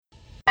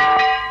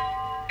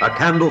A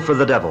Candle for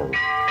the Devil.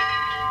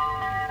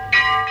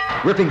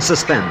 Gripping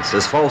suspense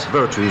as false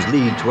virtues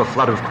lead to a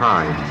flood of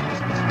crime.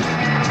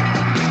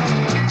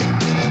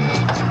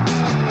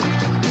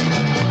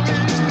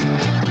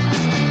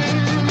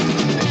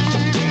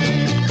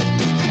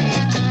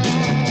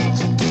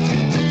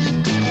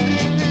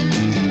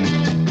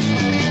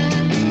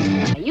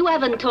 You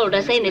haven't told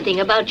us anything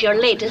about your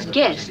latest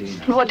guest.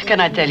 What can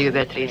I tell you,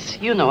 Beatrice?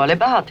 You know all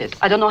about it.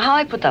 I don't know how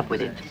I put up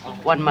with it.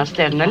 One must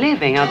earn a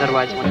living,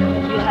 otherwise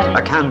one...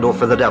 A Candle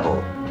for the Devil.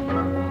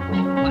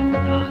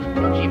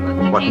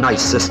 What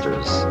nice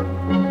sisters.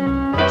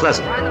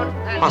 Pleasant,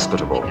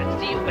 hospitable.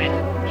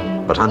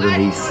 But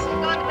underneath,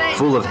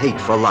 full of hate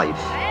for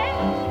life.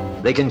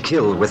 They can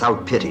kill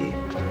without pity.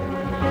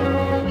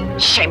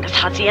 Shameless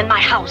hussy in my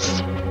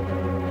house.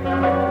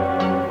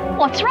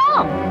 What's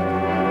wrong?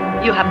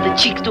 You have the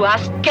cheek to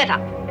ask. Get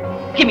up.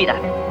 Give me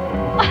that.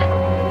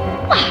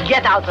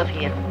 Get out of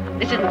here.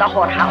 This isn't the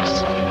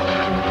whorehouse.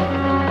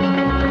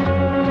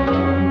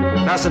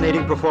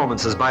 Fascinating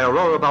performances by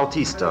Aurora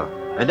Bautista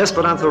and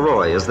Esperanza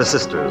Roy as the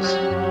sisters.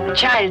 A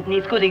child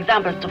needs good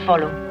examples to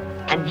follow.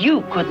 And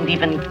you couldn't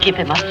even give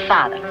him a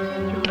father.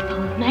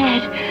 You're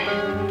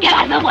mad. Get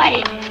out of the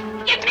way.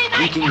 Give me that.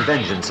 Wreaking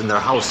vengeance in their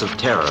house of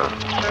terror.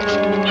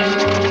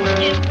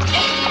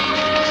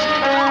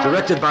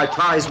 Directed by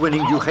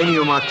prize-winning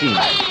Eugenio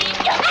Martinez.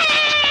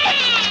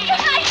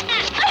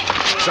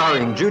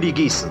 Starring Judy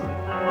Geeson.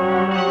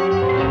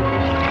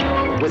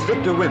 With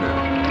Victor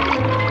Winner.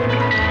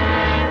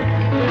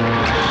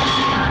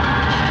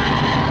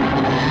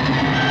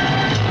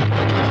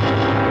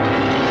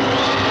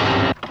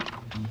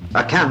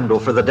 A Candle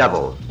for the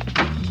Devil.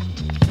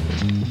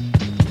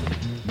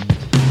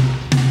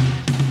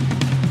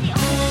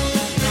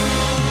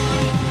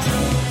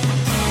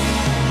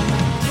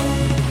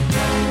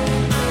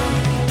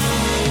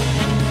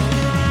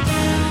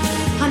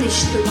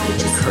 Punish the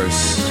righteous.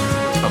 Curse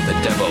of the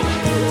devil.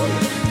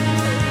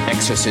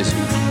 Exorcism,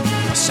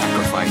 a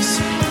sacrifice.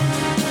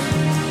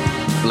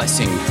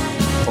 Blessing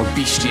or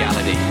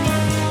bestiality.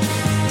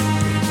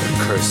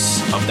 The curse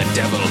of the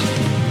devil.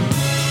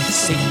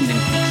 Satan in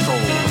control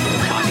of the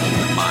body and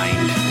the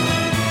mind.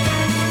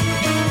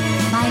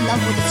 My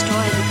love will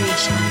destroy the great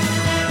shadow.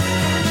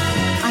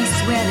 I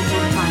swear that you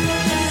will find peace.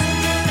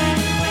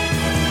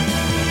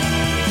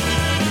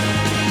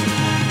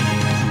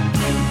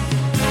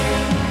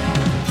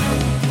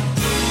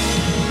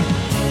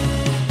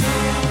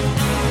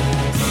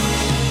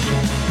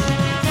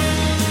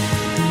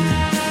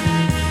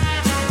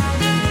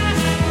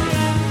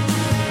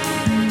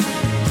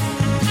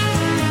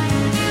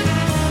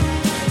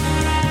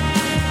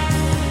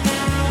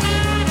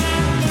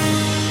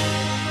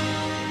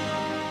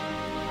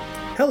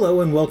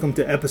 Hello and welcome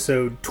to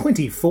episode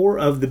 24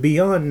 of the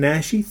Beyond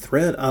Naschy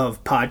thread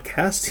of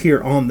podcasts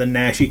here on the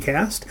Naschy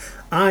Cast.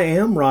 I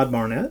am Rod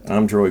Barnett.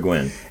 I'm Troy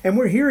Gwynn. And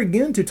we're here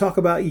again to talk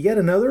about yet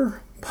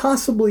another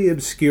possibly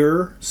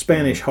obscure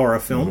Spanish horror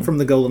film from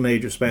the golden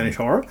age of Spanish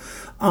horror.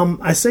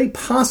 I say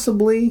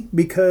possibly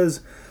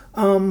because,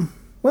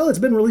 well, it's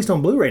been released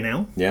on Blu-ray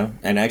now. Yeah,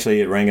 and actually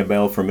it rang a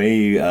bell for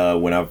me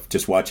when I was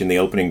just watching the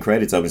opening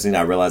credits of it.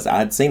 I realized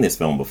I'd seen this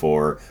film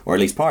before, or at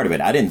least part of it.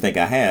 I didn't think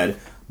I had,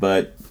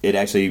 but it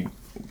actually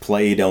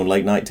played on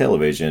late night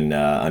television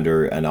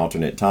under an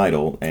alternate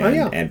title,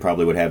 and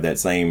probably would have that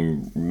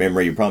same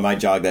memory. You probably might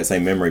jog that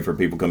same memory for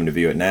people coming to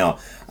view it now.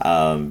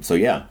 So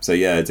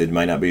it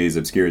might not be as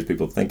obscure as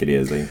people think it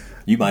is.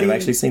 You might have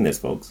actually seen this,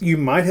 folks. You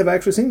might have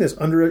actually seen this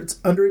under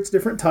its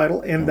different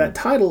title, and that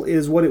title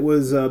is what it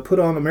was put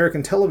on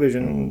American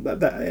television.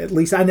 At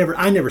least I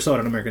never saw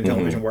it on American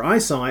television. Where I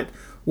saw it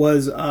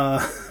was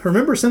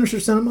remember Sinister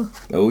Cinema?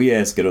 Oh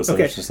yes, good old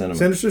Sinister Cinema.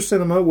 Sinister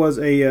Cinema was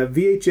a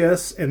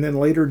VHS and then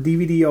later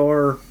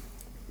DVD-R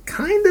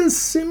kind of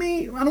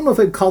semi. I don't know if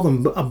they'd call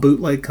them a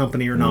bootleg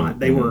company or not.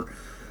 They were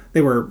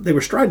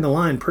striding the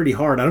line pretty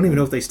hard. I don't even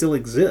know if they still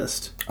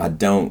exist. I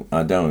don't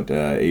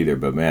either.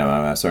 But man,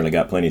 I certainly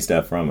got plenty of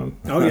stuff from them.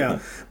 Oh yeah,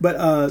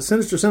 but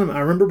Sinister Cinema. I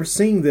remember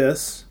seeing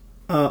this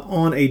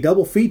on a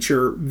double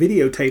feature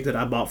videotape that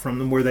I bought from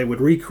them, where they would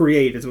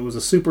recreate. It was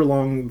a super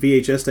long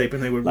VHS tape,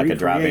 and they would recreate a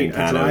drive-in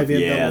kind of.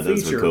 Yeah,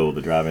 those feature. were cool.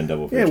 The drive-in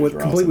double features. Yeah,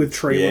 complete with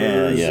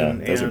trailers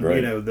and those are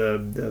great.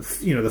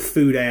 the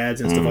food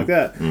ads and stuff like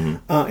that.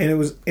 And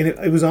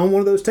it was on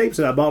one of those tapes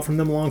that I bought from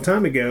them a long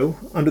time ago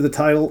under the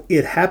title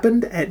 "It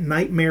Happened at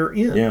Nightmare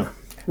Inn." Yeah,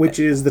 which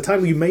is the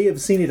title you may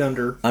have seen it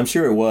under. I'm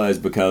sure it was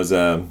because.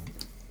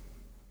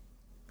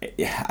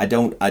 I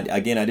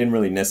didn't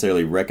really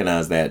necessarily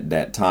recognize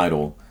that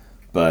title,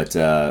 but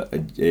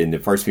in the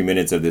first few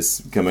minutes of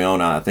this coming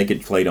on, I think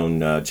it played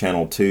on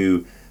Channel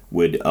 2,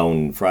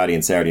 on Friday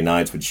and Saturday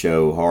nights would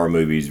show horror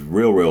movies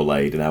real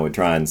late, and I would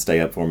try and stay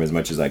up for them as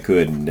much as I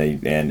could.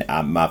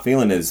 My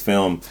feeling of this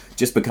film,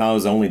 just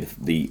because only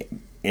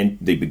in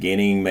the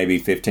beginning, maybe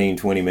 15,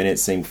 20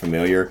 minutes seemed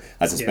familiar,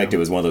 I suspect it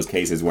was one of those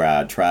cases where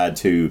I tried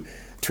to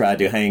tried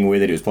to hang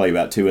with it. It was probably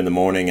about 2 a.m,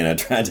 and I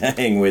tried to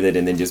hang with it,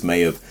 and then just may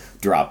have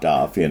dropped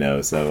off,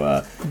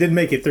 So didn't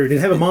make it through.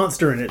 Didn't have a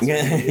monster in it. So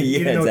yeah, you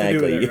didn't know what to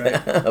do exactly.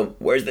 with it, right?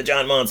 Where's the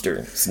John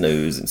Monster?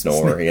 Snooze and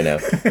snore.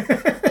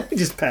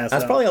 Just pass I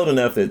was out. probably old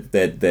enough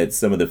that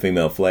some of the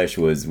female flesh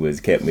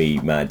was kept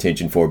my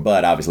attention for,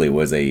 but obviously it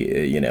was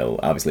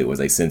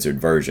a censored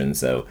version,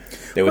 so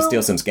there was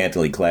still some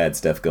scantily clad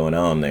stuff going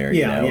on there.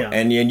 Yeah, yeah.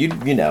 And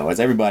as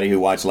everybody who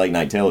watched late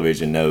night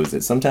television knows,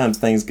 that sometimes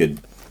things could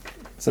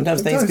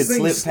slip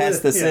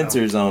past the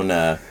censors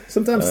on.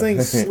 Sometimes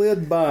things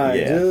slid by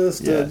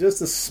just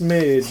a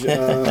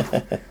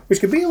smidge, which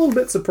could be a little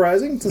bit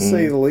surprising to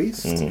say the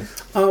least.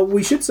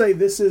 We should say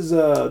this is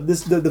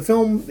the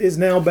film is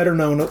now better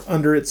known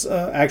under its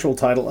actual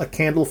title, A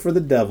Candle for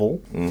the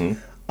Devil.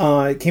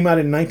 It came out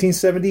in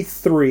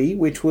 1973,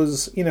 which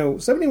was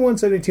 71,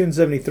 72, and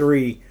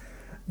 73.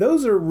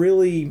 Those are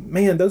really,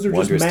 those are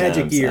Wondrous just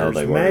magic times. years.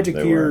 Magic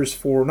years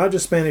for not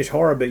just Spanish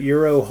horror, but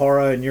Euro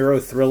horror and Euro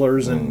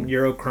thrillers and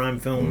Euro crime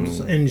films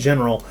in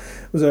general.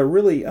 It was a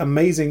really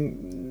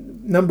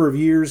amazing number of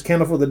years.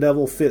 Candle for the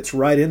Devil fits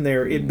right in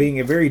there, it being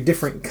a very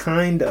different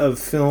kind of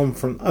film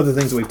from other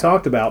things that we've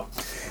talked about.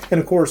 And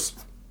of course,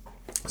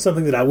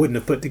 something that I wouldn't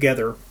have put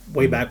together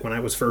way back when I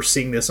was first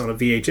seeing this on a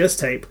VHS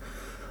tape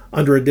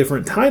under a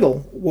different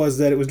title was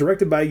that it was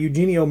directed by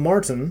Eugenio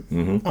Martin,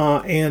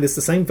 and it's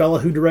the same fella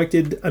who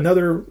directed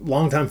another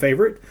longtime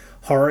favorite,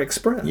 Horror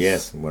Express.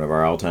 Yes, one of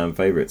our all-time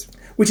favorites.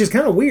 Which is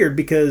kind of weird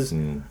because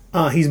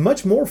he's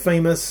much more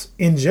famous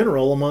in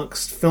general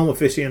amongst film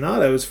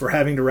aficionados for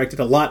having directed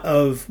a lot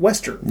of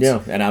westerns. Yeah,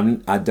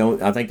 and I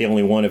think the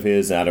only one of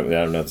his, I don't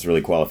know if this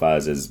really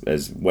qualifies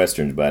as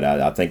westerns, but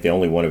I think the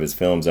only one of his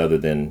films other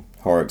than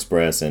Horror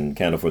Express and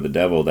Candle for the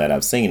Devil that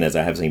I've seen is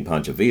I have seen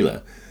Pancho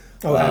Villa.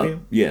 Oh, have you?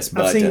 Yes,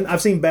 but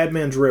I've seen Bad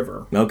Man's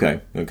River.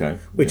 Okay.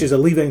 Which is a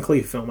Lee Van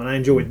Cleef film, and I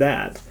enjoyed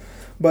that.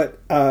 But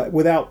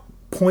without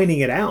pointing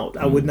it out,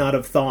 I would not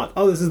have thought,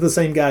 oh, this is the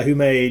same guy who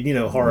made,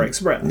 Horror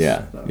Express.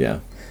 Yeah, So, yeah.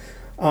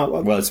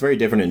 Well, it's very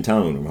different in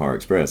tone from Horror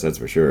Express, that's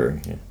for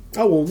sure. Yeah.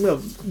 Oh, well, no,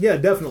 yeah,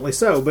 definitely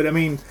so. But, I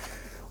mean,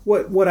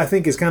 what I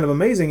think is kind of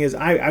amazing is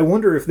I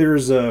wonder if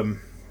there's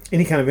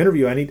any kind of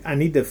interview. I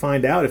need to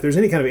find out if there's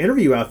any kind of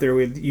interview out there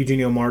with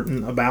Eugenio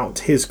Martin about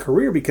his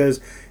career, because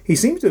he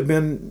seems to have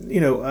been,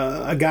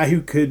 a guy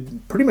who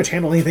could pretty much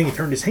handle anything he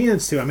turned his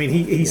hands to. I mean,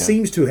 he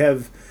seems to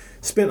have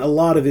spent a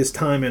lot of his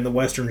time in the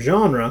Western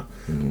genre,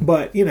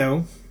 but,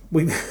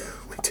 we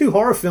two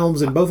horror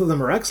films and both of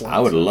them are excellent. I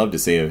would love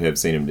to have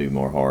seen him do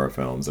more horror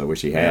films. I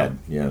wish he had.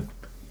 Yeah.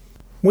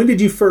 When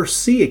did you first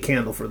see A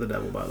Candle for the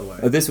Devil, by the way?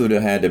 This would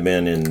have had to have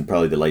been in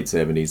probably the late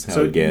 70s,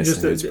 I would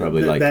guess. Just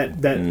probably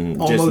that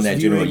almost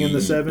viewing in the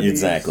 70s?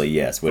 Exactly,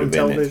 yes. Would have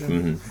been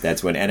television?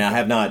 That's when, and I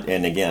have not,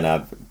 and again,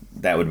 that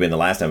would have been the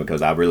last time,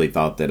 because I really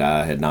thought that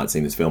I had not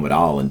seen this film at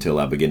all until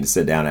I began to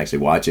sit down and actually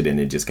watch it, and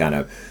it just kind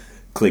of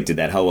clicked at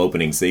that whole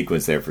opening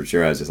sequence there for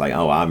sure. I was just like,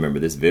 oh, I remember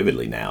this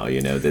vividly now.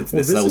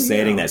 The whole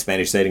setting, that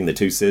Spanish setting, the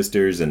two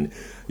sisters, and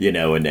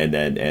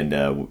and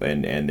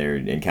their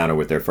encounter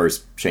with their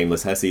first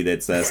shameless hussy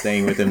that's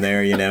staying with them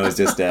there. It's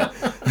just.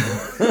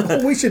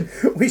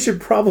 We should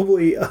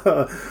probably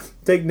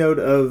take note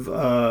of,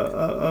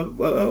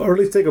 or at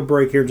least take a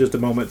break here in just a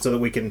moment, so that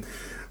we can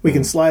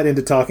slide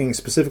into talking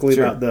specifically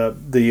about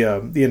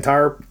the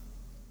entire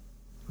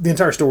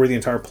story, the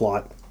entire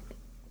plot.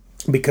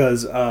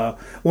 Because I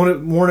want to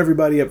warn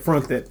everybody up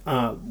front that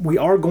we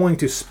are going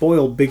to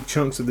spoil big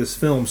chunks of this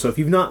film. So if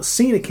you've not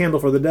seen A Candle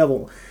for the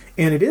Devil,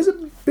 and it is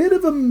a bit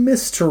of a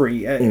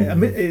mystery,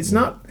 it's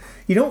not.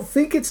 You don't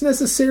think it's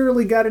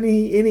necessarily got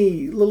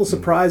any little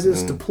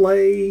surprises to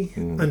play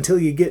until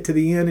you get to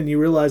the end and you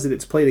realize that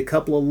it's played a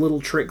couple of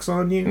little tricks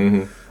on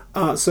you.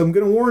 So I'm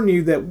going to warn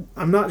you that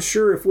I'm not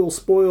sure if we'll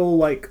spoil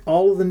like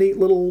all of the neat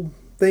little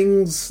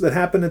things that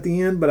happen at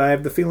the end, but I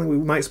have the feeling we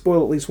might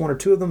spoil at least one or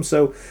two of them.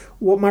 So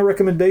what my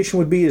recommendation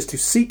would be is to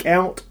seek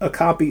out a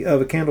copy of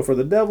A Candle for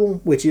the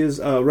Devil, which is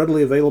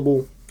readily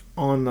available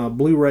on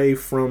Blu-ray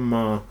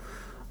from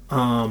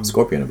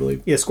Scorpion, I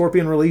believe. Yeah,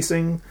 Scorpion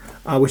Releasing,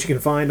 which you can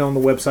find on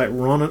the website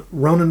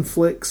Ronin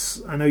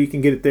Flicks. I know you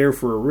can get it there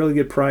for a really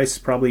good price,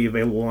 probably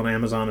available on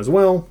Amazon as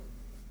well.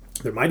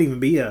 There might even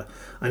be an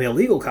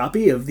illegal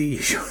copy of the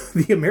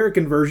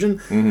American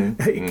version.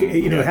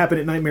 It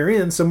happened at Nightmare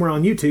Inn somewhere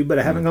on YouTube, but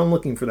I haven't gone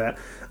looking for that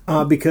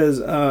because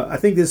I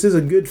think this is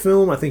a good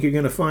film. I think you're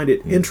going to find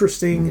it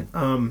interesting.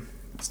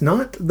 It's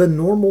not the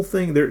normal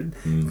thing. There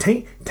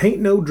tain't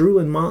no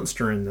drooling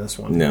monster in this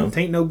one. No,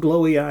 tain't no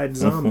glowy-eyed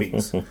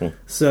zombies.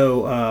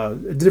 So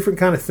a different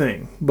kind of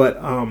thing. But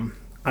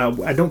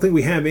I don't think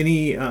we have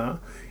any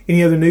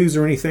other news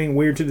or anything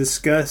weird to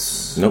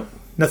discuss. Nope.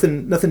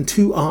 Nothing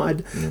too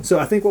odd. So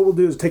I think what we'll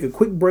do is take a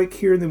quick break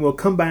here, and then we'll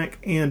come back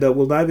and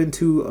we'll dive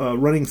into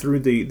running through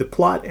the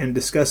plot and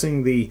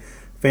discussing the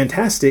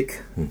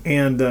fantastic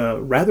and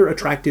rather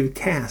attractive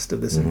cast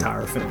of this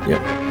entire film.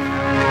 Yep.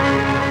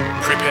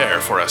 Prepare prepare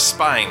for a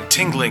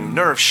spine-tingling,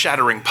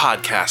 nerve-shattering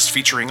podcast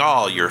featuring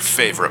all your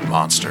favorite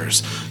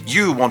monsters.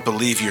 You won't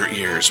believe your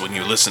ears when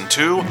you listen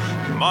to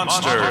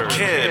Monster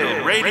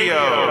Kid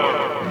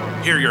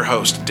Radio. Hear your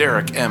host,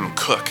 Derek M.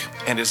 Cook,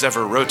 and his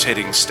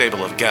ever-rotating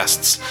stable of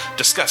guests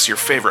discuss your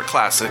favorite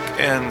classic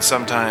and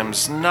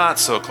sometimes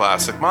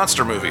not-so-classic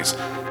monster movies.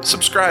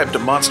 Subscribe to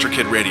Monster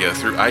Kid Radio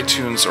through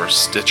iTunes or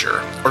Stitcher,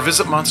 or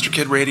visit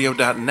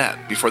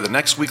monsterkidradio.net before the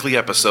next weekly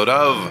episode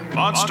of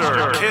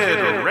Monster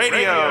Kid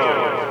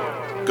Radio.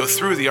 Go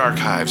through the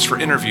archives for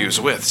interviews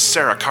with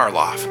Sarah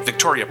Karloff,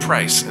 Victoria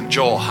Price, and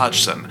Joel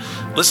Hodgson.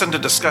 Listen to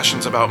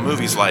discussions about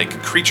movies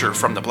like Creature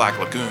from the Black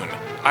Lagoon,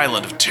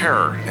 Island of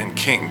Terror, and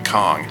King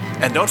Kong.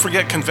 And don't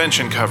forget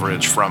convention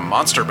coverage from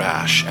Monster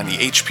Bash and the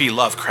H.P.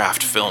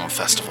 Lovecraft Film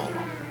Festival.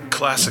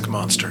 Classic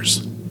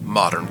monsters,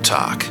 modern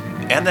talk,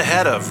 and the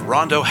head of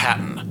Rondo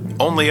Hatton,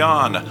 only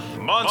on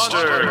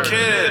Monster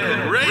Kid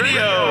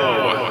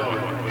Radio!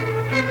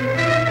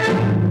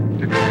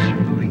 The girls are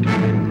moving to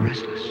me,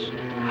 restless,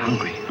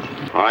 hungry.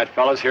 All right,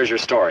 fellas, here's your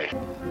story.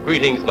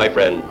 Greetings, my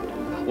friend.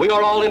 We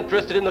are all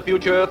interested in the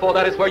future, for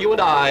that is where you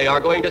and I are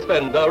going to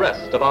spend the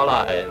rest of our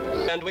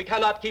lives. And we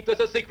cannot keep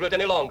this a secret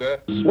any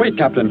longer. Wait,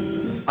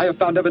 Captain. I have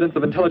found evidence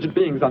of intelligent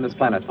beings on this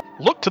planet.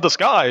 Look to the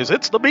skies.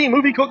 It's the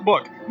B-Movie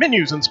Cookbook.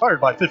 Menus inspired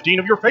by 15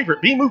 of your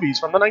favorite B-movies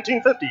from the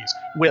 1950s,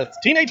 with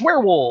teenage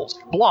werewolves,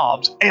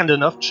 blobs, and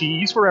enough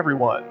cheese for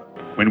everyone.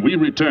 When we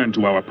return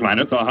to our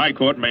planet, the High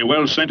Court may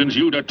well sentence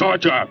you to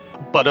torture.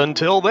 But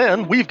until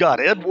then, we've got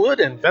Ed Wood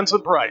and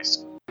Vincent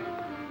Price.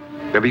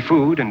 There'll be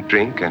food and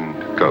drink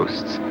and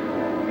ghosts,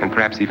 and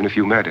perhaps even a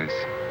few murders.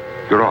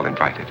 You're all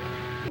invited.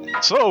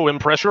 So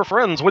impress your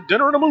friends with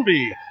dinner and a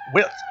movie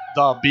with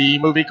the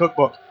B-Movie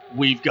Cookbook.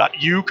 We've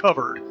got you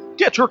covered.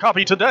 Get your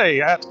copy today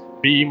at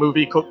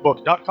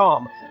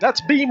bmoviecookbook.com. That's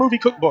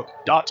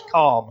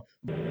bmoviecookbook.com.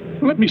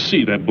 Let me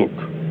see that book.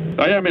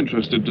 I am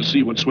interested to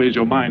see what sways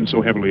your mind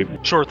so heavily.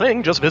 Sure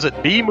thing, just visit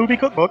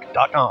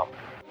bmoviecookbook.com.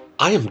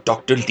 I am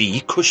Dr.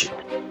 Lee Cushing.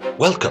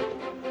 Welcome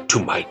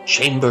to my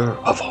Chamber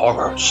of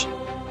Horrors.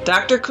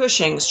 Dr.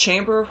 Cushing's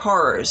Chamber of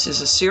Horrors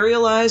is a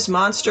serialized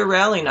monster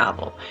rally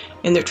novel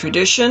in the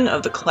tradition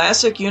of the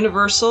classic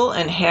Universal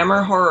and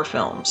Hammer horror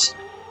films.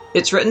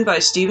 It's written by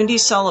Stephen D.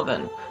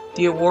 Sullivan,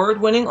 the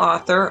award-winning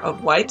author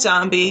of White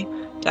Zombie,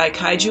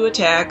 Daikaiju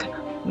Attack,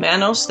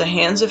 Manos: The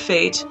Hands of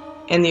Fate,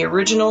 and the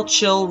original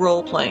Chill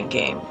role-playing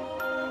game.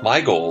 My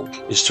goal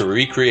is to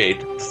recreate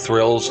the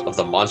thrills of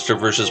the Monster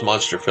vs.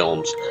 Monster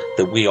films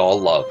that we all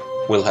love.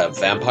 We'll have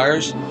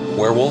vampires,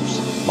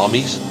 werewolves,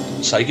 mummies,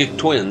 psychic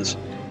twins,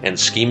 and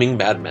scheming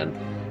madmen.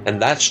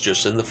 And that's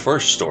just in the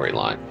first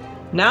storyline.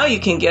 Now you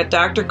can get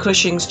Dr.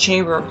 Cushing's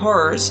Chamber of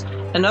Horrors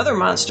and other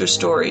monster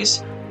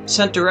stories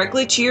sent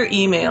directly to your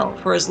email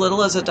for as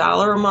little as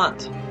 $1 a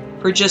month.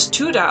 For just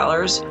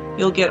 $2,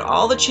 you'll get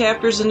all the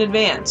chapters in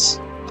advance,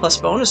 plus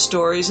bonus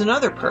stories and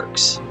other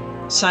perks.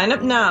 Sign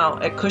up now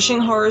at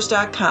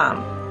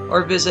CushingHorrors.com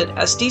or visit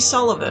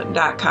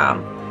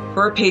sdsullivan.com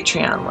for a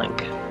Patreon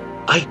link.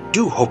 I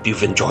do hope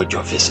you've enjoyed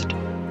your visit.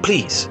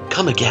 Please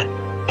come again,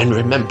 and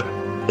remember,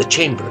 the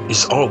chamber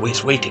is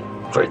always waiting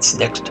for its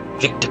next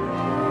victim.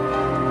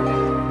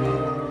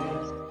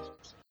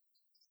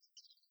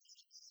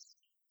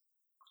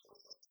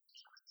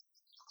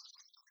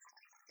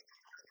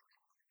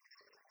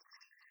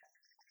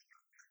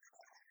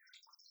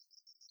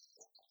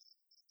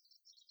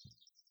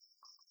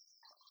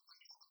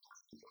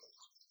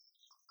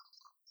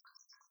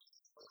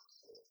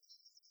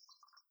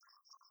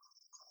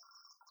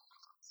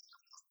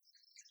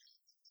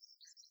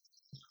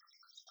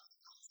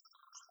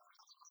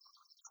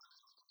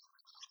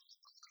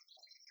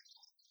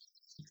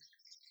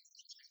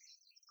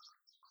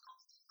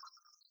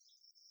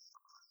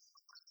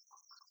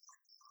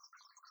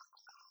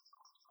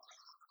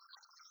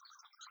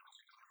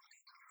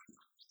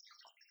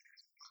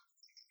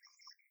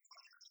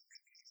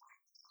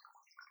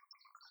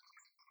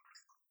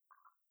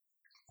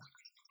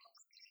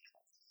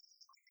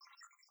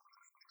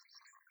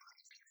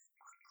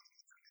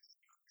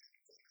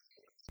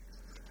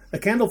 A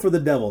Candle for the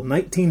Devil,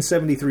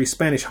 1973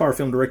 Spanish horror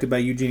film directed by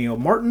Eugenio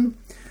Martin,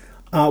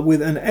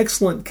 with an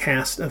excellent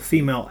cast of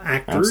female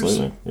actors.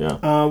 Absolutely,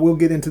 yeah. We'll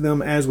get into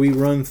them as we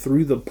run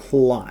through the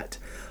plot.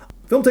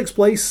 Film takes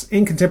place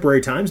in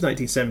contemporary times,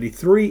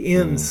 1973,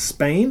 in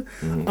Spain.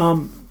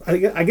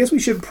 I guess we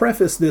should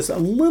preface this a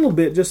little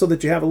bit just so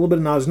that you have a little bit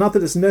of knowledge. Not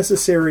that it's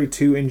necessary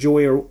to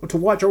enjoy or to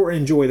watch or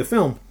enjoy the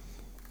film,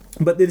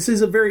 but this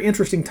is a very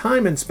interesting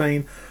time in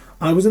Spain.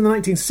 It was in the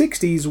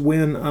 1960s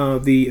when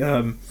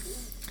the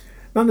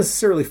not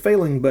necessarily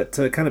failing, but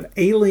kind of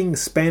ailing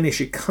Spanish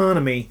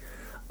economy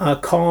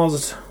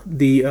caused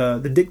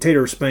the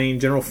dictator of Spain,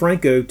 General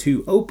Franco,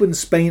 to open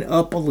Spain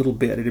up a little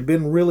bit. It had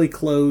been really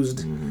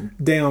closed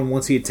down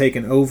once he had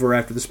taken over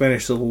after the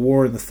Spanish Civil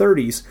War in the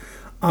 30s.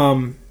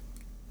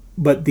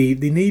 But the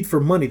need for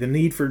money, the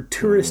need for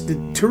tourist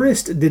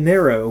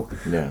dinero,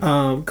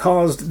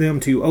 caused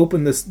them to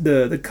open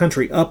the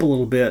country up a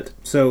little bit.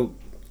 So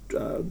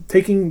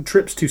taking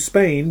trips to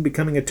Spain,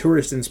 becoming a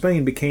tourist in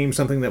Spain became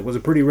something that was a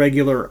pretty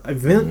regular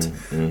event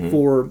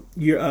for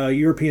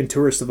European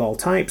tourists of all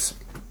types.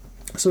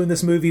 So in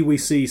this movie, we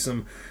see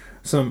some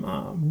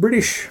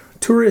British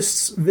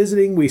tourists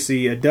visiting. We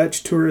see a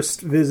Dutch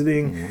tourist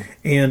visiting,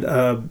 and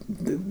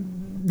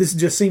this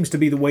just seems to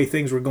be the way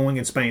things were going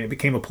in Spain. It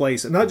became a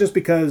place, and not just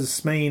because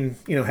Spain,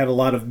 had a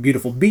lot of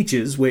beautiful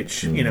beaches,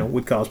 which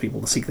would cause people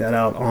to seek that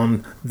out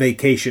on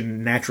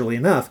vacation naturally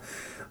enough,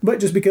 but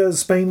just because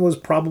Spain was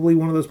probably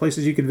one of those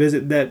places you could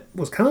visit that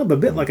was kind of a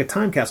bit like a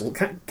time capsule,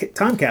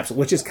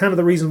 which is kind of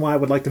the reason why I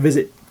would like to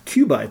visit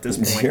Cuba at this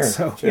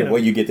point. Sure. Well,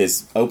 you get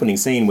this opening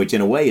scene, which in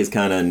a way is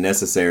kind of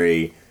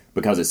necessary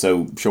because it's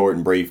so short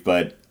and brief,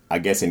 but I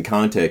guess in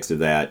context of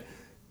that,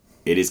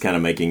 it is kind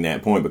of making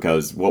that point,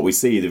 because what we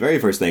see, the very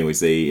first thing we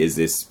see is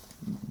this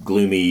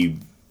gloomy,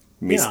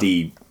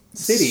 misty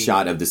city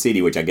shot of the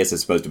city, which I guess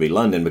is supposed to be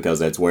London, because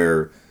that's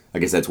where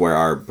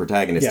our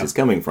protagonist is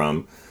coming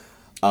from.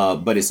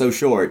 But it's so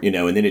short, and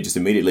then it just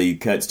immediately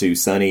cuts to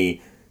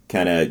sunny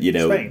kind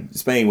of,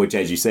 Spain, which,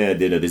 as you said,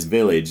 this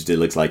village that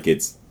looks like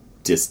it's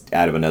just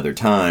out of another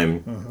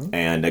time.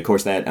 And of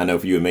course, that I know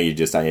for you and me,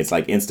 it's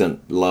like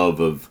instant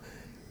love of.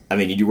 I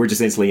mean, you were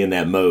just instantly in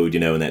that mode,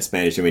 in that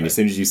Spanish. I mean, as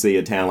soon as you see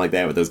a town like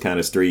that with those kind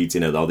of streets,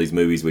 all these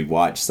movies we've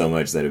watched so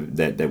much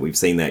that we've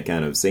seen that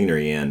kind of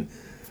scenery in.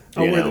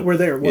 We're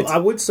there. Well, I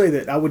would say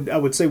that I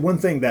would say one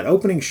thing, that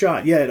opening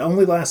shot, it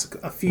only lasts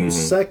a few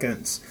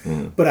seconds,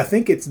 but I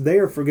think it's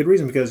there for good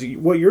reason, because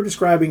what you're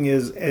describing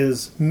is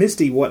as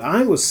misty. What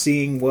I was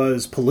seeing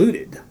was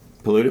polluted.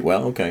 Polluted?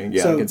 Well, okay.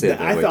 Yeah, so I can see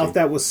it. I thought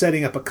that was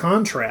setting up a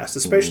contrast,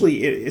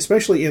 especially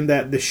in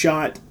that the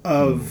shot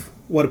of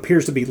what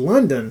appears to be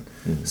London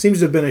seems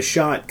to have been a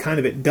shot kind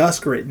of at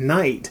dusk or at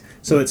night,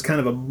 so it's kind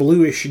of a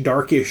bluish,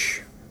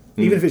 darkish.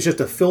 Even if it's just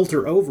a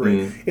filter over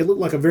it, it looked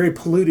like a very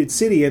polluted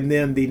city. And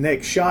then the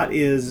next shot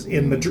is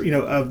in Madrid,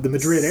 of the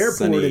Madrid airport,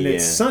 sunny, and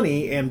it's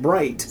sunny and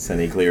bright,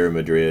 sunny, clear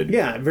Madrid.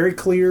 Yeah, very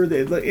clear.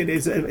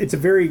 It's a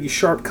very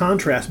sharp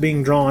contrast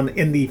being drawn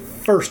in the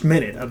first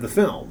minute of the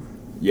film.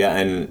 Yeah,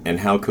 and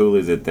how cool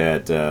is it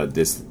that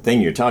this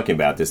thing you're talking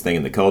about, this thing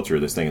in the culture,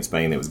 this thing in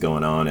Spain that was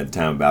going on at the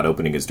time about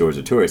opening its doors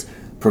to tourists,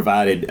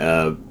 provided,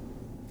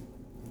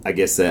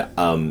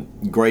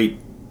 great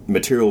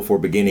material for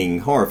beginning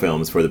horror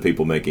films for the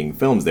people making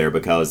films there,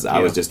 because I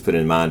was just put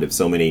in mind of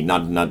so many,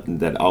 not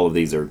that all of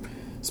these are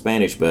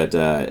Spanish, but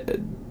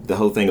the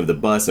whole thing of the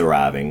bus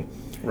arriving.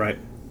 Right.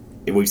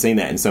 We've seen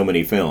that in so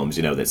many films,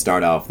 that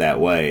start off that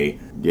way.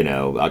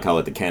 I call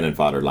it the cannon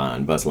fodder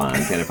line, bus line,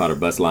 cannon fodder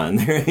bus line.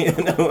 There,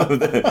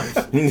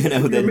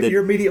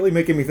 you're immediately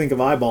making me think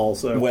of Eyeball.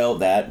 So well,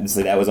 that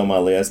was on my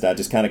list. I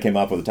just kind of came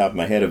off with the top of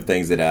my head of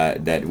things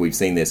that we've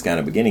seen this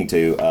kind of beginning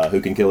to. Who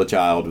Can Kill a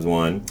Child was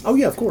one. Oh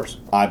yeah, of course.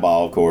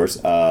 Eyeball, of course.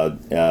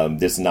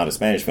 This is not a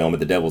Spanish film,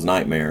 but The Devil's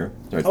Nightmare.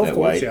 Of course,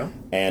 way. Yeah.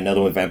 And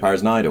another one,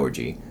 Vampire's Night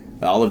Orgy.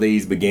 All of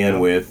these begin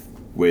with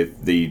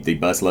the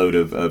busload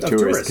of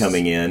tourists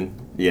coming in,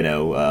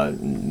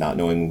 not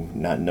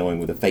knowing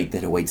with the fate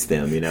that awaits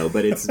them,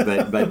 but it's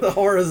but the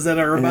horrors that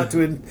are about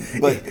to.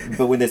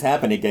 But when this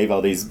happened, it gave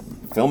all these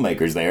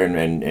filmmakers there,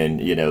 and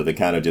the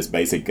kind of just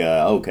basic.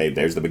 Okay,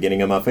 there's the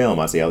beginning of my film.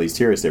 I see all these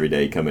tourists every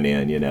day coming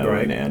in,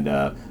 right.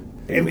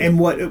 and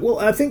what? Well,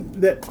 I think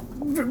that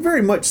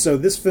very much so.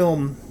 This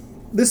film,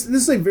 this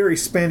is a very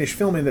Spanish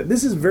film in that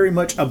this is very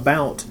much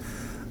about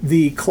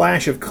the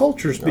clash of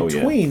cultures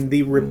between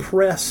the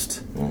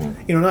repressed,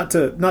 not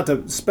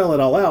to spell it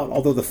all out,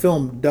 although the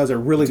film does a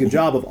really good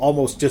job of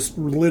almost just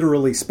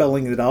literally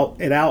spelling it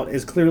out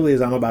as clearly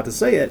as I'm about to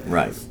say it.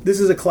 Right. This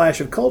is a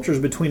clash of cultures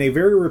between a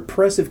very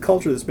repressive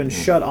culture that's been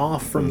shut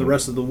off from the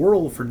rest of the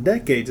world for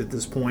decades at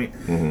this point,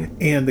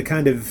 and the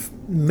kind of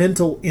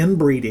mental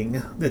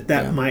inbreeding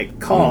that might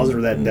cause,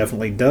 or that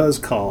definitely does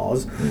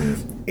cause,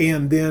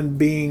 and then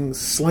being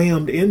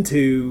slammed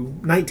into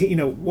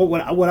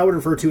what I would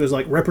refer to as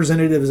like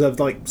representatives of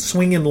like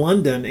swinging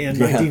London in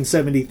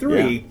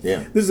 1973.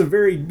 Yeah. This is a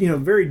very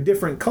very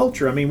different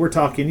culture. I mean, we're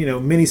talking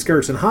mini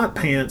skirts and hot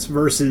pants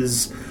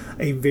versus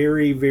a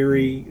very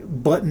very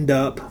buttoned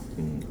up,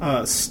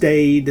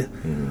 staid,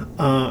 and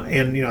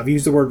I've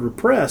used the word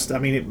repressed. I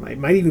mean, it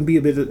might even be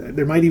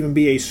there might even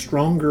be a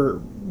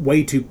stronger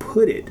way to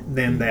put it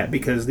than that,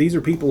 because these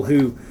are people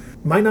who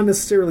might not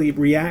necessarily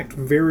react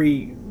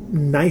very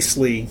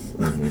nicely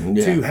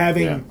to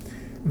having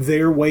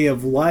their way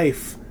of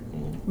life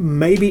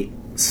maybe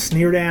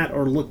sneered at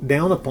or looked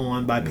down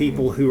upon by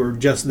people who are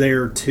just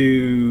there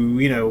to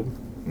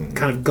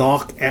kind of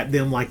gawk at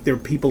them like they're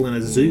people in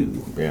a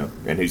zoo. Yeah,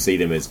 and who see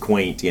them as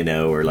quaint,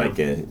 or like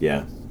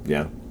yeah.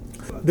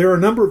 There are a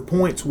number of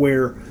points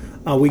where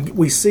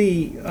we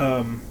see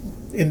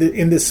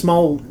in this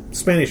small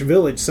Spanish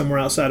village somewhere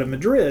outside of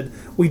Madrid,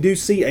 we do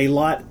see a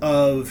lot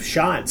of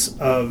shots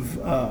of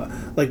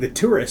like the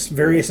tourists,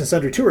 various and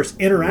sundry tourists,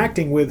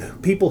 interacting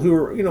with people who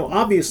are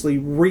obviously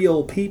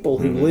real people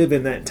who live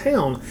in that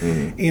town,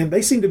 and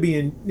they seem to be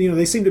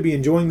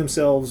enjoying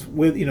themselves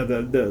with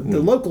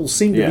the locals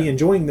seem to be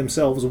enjoying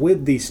themselves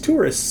with these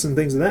tourists and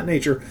things of that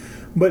nature,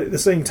 but at the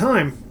same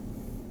time,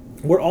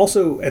 we're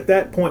also at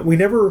that point. We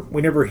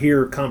never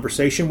hear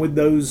conversation with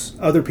those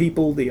other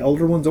people, the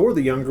older ones or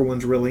the younger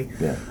ones, really,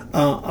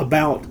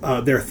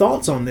 about their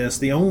thoughts on this.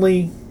 The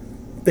only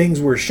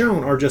things we're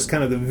shown are just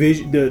kind of the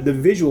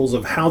visuals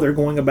of how they're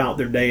going about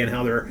their day and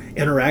how they're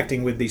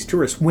interacting with these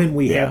tourists when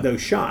we have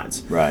those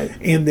shots. Right.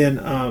 And then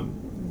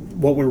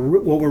what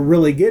we're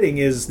really getting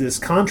is this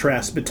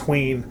contrast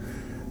between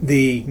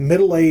the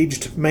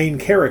middle-aged main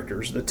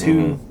characters, the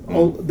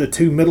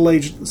two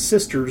middle-aged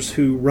sisters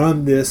who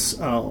run this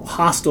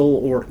hostel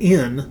or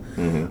inn.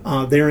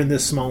 They're in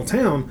this small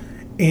town,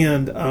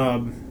 and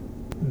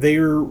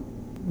their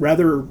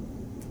rather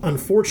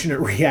unfortunate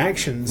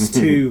reactions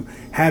to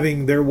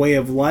having their way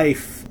of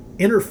life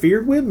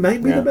interfered with,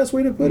 might be the best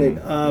way to put it.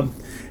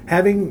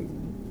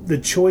 Having the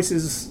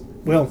choices.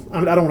 Well,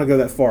 I don't want to go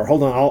that far.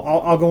 Hold on,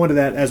 I'll go into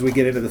that as we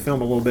get into the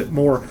film a little bit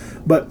more,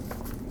 but.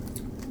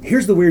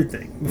 Here's the weird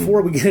thing.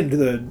 Before we get into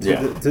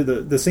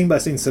the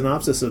scene-by-scene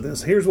synopsis of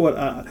this, here's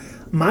what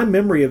my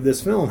memory of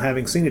this film,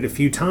 having seen it a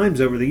few times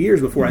over the years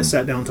before I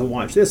sat down to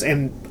watch this,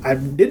 and I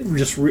didn't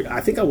just.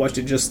 I think I watched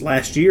it just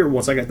last year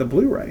once I got the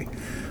Blu-ray.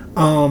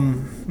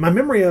 My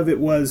memory of it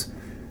was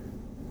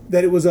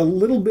that it was a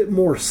little bit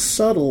more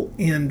subtle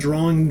in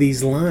drawing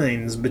these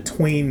lines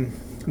between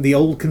the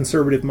old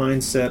conservative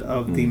mindset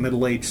of the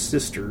middle-aged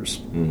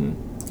sisters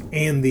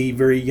and the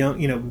very young,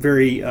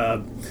 very.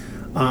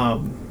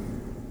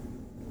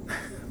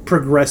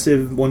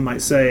 Progressive, one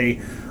might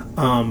say,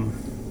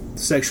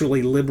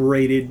 sexually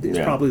liberated is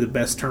probably the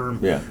best term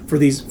for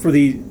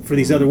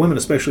these other women,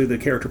 especially the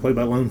character played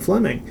by Lone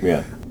Fleming.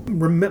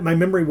 My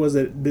memory was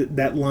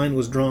that line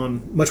was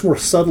drawn much more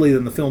subtly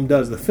than the film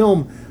does. The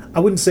film,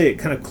 I wouldn't say it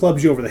kind of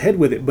clubs you over the head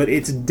with it, but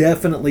it's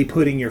definitely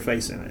putting your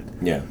face in it.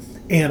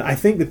 And I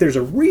think that there's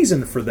a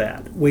reason for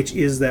that, which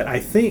is that I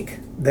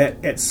think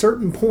that at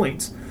certain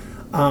points,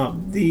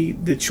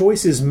 the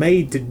choices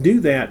made to do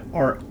that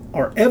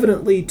are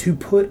evidently to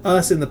put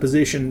us in the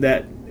position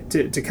that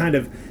to kind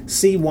of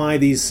see why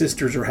these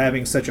sisters are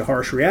having such a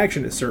harsh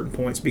reaction at certain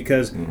points,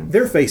 because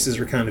their faces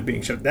are kind of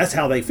being shown. That's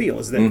how they feel,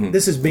 is that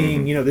this is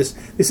being, this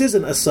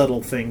isn't a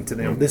subtle thing to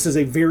them. This is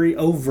a very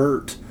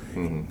overt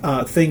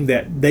thing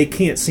that they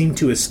can't seem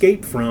to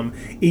escape from,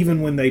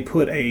 even when they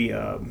put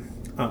a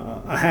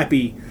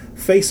happy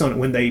face on it,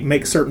 when they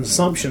make certain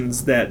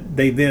assumptions that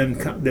they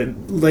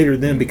then later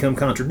become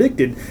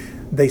contradicted.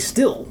 They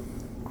still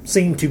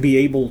seem to be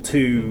able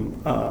to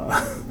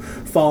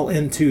fall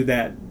into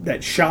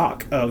that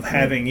shock of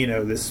having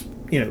this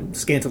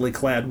scantily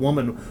clad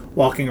woman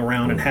walking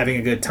around and having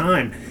a good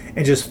time,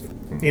 and just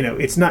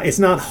it's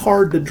not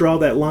hard to draw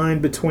that line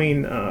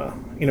between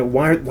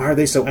why are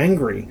they so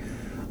angry,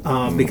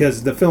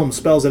 because the film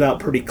spells it out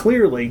pretty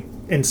clearly,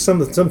 and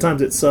sometimes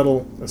it's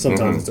subtle and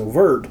sometimes it's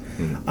overt,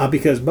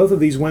 because both of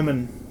these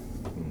women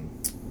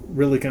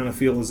really kind of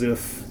feel as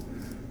if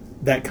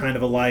that kind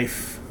of a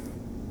life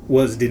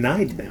was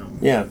denied them.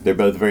 Yeah, they're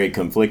both very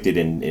conflicted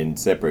in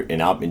separate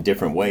in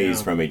different ways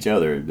from each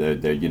other.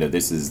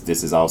 This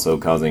is also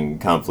causing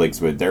conflicts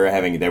with they're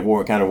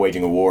kind of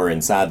waging a war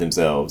inside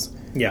themselves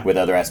with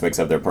other aspects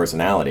of their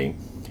personality.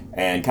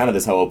 And kind of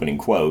this whole opening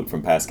quote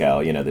from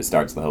Pascal, that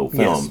starts the whole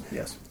film,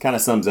 kind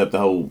of sums up the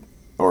whole,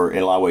 or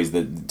in a lot of ways,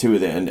 the two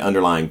of the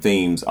underlying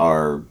themes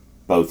are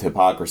both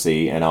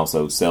hypocrisy and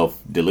also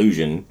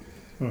self-delusion.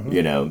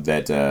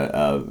 That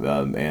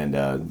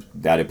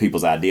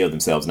people's idea of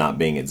themselves not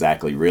being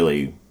exactly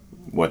really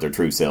what their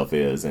true self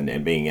is, and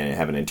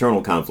have an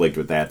internal conflict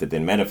with that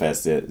then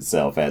manifests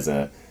itself as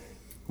a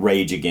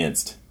rage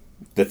against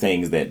the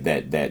things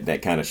that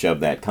kind of shove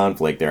that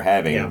conflict they're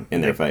having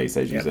in their face,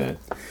 as you said.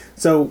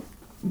 So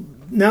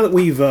now that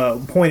we've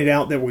pointed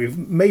out that we've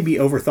maybe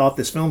overthought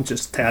this film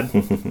just a tad,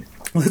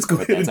 let's go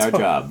ahead. That's our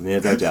job. Yeah,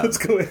 that's our job. Let's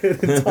go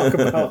ahead and talk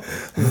about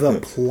the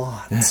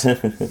plot.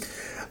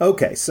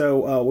 Okay,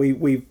 so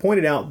we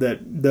pointed out that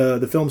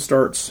the film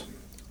starts.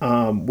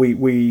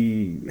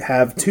 We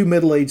have two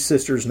middle-aged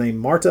sisters named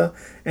Marta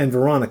and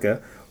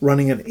Veronica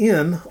running an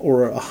inn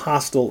or a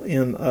hostel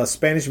in a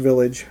Spanish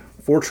village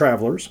for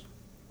travelers.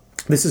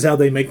 This is how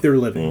they make their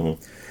living.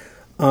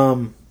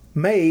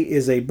 May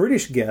is a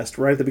British guest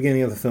right at the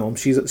beginning of the film.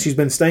 She's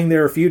been staying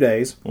there a few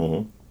days,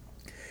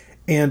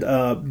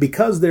 and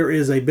because there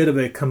is a bit of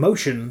a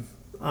commotion.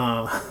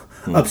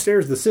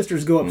 Upstairs, the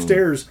sisters go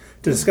upstairs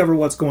to discover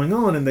what's going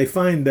on, and they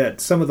find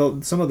that some of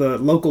the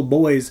local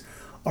boys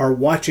are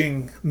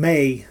watching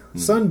May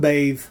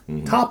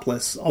sunbathe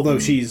topless. Although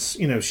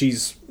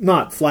she's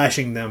not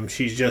flashing them;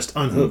 she's just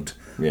unhooked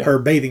her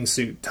bathing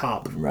suit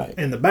top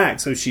in the back,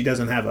 so she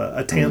doesn't have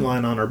a tan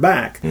line on her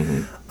back.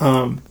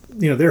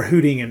 They're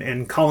hooting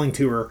and calling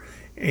to her,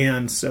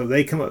 and so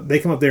they come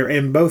up there,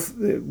 and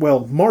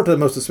Marta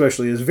most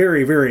especially is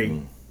very,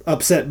 very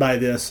upset by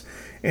this.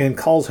 And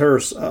calls her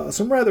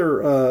some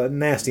rather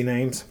nasty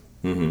names,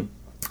 and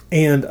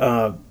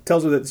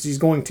tells her that she's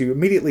going to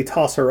immediately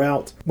toss her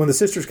out. When the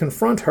sisters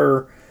confront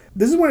her,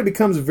 this is when it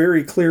becomes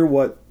very clear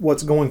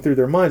what's going through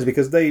their minds,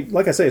 because they,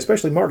 like I say,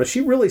 especially Marta, she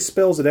really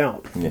spells it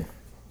out.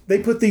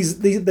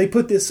 they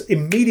put this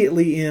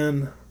immediately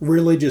in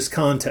religious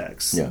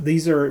context. Yeah.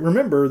 These are,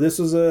 remember, this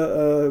was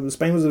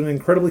Spain was an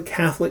incredibly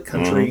Catholic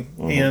country,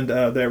 and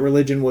that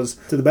religion was,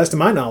 to the best of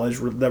my knowledge,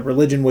 that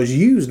religion was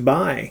used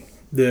by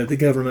the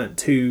government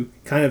to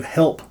kind of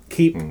help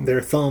keep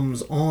their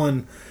thumbs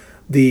on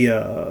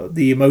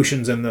the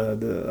emotions and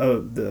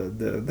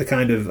the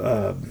kind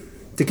of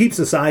to keep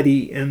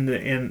society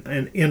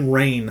in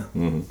reign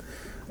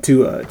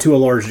to a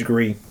large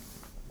degree,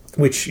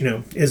 which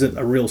isn't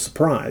a real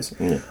surprise.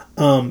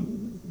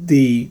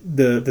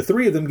 The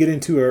three of them get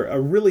into a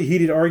really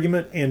heated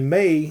argument, and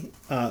May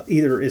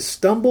either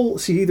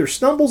stumbles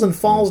and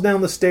falls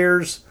down the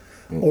stairs,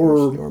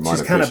 or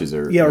Marta pushes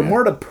her. or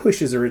Marta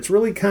pushes her. It's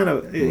really kind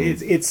of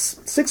it's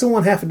 6 of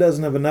one, half a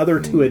dozen of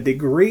another to a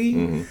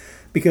degree,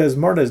 because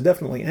Marta is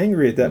definitely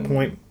angry at that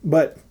point.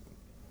 But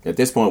at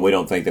this point, we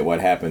don't think that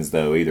what happens,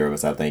 though, either of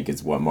us, I think,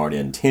 is what Marta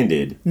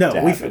intended. No, to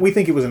happen. we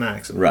think it was an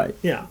accident. Right.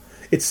 Yeah,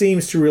 it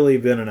seems to really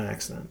have been an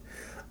accident.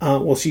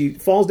 Well, she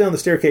falls down the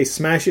staircase,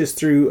 smashes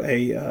through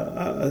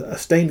a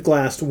stained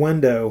glass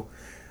window,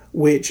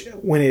 which,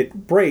 when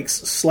it breaks,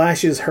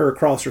 slashes her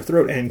across her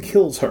throat and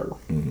kills her.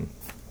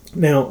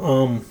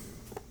 Now,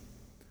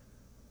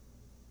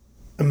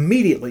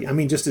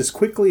 immediately, just as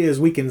quickly as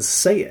we can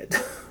say it,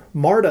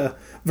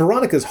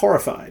 Veronica's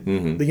horrified.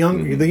 The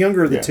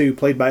younger of the two,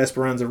 played by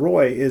Esperanza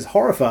Roy, is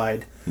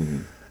horrified.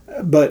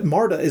 But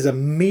Marta is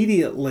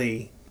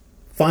immediately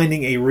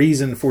finding a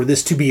reason for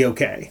this to be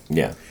okay.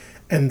 Yeah.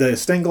 And the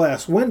stained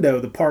glass window,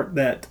 the part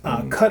that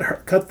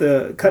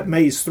cut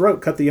May's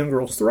throat, cut the young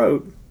girl's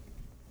throat,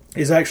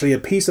 is actually a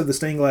piece of the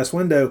stained glass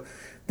window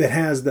that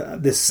has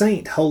the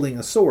saint holding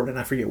a sword, and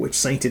I forget which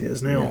saint it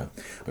is now.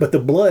 But the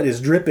blood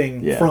is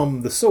dripping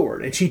from the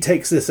sword, and she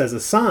takes this as a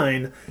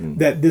sign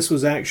that this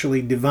was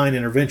actually divine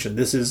intervention.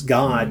 This is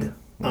God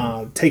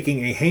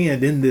taking a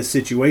hand in this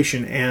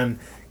situation and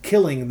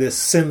killing this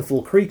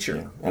sinful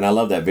creature. And I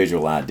love that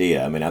visual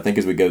idea. I think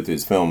as we go through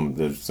this film,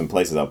 there's some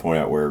places I'll point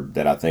out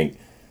that I think,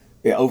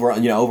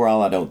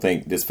 overall, I don't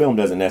think this film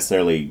doesn't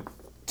necessarily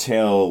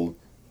tell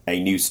a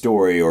new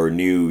story or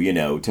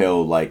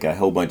tell like a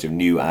whole bunch of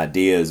new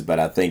ideas, but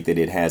I think that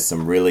it has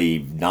some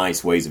really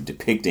nice ways of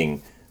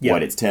depicting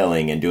what it's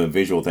telling and doing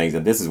visual things.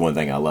 And this is one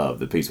thing I love,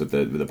 the piece with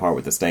the part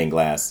with the stained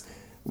glass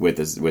with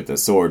the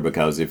sword,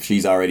 because if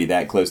she's already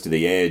that close to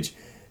the edge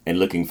and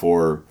looking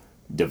for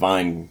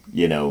divine,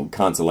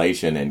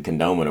 consolation and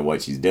condonement of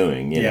what she's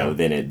doing,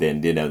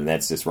 then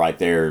that's just right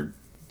there,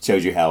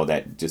 shows you how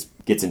that just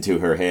gets into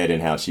her head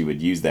and how she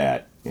would use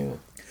that.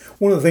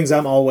 One of the things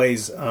I'm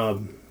always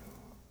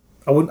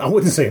I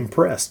wouldn't say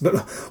impressed, but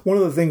one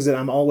of the things that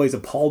I'm always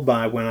appalled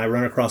by when I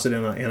run across it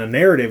in a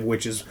narrative,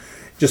 which is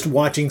just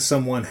watching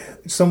someone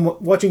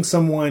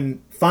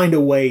find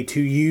a way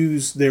to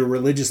use their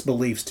religious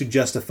beliefs to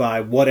justify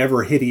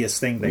whatever hideous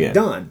thing they've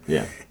done.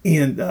 Yeah.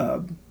 And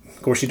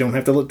of course, you don't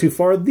have to look too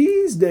far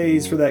these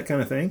days for that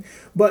kind of thing,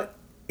 but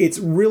it's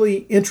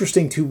really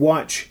interesting to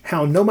watch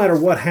how, no matter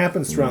what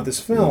happens throughout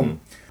this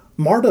film,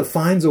 Marta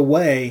finds a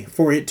way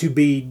for it to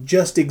be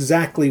just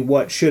exactly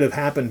what should have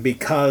happened,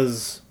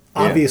 because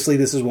obviously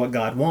this is what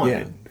God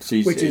wanted.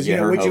 Which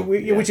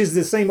is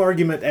the same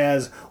argument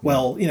as,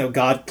 well,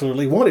 God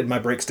clearly wanted my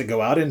brakes to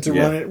go out and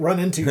to run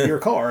into your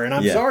car, and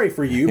I'm sorry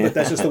for you, but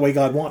that's just the way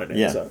God wanted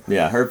it.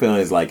 Her feeling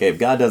is like, hey, if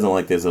God doesn't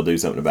like this, he'll do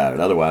something about it.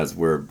 Otherwise,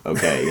 we're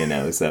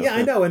okay. So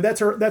I know, and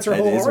that's her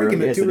whole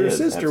argument to her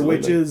sister,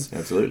 which is,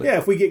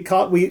 if we get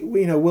caught,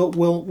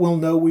 we'll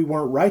know we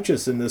weren't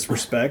righteous in this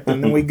respect,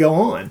 and then we go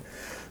on.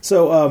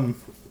 So,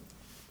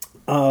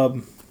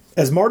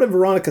 as Marta and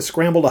Veronica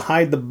scramble to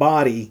hide the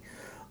body,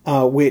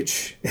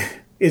 which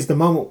is the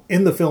moment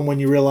in the film when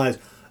you realize,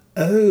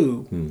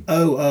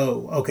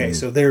 okay,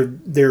 so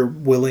they're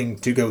willing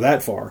to go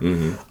that far.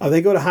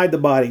 They go to hide the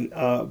body.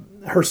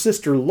 Her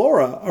sister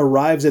Laura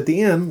arrives at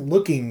the inn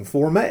looking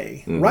for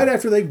May, right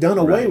after they've done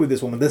away with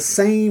this woman, the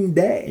same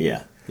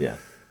day.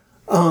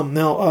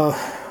 Now,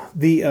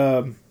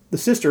 the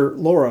sister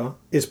Laura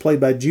is played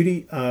by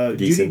Judy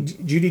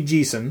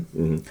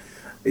Geeson.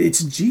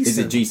 It's Geeson. Is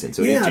it Geeson?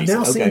 So I've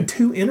now seen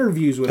 2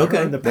 interviews with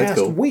her in the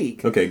past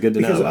week. Okay, good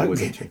to know. I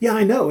wasn't sure.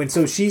 I know. And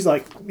so she's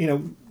like,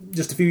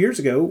 just a few years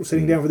ago,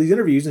 sitting down for these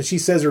interviews, and she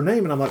says her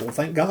name, and I'm like, well,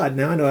 thank God,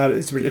 now I know how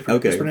it's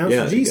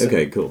pronounced Geeson.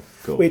 Okay, cool.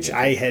 Which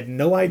I had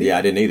no idea. Yeah,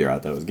 I didn't either. I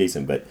thought it was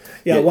Geeson, but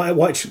we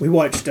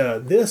watched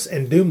this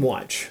and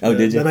Doomwatch. Oh,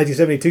 did you? The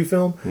 1972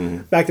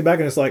 film, back to back,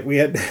 and it's like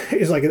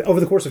over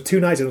the course of 2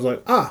 nights, it was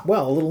like, a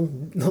little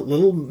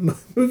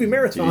movie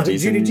marathon.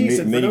 Judy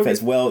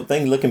Geeson. Well,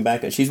 looking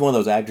back, she's one of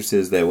those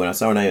actresses that when I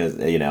saw her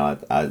name,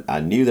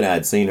 I knew that I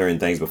had seen her in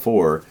things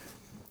before.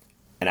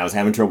 And I was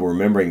having trouble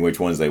remembering which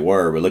ones they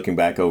were, but looking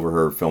back over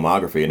her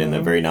filmography and in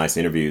the very nice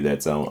interview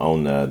that's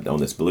on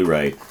this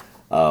Blu-ray,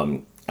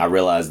 I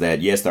realized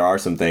that yes, there are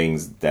some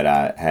things that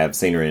I have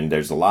seen her in.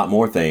 There's a lot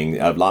more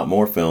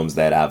films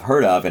that I've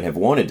heard of and have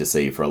wanted to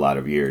see for a lot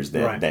of years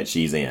that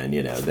she's in.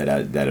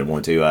 That I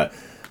want to.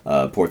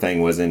 Poor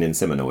thing wasn't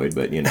Inseminoid,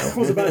 but you know. I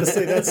was about to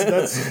say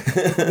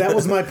that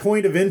was my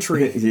point of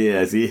entry.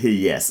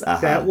 Yes.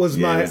 That was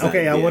my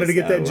okay. I wanted to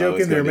get that joke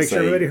in there, make sure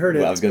everybody heard it.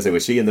 Well, I was going to say,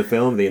 was she in the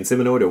film the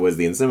Inseminoid, or was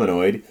the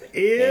Inseminoid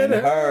in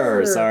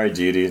her? Sorry,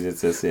 Judy.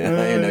 It's just I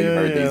know you've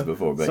heard these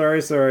before, but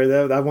sorry.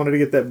 I wanted to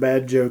get that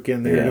bad joke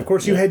in there, and of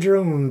course you had your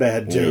own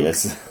bad joke.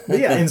 Yes.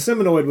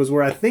 Inseminoid was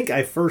where I think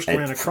I first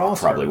ran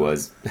across. Probably her.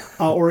 Was.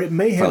 Or it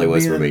may have probably been.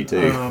 Was for me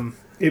too.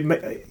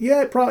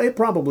 It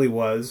probably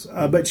was.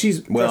 But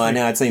she's well. I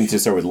know I'd seen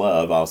Just Her with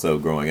Love also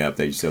growing up.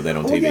 They showed that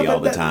on TV all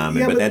the time.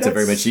 But that's a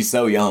very much. She's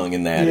so young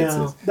in that.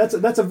 Yeah,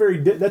 that's a very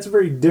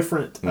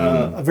different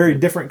a very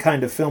different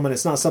kind of film, and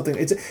it's not something.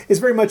 It's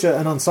very much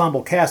an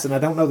ensemble cast, and I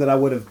don't know that I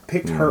would have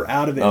picked her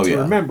out of it to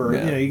remember.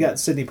 Yeah. You know, you got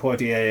Sidney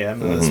Poitier. I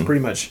mean, that's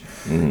pretty much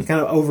kind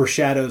of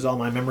overshadows all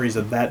my memories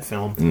of that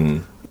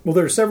film. Well,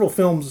 there are several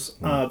films.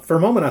 For a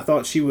moment, I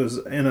thought she was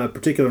in a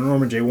particular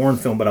Norman J. Warren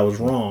film, but I was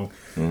wrong.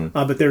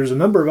 But there's a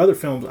number of other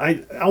films.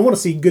 I want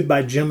to see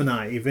Goodbye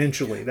Gemini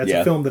eventually. That's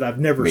a film that I've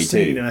never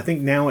seen, and I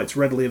think now it's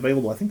readily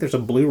available. I think there's a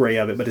Blu-ray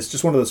of it, but it's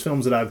just one of those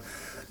films that I've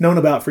known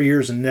about for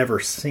years and never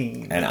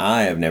seen. And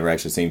I have never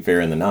actually seen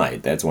Fear in the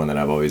Night. That's one that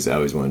I've always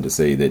wanted to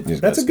see.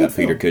 That's got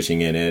Peter Cushing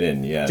in it,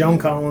 and Joan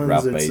Collins,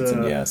 Ralph Bates,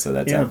 and so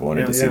that's I've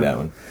wanted to see that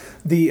one.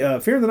 The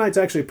Fear in the Night's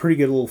actually a pretty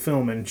good little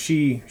film, and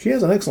she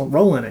has an excellent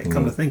role in it.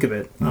 Come to think of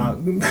it,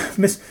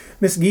 Miss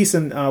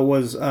Geeson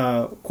was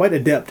quite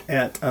adept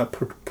at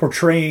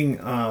portraying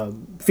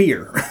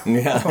fear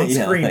on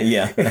screen.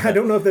 And I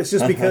don't know if that's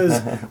just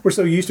because we're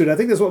so used to it. I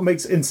think that's what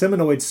makes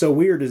Inseminoid so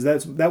weird. Is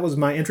that was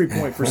my entry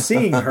point for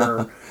seeing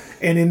her.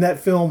 And in that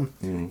film,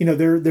 you know,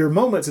 there are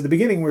moments at the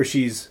beginning where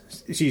she's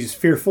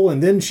fearful,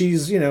 and then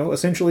she's, you know,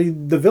 essentially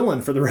the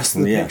villain for the rest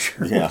of the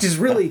picture, which is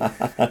really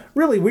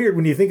weird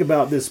when you think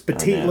about this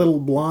petite little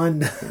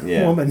blonde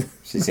woman.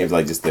 She seems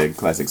like just the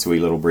classic sweet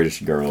little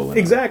British girl.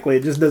 Exactly,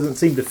 it just doesn't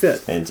seem to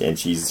fit. And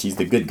she's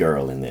the good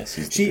girl in this.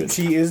 She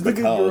is the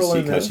good girl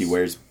in this because she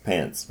wears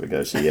pants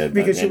because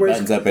she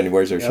buttons up and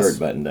wears her shirt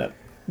buttoned up.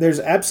 There's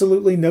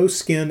absolutely no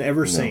skin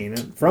ever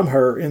seen from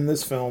her in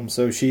this film,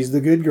 so she's the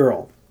good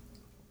girl.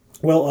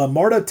 Well,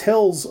 Marta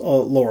tells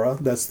Laura,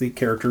 that's the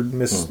character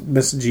Miss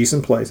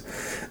Geeson plays,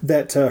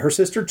 that her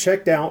sister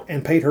checked out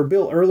and paid her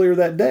bill earlier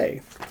that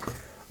day.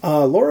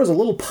 Laura's a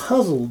little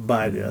puzzled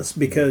by this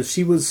because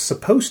she was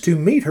supposed to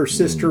meet her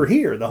sister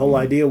here. The whole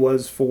idea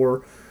was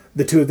for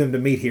the two of them to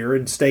meet here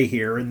and stay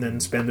here and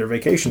then spend their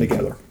vacation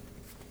together.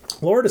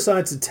 Laura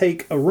decides to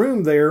take a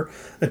room there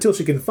until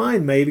she can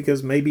find May,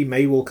 because maybe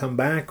May will come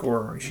back,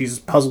 or she's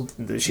puzzled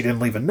that she didn't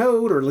leave a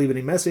note or leave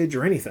any message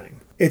or anything.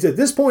 It's at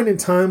this point in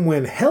time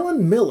when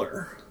Helen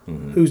Miller,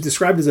 who's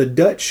described as a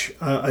Dutch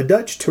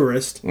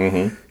tourist,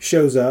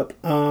 shows up,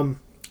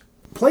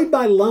 played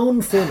by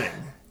Lone Fleming.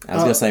 I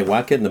was going to say,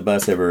 why couldn't the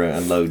bus ever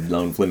unload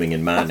Lone Fleming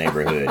in my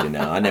neighborhood? You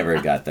know, I never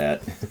got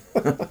that.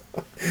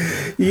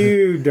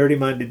 You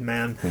dirty-minded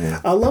man.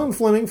 Lone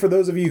Fleming, for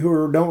those of you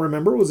who don't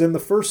remember, was in the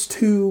first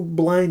two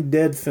Blind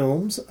Dead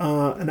films.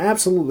 An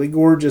absolutely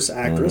gorgeous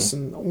actress,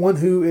 and one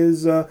who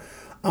is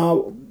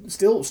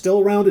still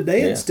around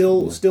today and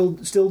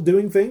still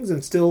doing things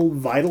and still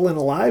vital and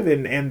alive.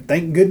 And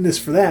thank goodness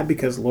for that,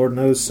 because Lord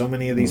knows so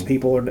many of these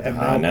people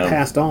have now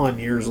passed on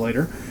years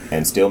later.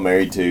 And still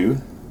married to...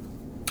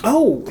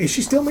 Oh, is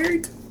she still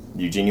married?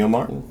 Eugenio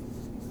Martin.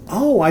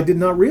 Oh, I did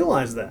not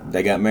realize that.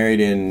 They got married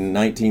in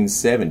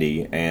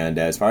 1970, and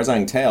as far as I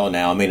can tell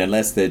now, I mean,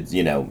 unless that,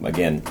 you know,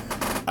 again,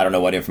 I don't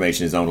know what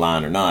information is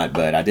online or not,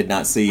 but I did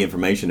not see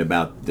information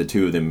about the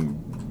two of them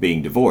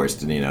being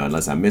divorced, you know,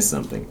 unless I missed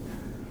something.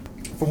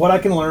 From what I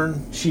can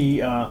learn,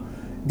 she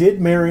did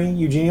marry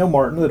Eugenio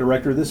Martin, the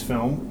director of this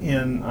film,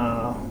 in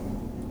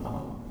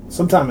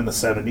sometime in the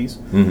 70s.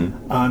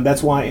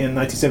 That's why in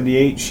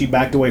 1978 she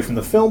backed away from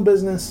the film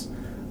business.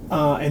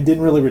 And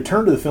didn't really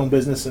return to the film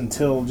business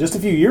until just a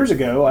few years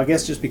ago, I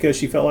guess just because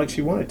she felt like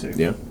she wanted to.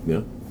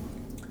 Yeah.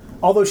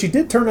 Although she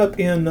did turn up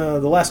in The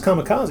Last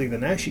Kamikaze, the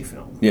Naschy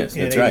film. Yes,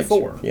 that's right.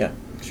 84. Yeah,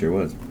 sure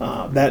was.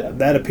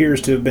 That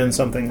appears to have been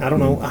something, I don't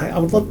know, I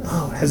would love,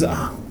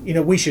 you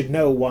know, we should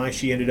know why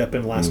she ended up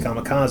in Last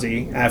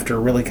Kamikaze after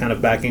really kind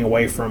of backing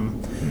away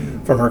from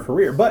her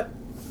career. But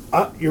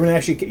your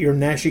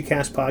Naschy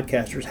Cast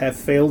podcasters have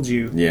failed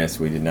you. Yes,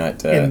 we did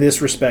not. In this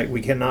respect,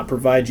 we cannot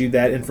provide you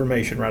that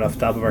information right off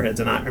the top of our heads,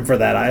 and for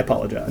that I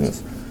apologize.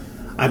 Yes.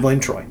 I blame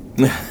Troy.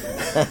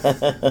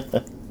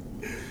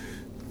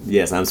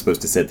 Yes, I'm supposed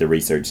to set the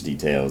research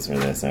details for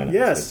this. Yes, I'm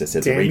supposed to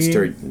set the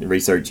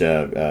research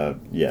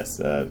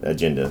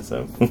agenda.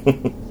 So.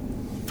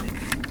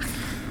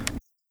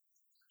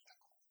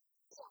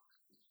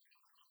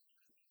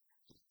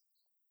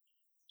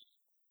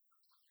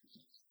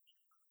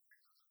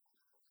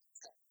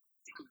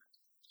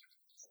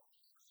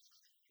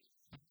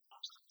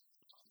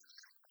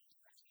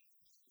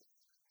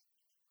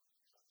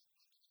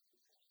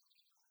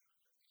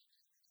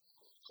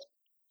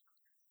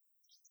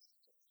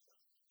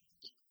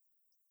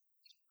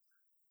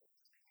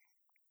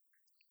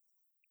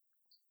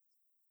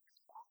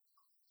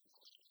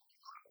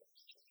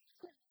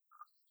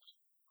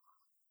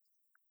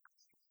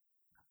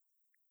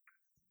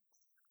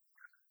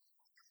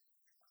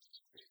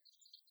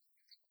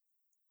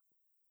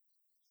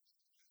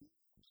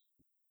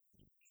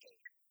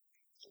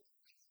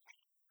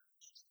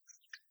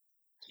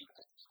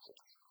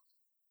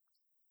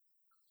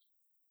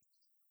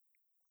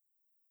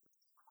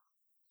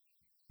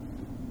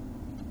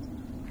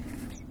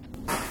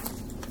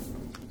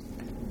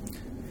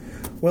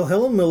 Well,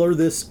 Helen Miller,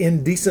 this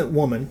indecent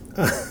woman,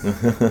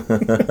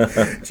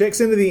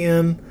 checks into the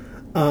inn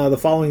the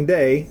following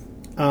day.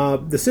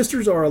 The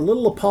sisters are a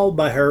little appalled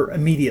by her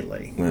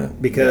immediately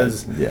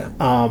because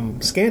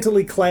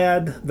scantily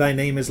clad, thy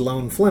name is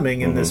Lone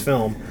Fleming in this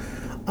film.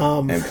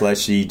 And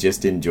plus, she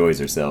just enjoys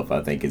herself,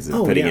 I think, is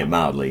putting it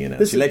mildly.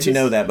 She lets you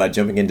know that by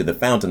jumping into the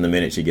fountain the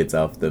minute she gets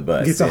off the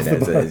bus. Yes.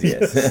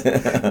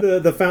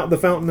 the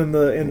fountain in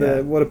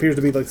the what appears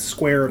to be like the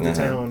square of the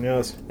town.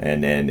 Yes.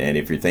 And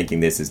if you're thinking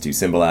this is to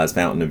symbolize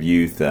Fountain of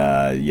Youth,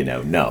 no,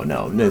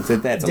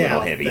 that's a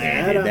little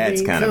heavy-handed.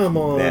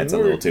 That's a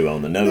little too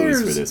on the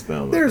nose for this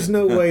film. There's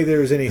no way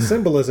there's any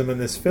symbolism in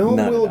this film.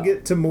 We'll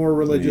get to more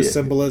religious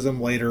symbolism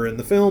later in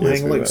the film.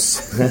 Hang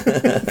loose.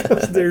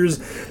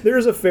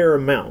 There's a fair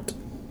amount.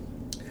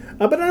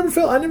 But I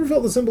never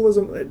felt the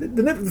symbolism.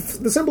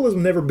 The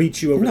symbolism never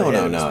beats you over the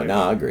head. No,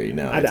 I agree.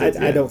 No,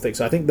 I don't think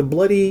so. I think the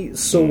bloody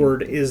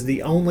sword is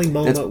the only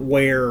moment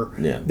where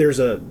there's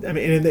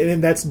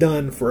and that's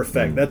done for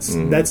effect.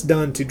 That's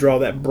done to draw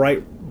that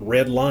bright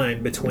red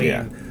line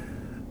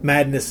between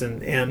madness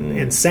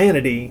and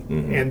sanity.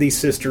 And these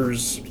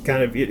sisters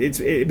kind of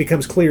it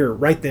becomes clear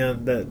right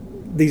then that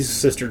these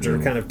sisters are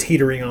kind of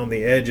teetering on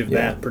the edge of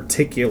that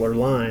particular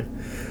line.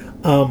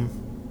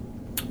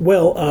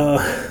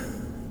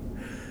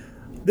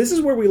 This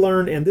is where we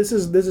learn, and this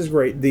is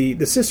great.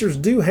 The sisters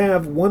do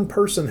have one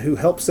person who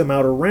helps them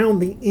out around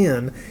the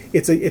inn.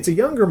 It's a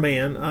younger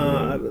man,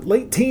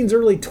 late teens,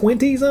 early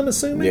 20s, I'm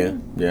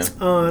assuming.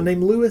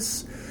 Named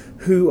Lewis,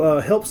 who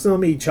helps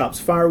them. He chops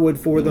firewood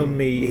for them.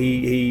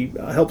 He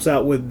helps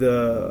out with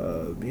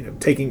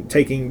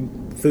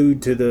taking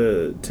food to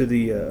the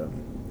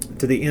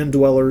inn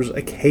dwellers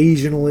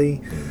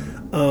occasionally.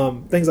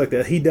 Things like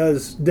that. He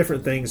does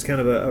different things,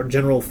 kind of a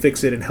general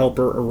fix-it and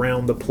helper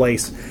around the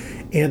place.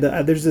 And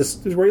there's this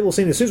great little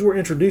scene. As soon as we're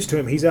introduced to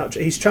him,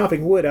 he's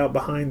chopping wood out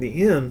behind the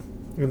inn,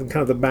 in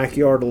kind of the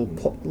backyard,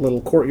 little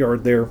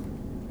courtyard there.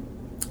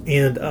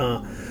 And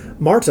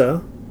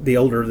Marta, the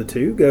older of the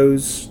two,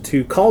 goes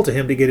to call to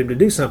him to get him to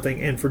do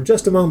something, and for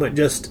just a moment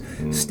just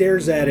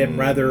stares at him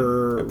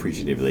rather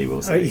appreciatively,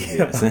 we'll say.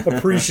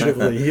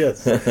 Appreciatively,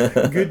 yes.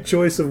 Good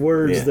choice of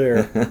words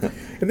there.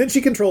 And then she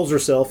controls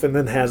herself and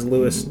then has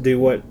Lewis do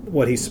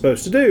what he's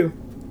supposed to do,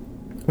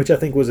 which I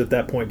think was at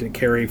that point to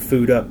carry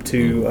food up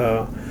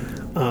to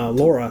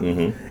Laura.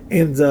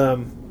 And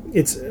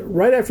it's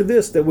right after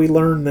this that we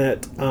learn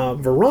that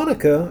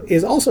Veronica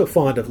is also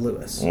fond of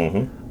Lewis.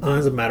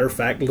 As a matter of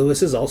fact,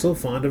 Lewis is also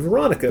fond of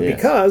Veronica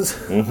because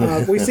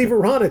we see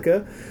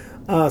Veronica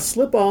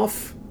slip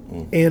off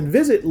and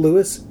visit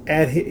Lewis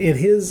in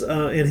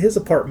his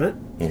apartment,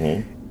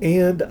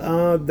 and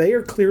they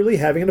are clearly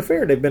having an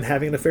affair. They've been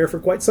having an affair for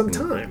quite some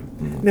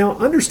time. Now,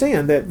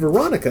 understand that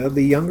Veronica,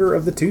 the younger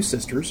of the two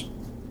sisters,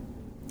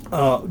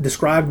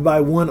 described by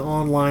one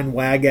online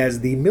wag as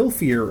the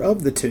milfier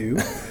of the two.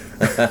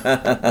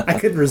 I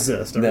couldn't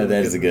resist. No,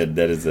 that is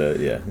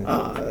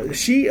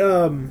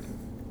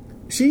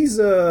she's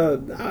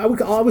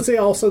I would say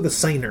also the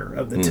saner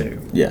of the two.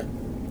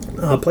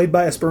 Played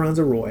by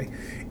Esperanza Roy,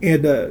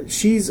 and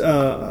she's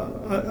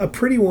a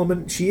pretty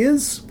woman. She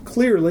is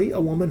clearly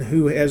a woman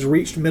who has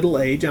reached middle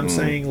age. I'm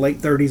saying late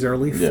 30s,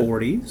 early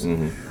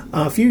 40s.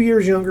 A few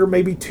years younger,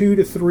 maybe 2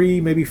 to 3,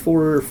 maybe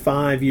 4 or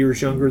 5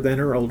 years younger than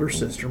her older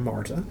sister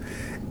Marta,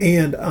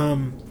 and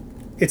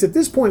it's at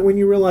this point when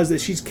you realize that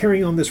she's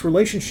carrying on this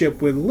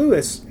relationship with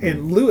Lewis,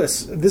 and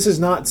Lewis, this is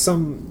not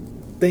something.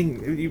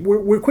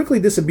 We're quickly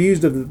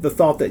disabused of the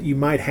thought that you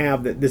might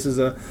have that this is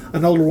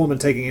an older woman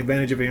taking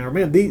advantage of a younger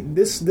man.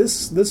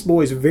 This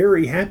boy's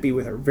very happy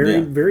with her,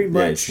 very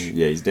much.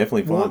 He's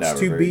definitely fond wants of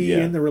to her. be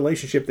in the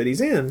relationship that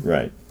he's in,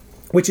 right?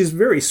 Which is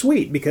very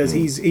sweet because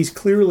he's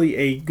clearly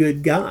a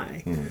good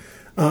guy.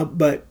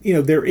 But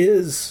there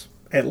is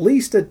at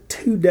least a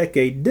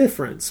 2-decade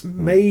difference,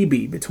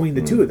 maybe, between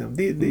the two of them.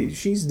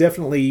 She's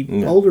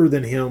definitely older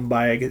than him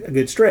by a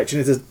good stretch. And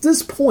it's at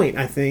this point,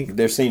 I think...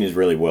 Their scene is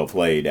really well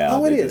played out.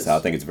 Oh, it is. I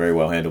think it's very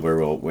well handled,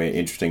 very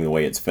interesting the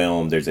way it's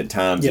filmed. There's at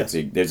times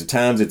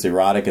it's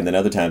erotic, and then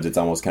other times it's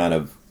almost kind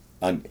of...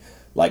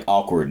 like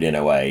awkward in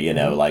a way,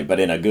 but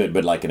in a good,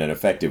 but like in an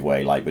effective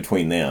way, like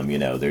between them,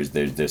 there's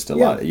just a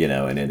lot,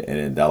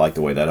 and I like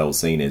the way that whole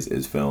scene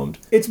is filmed.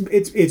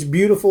 It's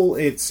beautiful.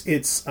 It's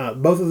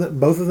both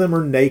of them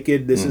are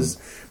naked. This is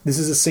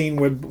a scene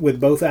with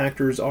both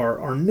actors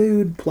are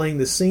nude, playing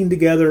the scene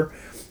together,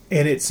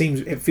 and it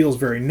feels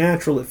very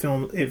natural.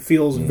 It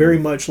feels very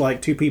much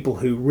like two people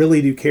who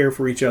really do care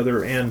for each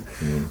other, and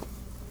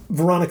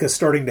Veronica's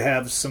starting to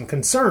have some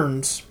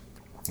concerns.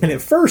 And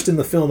at first in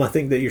the film, I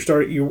think that you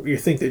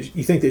think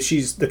that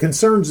she's the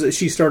concerns that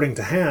she's starting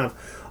to have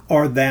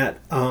are that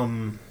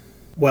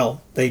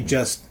they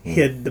just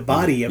hid the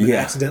body of an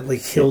accidentally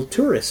killed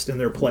tourist in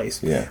their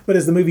place. But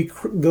as the movie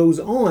goes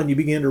on, you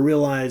begin to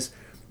realize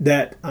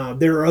that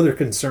there are other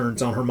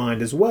concerns on her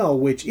mind as well,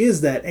 which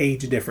is that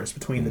age difference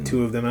between the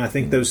two of them. And I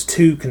think those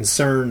two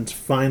concerns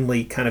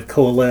finally kind of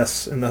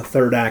coalesce in the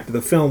third act of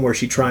the film, where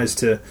she tries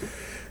to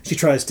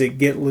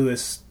get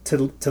Lewis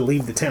to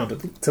leave the town,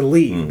 to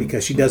leave,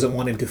 because she doesn't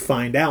want him to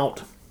find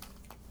out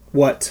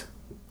what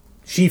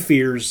she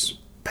fears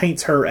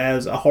paints her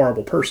as a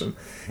horrible person.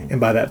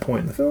 And by that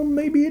point in the film,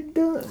 maybe it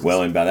does.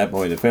 Well, and by that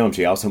point in the film,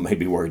 she also may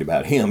be worried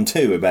about him,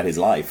 too, about his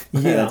life.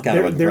 Yeah, That's kind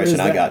of what the impression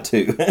I got,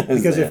 too.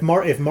 Because if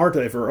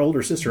Marta, if her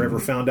older sister ever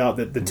found out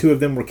that the two of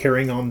them were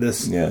carrying on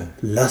this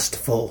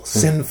lustful,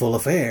 sinful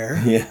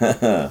affair,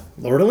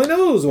 Lord only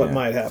knows what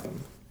might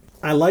happen.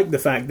 I like the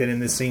fact that in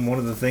this scene, one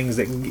of the things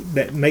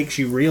that makes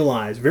you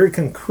realize very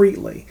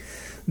concretely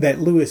that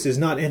Lewis is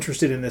not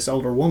interested in this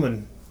older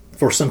woman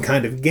for some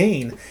kind of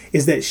gain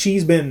is that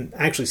she's been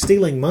actually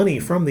stealing money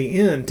from the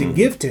inn to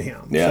give to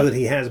him so that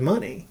he has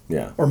money.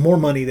 Or more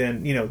money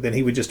than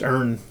he would just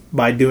earn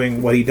by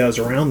doing what he does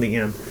around the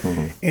inn.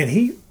 And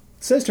he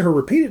says to her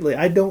repeatedly,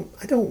 I don't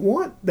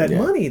want that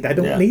money. I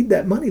don't need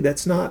that money.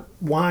 That's not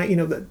why,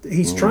 that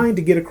he's trying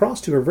to get across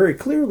to her very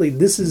clearly,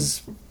 this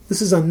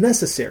is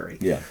unnecessary.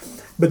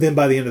 But then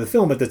by the end of the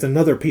film, that's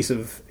another piece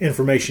of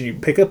information you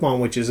pick up on,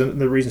 which is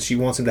the reason she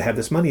wants him to have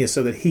this money is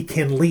so that he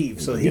can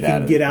leave, so that he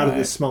can get out of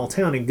this small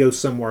town and go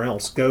somewhere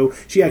else.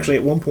 She actually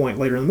at one point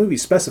later in the movie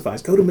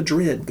specifies, go to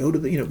Madrid, go to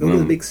the to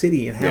the big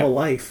city and have a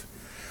life.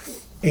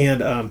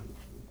 And I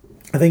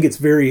think it's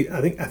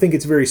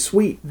very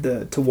sweet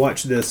to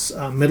watch this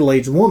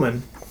middle-aged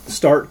woman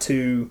start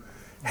to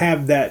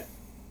have that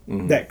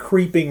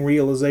creeping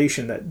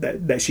realization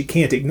that she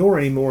can't ignore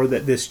anymore,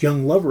 that this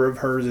young lover of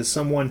hers is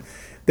someone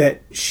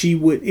that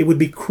it would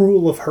be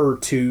cruel of her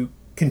to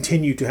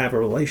continue to have a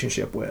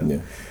relationship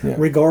with,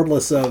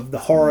 regardless of the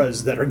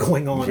horrors that are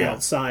going on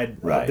outside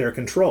of their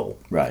control.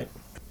 Right.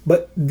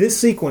 But this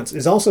sequence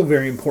is also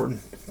very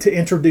important to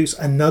introduce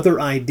another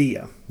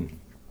idea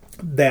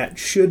that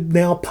should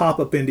now pop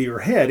up into your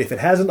head, if it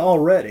hasn't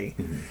already,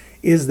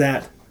 is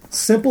that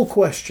simple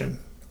question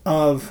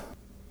of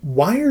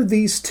why are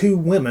these two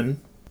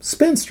women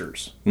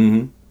spinsters?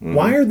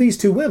 Why are these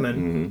two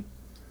women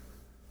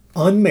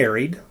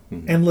unmarried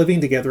and living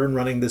together and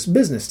running this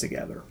business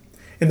together?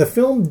 And the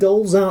film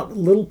doles out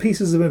little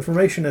pieces of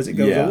information as it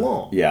goes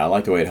along. Yeah, I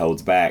like the way it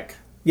holds back.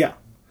 Yeah.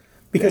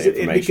 Because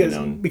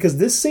because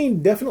this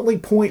scene definitely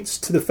points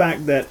to the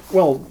fact that,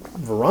 well,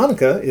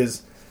 Veronica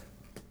is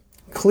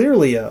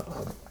clearly a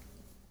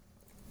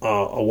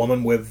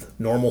woman with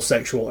normal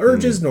sexual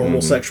urges,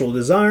 normal sexual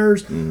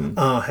desires,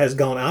 has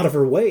gone out of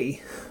her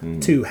way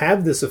to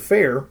have this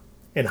affair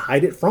and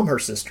hide it from her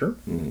sister.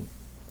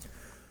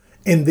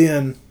 And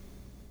then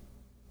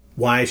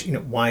why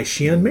is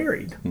she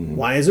unmarried?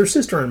 Why is her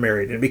sister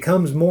unmarried? And it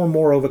becomes more and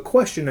more of a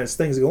question as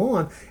things go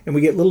on, and we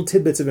get little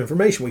tidbits of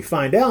information. We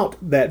find out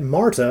that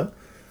Marta,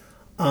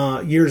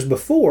 years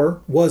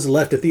before, was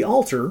left at the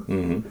altar,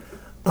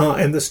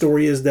 and the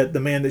story is that the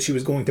man that she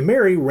was going to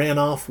marry ran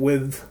off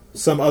with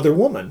some other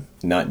woman.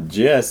 Not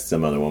just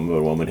some other woman, but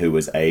a woman who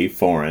was A,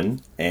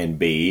 foreign, and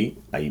B,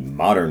 a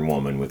modern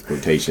woman with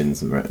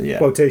quotations.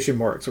 Quotation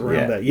marks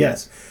around that,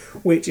 yes.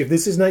 Which, if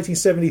this is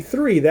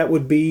 1973, that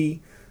would be,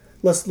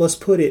 let's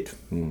put it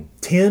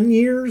 10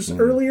 years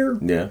earlier.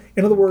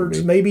 In other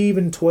words, maybe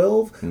even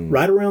 12,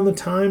 right around the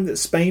time that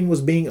Spain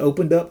was being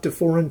opened up to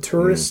foreign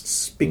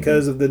tourists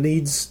because of the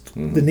needs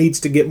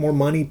to get more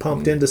money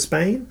pumped into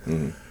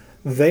Spain.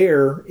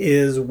 There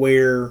is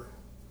where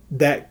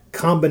that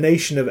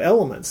combination of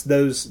elements,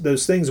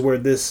 those things where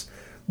this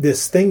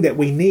thing that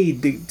we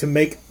need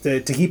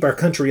to keep our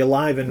country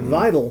alive and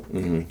vital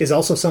is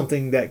also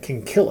something that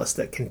can kill us,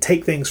 that can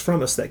take things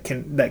from us, that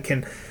can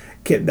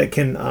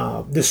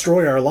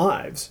destroy our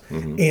lives.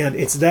 And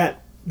it's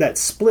that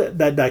split,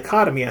 that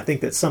dichotomy, I think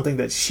that's something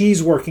that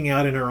she's working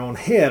out in her own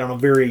head on a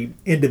very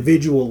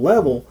individual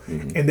level,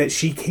 and that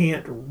she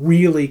can't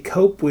really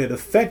cope with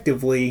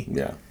effectively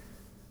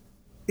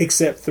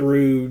except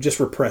through just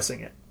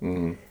repressing it.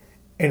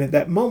 And at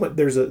that moment,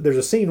 there's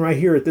a scene right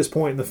here at this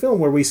point in the film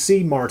where we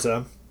see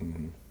Marta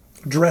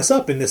dress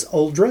up in this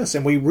old dress,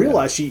 and we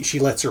realize she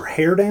lets her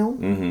hair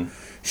down.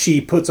 She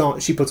puts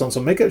on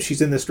some makeup.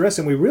 She's in this dress,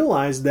 and we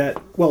realize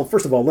that. Well,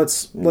 first of all,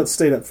 let's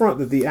state up front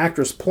that the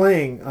actress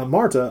playing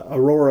Marta,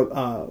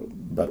 Aurora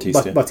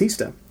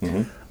Bautista,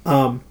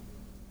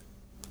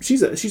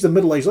 she's a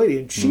middle-aged lady,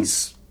 and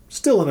she's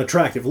still an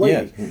attractive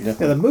lady. Now,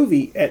 the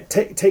movie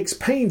takes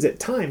pains at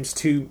times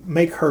to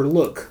make her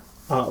look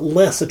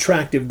less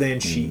attractive than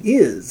she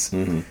is.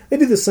 They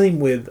did the same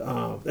with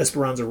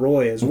Esperanza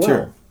Roy as well.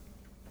 Sure.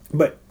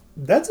 But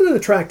that's an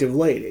attractive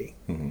lady.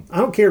 I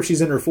don't care if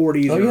she's in her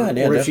 40s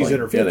or if she's in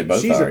her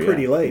 50s. She's a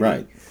pretty lady.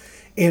 Right.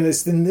 And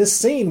it's in this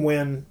scene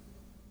when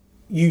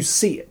you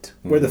see it,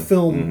 where the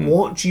film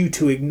wants you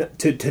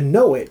to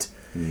know it,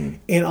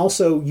 and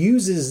also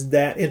uses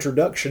that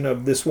introduction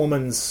of this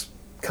woman's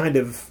kind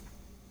of,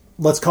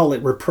 let's call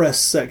it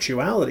repressed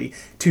sexuality,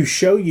 to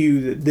show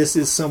you that this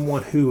is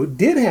someone who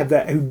did have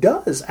that, who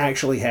does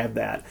actually have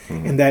that,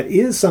 and that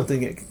is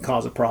something that can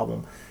cause a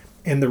problem.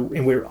 And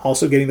we're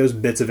also getting those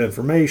bits of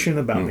information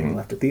about being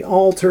left at the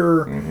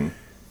altar,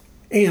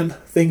 and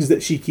things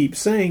that she keeps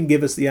saying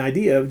give us the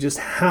idea of just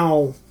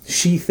how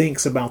she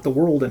thinks about the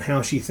world and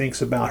how she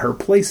thinks about her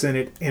place in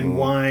it, and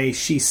why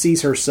she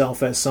sees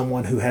herself as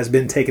someone who has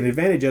been taken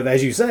advantage of,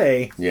 as you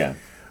say,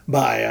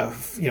 by a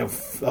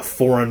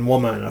foreign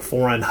woman, a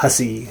foreign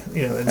hussy,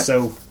 and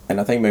so. And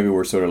I think maybe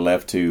we're sort of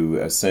left to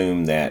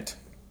assume that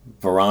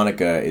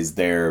Veronica is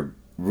there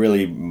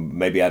really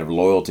maybe out of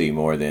loyalty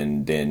more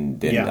than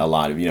a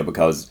lot of,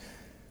 because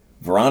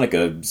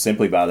Veronica,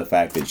 simply by the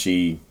fact that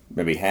she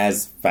maybe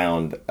has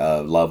found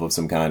a love of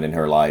some kind in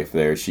her life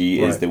there,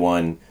 she is the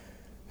one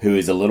who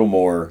is a little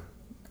more,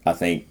 I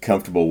think,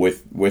 comfortable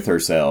with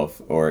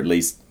herself, or at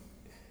least,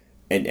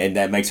 and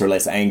that makes her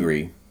less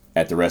angry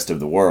at the rest of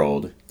the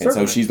world. And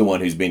so she's the one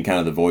who's been kind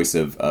of the voice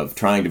of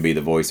trying to be the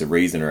voice of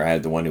reason, or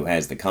the one who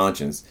has the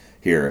conscience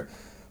here.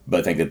 But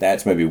I think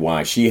that's maybe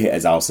why she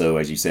is also,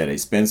 as you said, a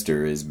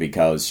spinster, is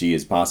because she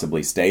has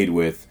possibly stayed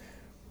with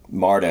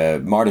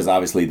Marta. Marta's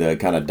obviously the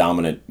kind of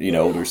dominant,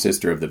 older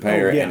sister of the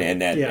pair,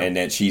 and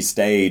that she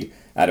stayed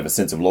out of a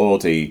sense of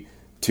loyalty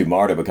to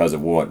Marta because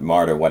of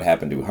what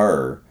happened to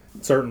her.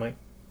 Certainly.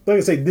 Like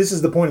I say, this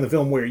is the point in the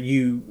film where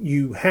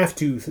you have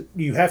to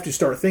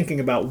start thinking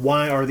about,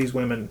 why are these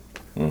women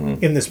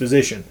in this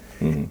position,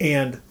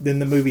 and then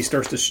the movie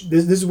starts to.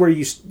 This is where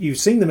you've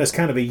seen them as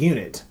kind of a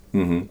unit,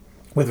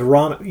 with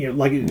Veronica,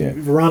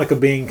 Veronica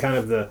being kind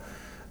of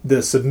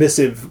the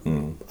submissive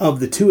of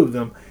the two of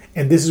them,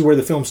 and this is where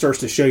the film starts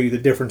to show you the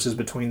differences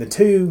between the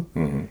two,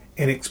 and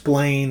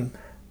explain,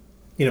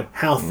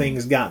 how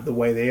things got the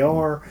way they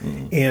are,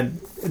 and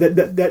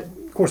that.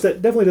 Of course,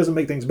 that definitely doesn't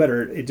make things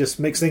better. It just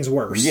makes things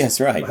worse. Yes,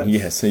 right. But,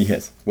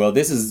 yes. Well,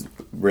 this is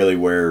really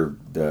where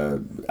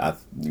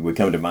we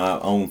come to my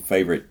own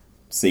favorite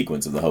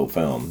sequence of the whole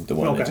film. The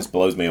one that just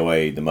blows me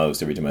away the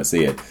most every time I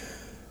see it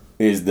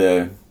is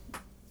the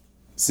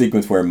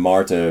sequence where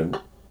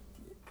Marta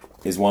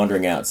is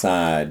wandering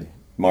outside.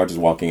 Marta's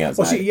walking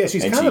outside. Well,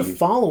 she's kind of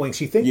following.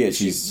 She thinks. Yeah,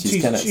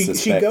 she's kind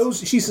of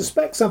She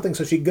suspects something,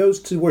 so she goes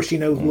to where she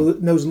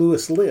knows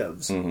Lewis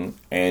lives,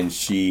 and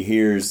she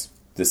hears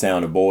the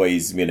sound of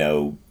boys,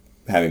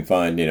 having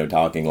fun,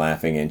 talking,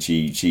 laughing, and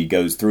she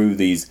goes through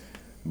these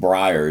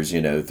briars,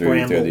 through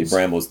the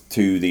brambles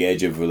to the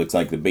edge of what looks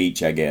like the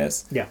beach, I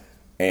guess. Yeah.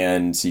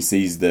 And she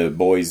sees the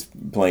boys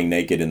playing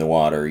naked in the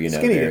water,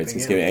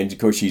 and of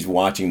course she's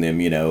watching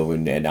them,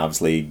 and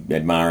obviously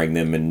admiring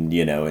them, and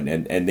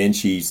and then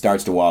she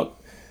starts to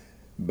walk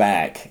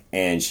back,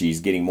 and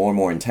she's getting more and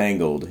more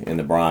entangled in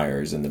the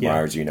briars, and the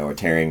briars, are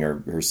tearing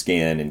her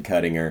skin and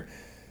cutting her,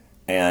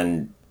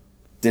 and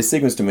this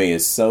sequence to me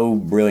is so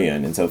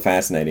brilliant and so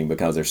fascinating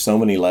because there's so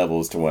many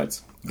levels to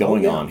what's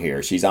going on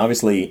here. She's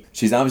obviously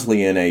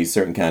in a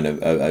certain kind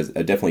of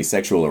a definitely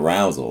sexual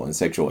arousal and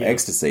sexual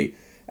ecstasy.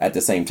 At the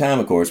same time,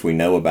 of course, we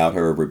know about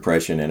her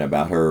repression and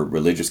about her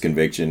religious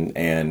conviction,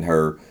 and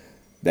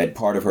that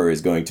part of her is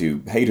going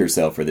to hate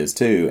herself for this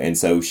too. And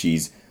so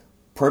she's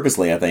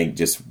purposely, I think,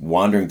 just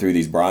wandering through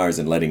these briars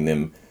and letting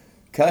them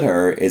cut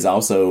her is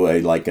also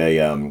in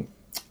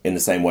the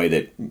same way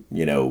that,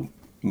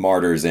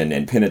 martyrs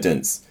and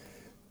penitents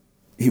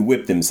who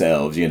whip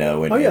themselves,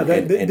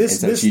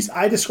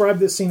 I describe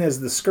this scene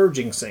as the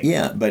scourging scene.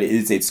 Yeah, but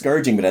it's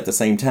scourging, but at the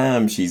same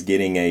time, she's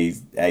getting a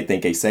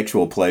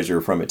sexual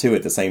pleasure from it too.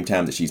 At the same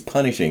time that she's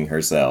punishing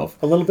herself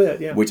a little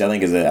bit, yeah. Which I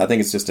think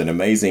it's just an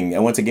amazing.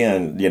 And once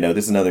again,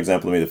 this is another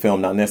example of me, the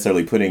film not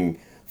necessarily putting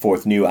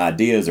forth new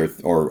ideas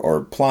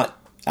or plot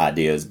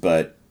ideas,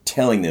 but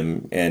telling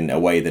them in a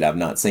way that I've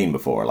not seen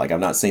before. Like, I've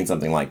not seen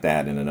something like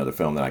that in another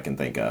film that I can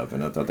think of,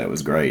 and I thought that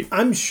was great.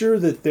 I'm sure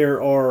that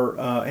there are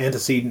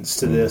antecedents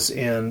to this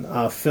in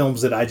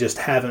films that I just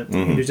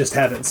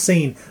haven't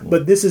seen,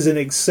 but this is an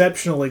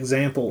exceptional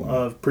example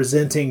of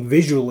presenting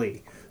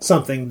visually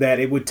something that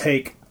it would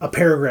take a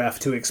paragraph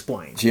to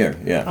explain. Sure,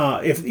 yeah.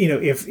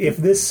 If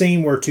this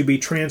scene were to be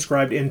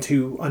transcribed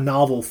into a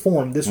novel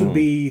form, this would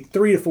be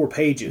 3 to 4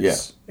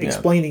 pages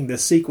explaining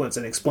this sequence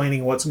and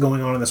explaining what's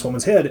going on in this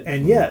woman's head.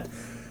 And yet,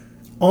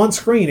 on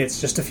screen,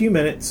 it's just a few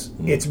minutes.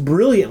 It's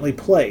brilliantly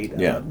played.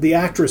 Yeah. The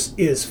actress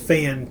is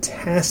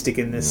fantastic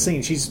in this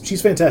scene.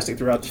 She's fantastic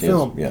throughout the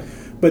film. Yeah.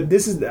 But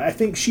I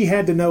think she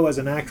had to know as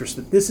an actress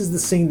that this is the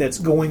scene that's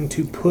going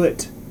to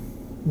put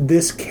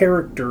this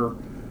character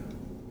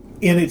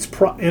in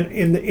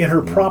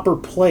her proper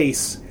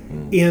place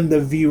in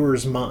the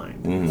viewer's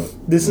mind.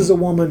 This is a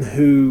woman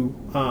who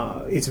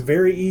it's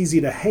very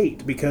easy to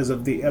hate because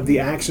of the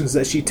actions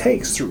that she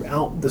takes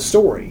throughout the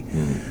story.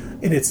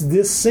 And it's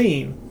this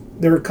scene.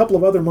 There are a couple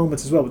of other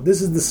moments as well, but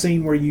this is the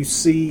scene where you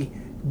see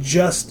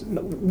just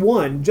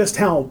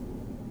how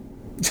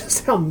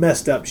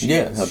messed up she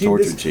is. How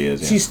tortured she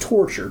is. Yeah. She's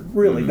tortured,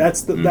 really.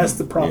 That's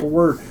the proper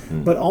word.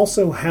 But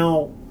also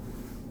how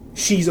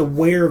she's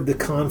aware of the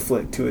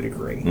conflict to a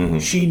degree.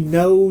 She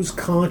knows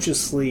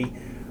consciously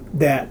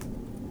that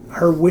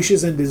her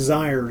wishes and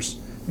desires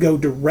go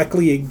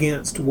directly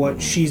against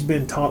what she's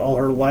been taught all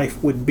her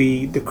life would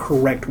be the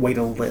correct way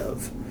to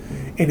live.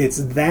 And it's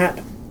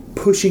that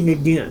pushing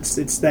against,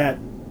 it's that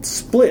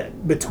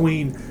split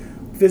between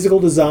physical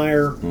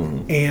desire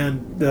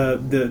and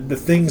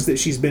the things that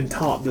she's been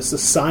taught, the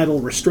societal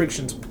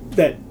restrictions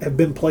that have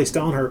been placed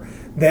on her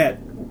that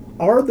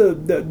are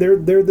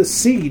they're the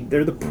seed,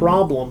 they're the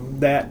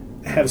problem that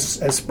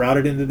has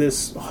sprouted into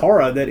this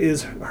horror that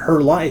is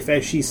her life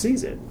as she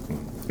sees it.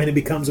 and it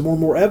becomes more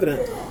and more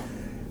evident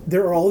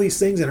there are all these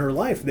things in her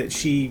life that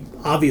she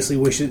obviously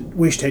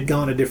wished had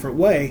gone a different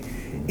way.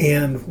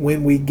 And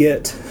when we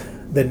get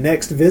the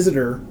next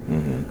visitor,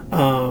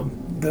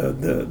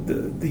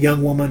 the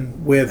young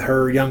woman with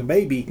her young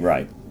baby,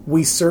 right,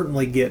 we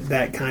certainly get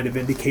that kind of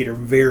indicator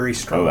very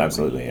strongly. Oh,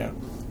 absolutely, yeah.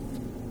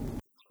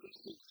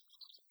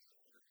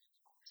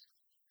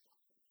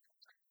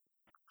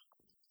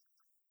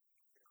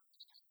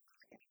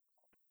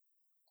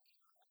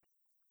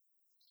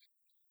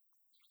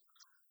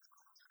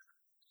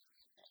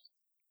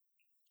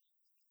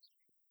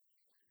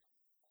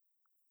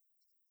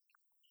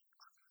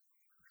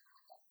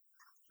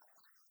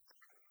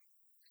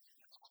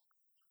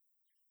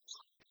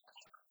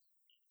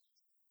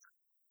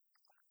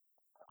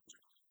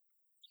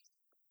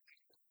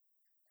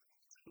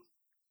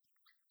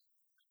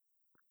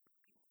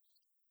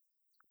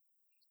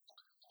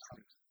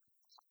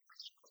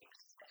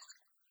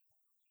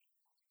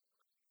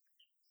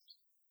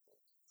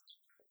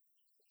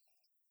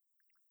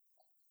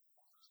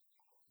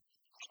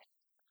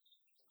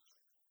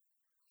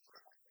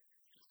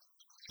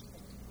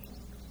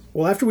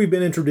 Well, after we've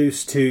been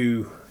introduced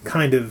to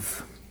kind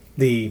of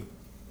the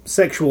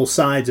sexual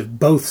sides of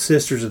both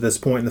sisters at this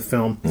point in the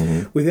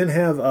film, we then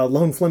have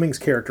Lone Fleming's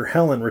character,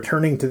 Helen,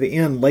 returning to the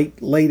inn late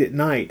at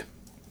night.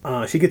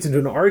 She gets into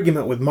an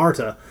argument with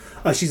Marta.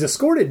 She's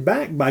escorted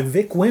back by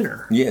Vic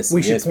Winter. Yes,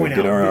 we should point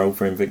out. Our old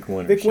friend Vic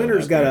Winter. Vic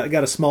Winter's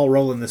got a small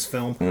role in this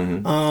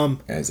film.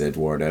 As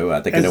Eduardo. I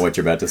think I know what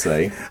you're about to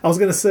say. I was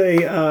going to say,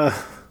 do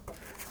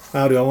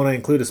I want to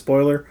include a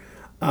spoiler?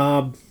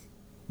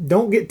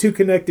 Don't get too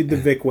connected to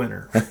Vic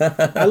Winter.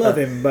 I love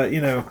him, but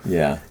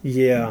Yeah.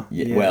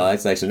 Well,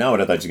 that's actually not what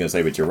I thought you were going to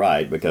say, but you're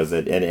right, because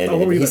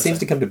he seems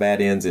to come to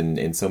bad ends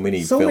in so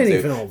many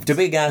films. To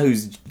be a guy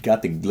who's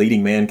got the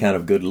leading man kind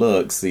of good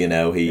looks,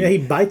 he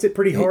bites it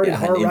pretty hard and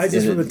hard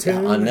rises from the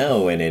tomb. I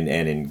know, and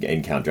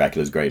in Count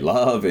Dracula's Great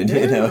Love, and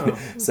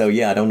so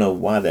I don't know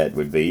why that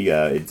would be,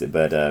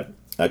 but.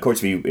 Of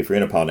course, if you're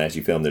in a Paul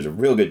Naschy film, there's a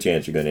real good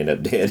chance you're going to end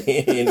up dead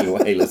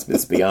anyway.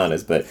 Let's be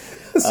honest. But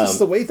it's just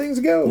the way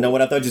things go. No,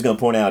 what I thought you was going to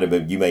point out,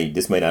 but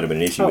this may not have been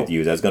an issue with you.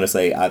 Is I was going to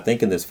say, I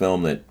think in this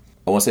film that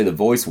I want to say the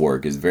voice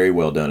work is very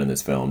well done in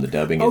this film. The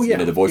dubbing is,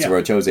 the voices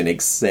were chosen,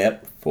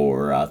 except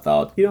for I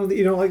thought you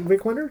don't like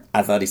Vic Winter.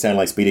 I thought he sounded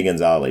like Speedy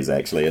Gonzales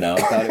actually, and I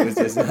thought it was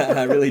just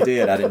I really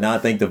did. I did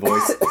not think the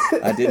voice.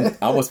 I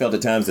almost felt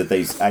at times that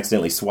they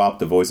accidentally swapped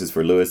the voices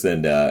for Lewis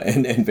and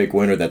Vic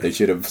Winter, that they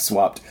should have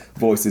swapped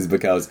voices,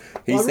 because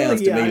he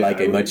sounds to me like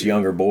a much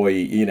younger boy,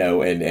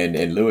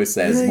 and Lewis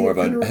has more of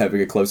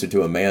a closer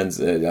to a man's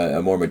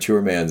a more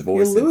mature man's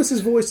voice. Yeah,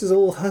 Lewis's voice is a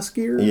little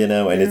huskier,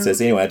 and it says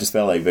anyway. I just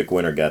felt like Vic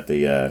Winter got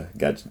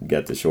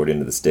the short end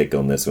of the stick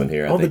on this one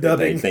here. I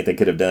think they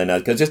could have done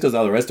because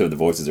all the rest of the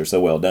voices are so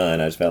well done.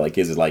 I just felt like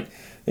his is like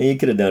you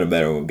could have done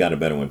got a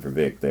better one for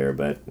Vic there,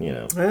 but I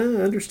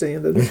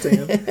understand. When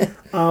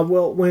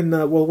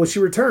she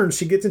returns,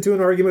 she gets into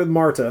an argument with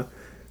Marta,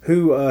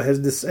 who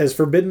has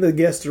forbidden the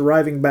guests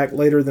arriving back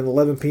later than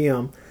 11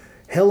 p.m.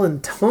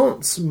 Helen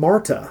taunts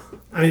Marta.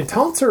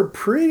 Taunts her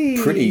pretty.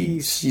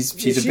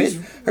 She's a bit.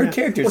 Her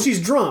character. Well,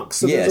 she's drunk,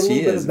 so there's a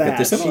little bit of that. But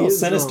there's something a little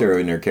sinister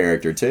drunk in her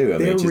character too.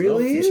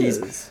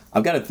 Is.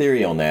 I've got a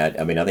theory on that.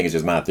 I think it's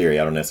just my theory.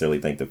 I don't necessarily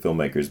think the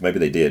filmmakers. Maybe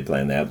they did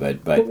plan that, but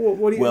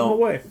what do you in what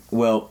way?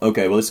 Well,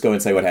 okay. Well, let's go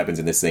and say what happens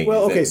in this scene.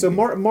 Well, okay. So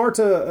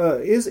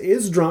Marta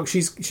is drunk.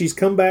 She's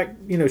come back.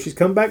 She's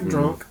come back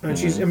drunk, and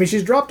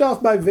she's dropped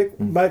off by Vic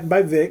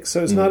by Vic.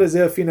 So it's not as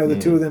if the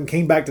two of them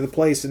came back to the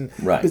place and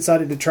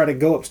decided to try to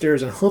go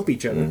upstairs and hump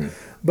each other.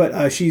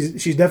 But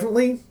she's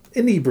definitely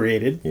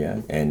inebriated.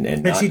 Yeah, and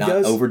not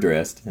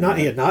overdressed. Not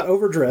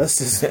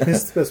overdressed.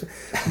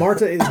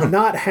 Marta is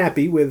not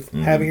happy with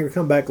having her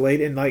come back late,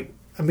 and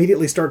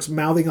immediately starts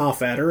mouthing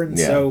off at her, and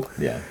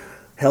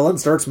Helen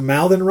starts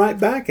mouthing right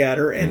back at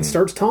her and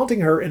starts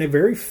taunting her in a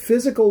very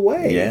physical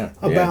way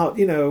about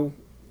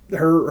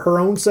her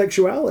own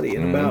sexuality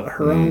and about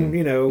her own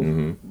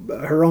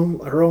her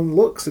own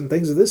looks and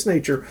things of this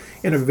nature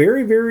in a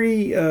very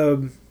very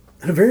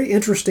in a very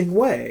interesting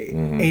way.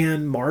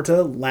 And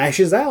Marta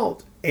lashes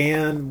out,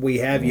 and we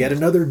have yet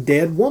another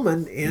dead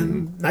woman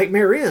in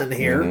Nightmare Inn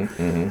here.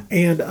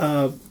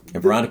 And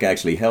Veronica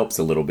actually helps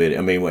a little bit.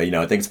 I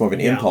think it's more of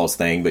an impulse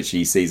thing, but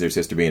she sees her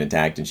sister being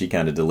attacked, and she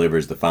kind of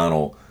delivers the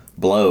final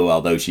blow,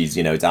 although she's,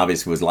 it's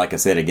obvious was, like I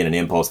said, again, an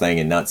impulse thing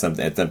and not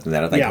something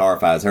that I think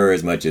horrifies her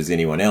as much as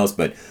anyone else,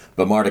 but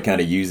Marta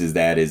kind of uses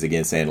that as,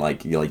 again, saying,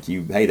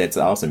 you, hey, that's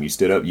awesome, you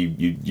stood up,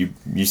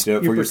 you stood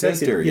up for your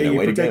sister, way to go.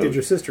 You protected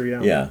your sister,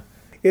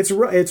 It's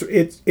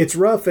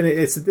rough, and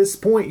it's at this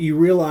point you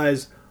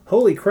realize,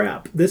 holy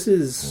crap, this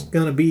is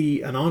going to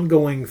be an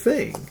ongoing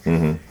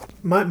thing.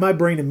 My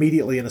brain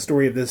immediately in a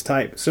story of this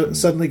type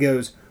suddenly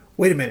goes,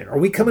 wait a minute, are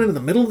we coming into the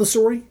middle of the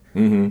story?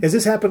 Has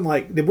this happened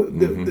But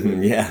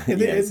then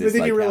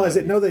you realize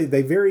that, no,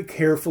 they very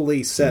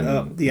carefully set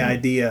up the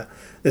idea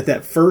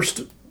that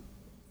first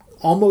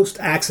almost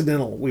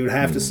accidental, we would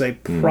have to say,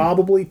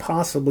 probably,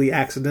 possibly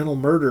accidental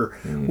murder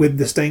with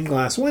the stained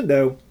glass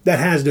window, that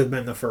has to have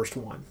been the first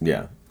one.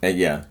 Yeah.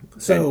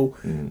 So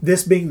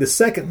this being the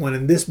second one,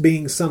 and this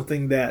being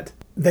something that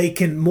they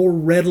can more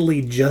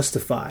readily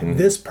justify.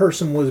 This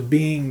person was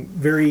being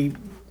very,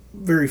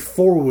 very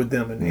forward with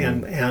them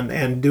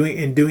and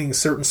doing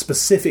certain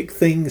specific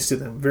things to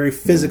them, very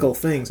physical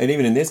things. And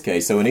even in this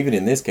case,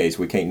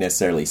 we can't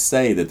necessarily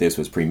say that this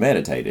was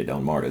premeditated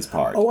on Marta's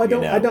part. Oh, I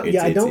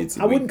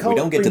wouldn't call it. We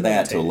don't get to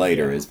that till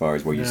later, as far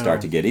as where you start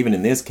to get. Even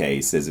in this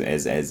case,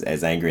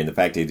 as angry in the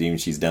fact that even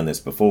she's done this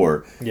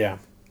before. Yeah.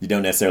 You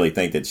don't necessarily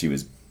think that she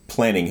was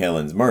planning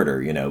Helen's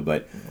murder,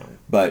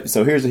 but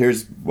so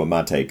here's what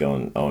my take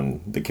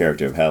on the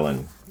character of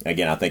Helen.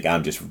 Again, I think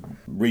I'm just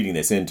reading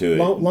this into it.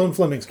 Lone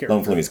Fleming's character.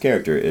 Lone Fleming's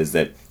character is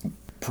that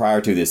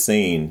prior to this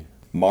scene,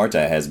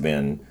 Marta has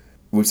been.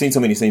 We've seen so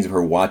many scenes of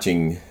her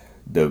watching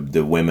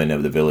the women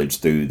of the village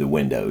through the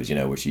windows,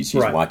 where she's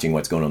watching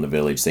what's going on in the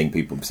village,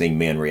 seeing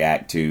men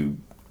react to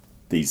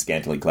these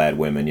scantily clad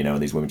women,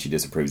 these women she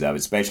disapproves of,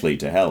 especially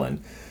to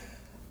Helen.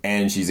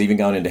 And she's even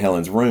gone into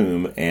Helen's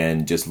room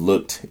and just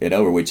looked it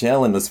over, which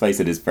Helen, let's face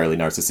it, is a fairly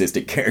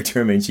narcissistic character.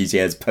 I mean, she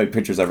has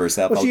pictures of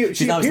herself. Well,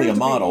 she's obviously a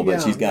model,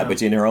 but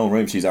but in her own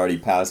room, she's already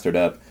plastered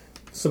up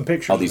some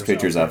pictures, all these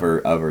pictures of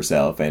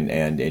herself,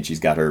 and she's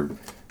got her,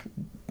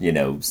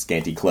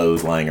 scanty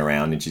clothes lying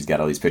around, and she's got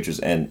all these pictures,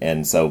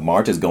 and so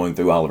Marta's going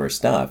through all of her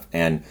stuff,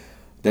 and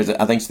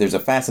I think there's a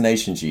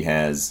fascination she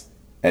has.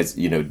 As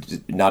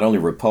not only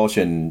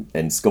repulsion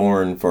and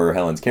scorn for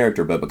Helen's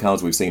character, but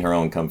because we've seen her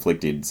own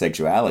conflicted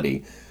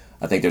sexuality,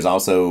 I think there's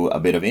also a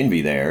bit of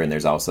envy there, and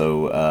there's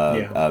also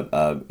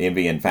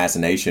envy and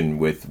fascination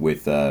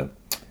with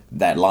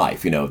that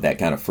life, that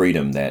kind of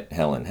freedom that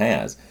Helen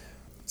has.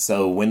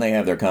 So when they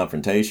have their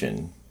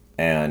confrontation,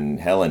 and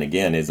Helen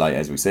again is like,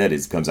 as we said,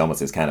 becomes almost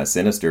this kind of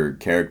sinister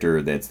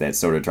character that's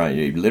sort of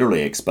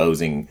literally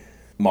exposing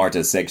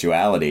Marta's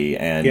sexuality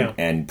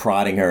and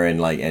prodding her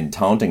and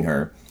taunting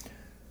her.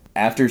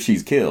 After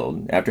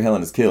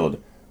Helen is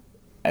killed,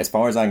 as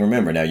far as I can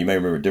remember, now you may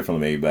remember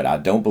differently than me, but I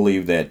don't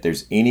believe that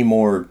there's any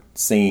more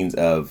scenes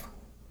of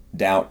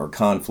doubt or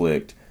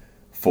conflict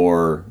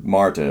for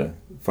Marta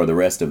for the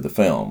rest of the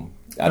film.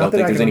 I don't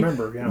think there's any.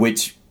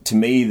 Which to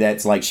me,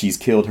 that's like she's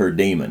killed her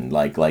demon.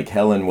 Like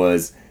Helen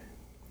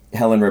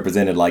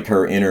represented like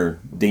her inner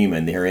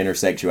demon, her inner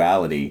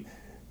sexuality,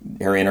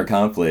 her inner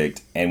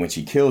conflict, and when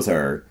she kills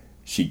her,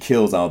 she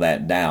kills all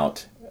that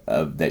doubt.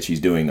 That she's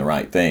doing the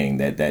right thing,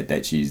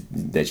 that she's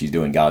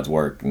doing God's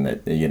work, and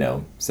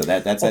so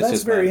that's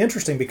just very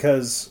interesting,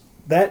 because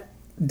that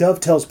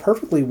dovetails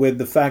perfectly with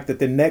the fact that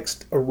the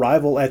next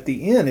arrival at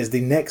the inn is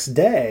the next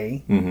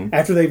day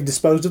after they've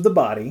disposed of the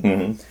body.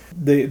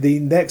 The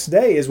next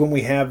day is when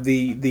we have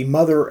the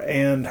mother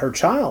and her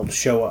child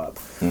show up,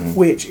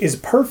 which is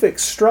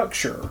perfect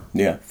structure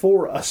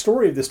for a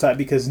story of this type,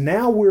 because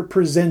now we're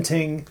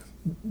presenting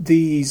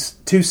these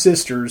two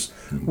sisters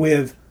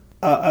with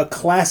a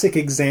classic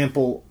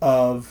example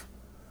of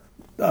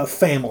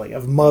family,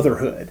 of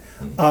motherhood,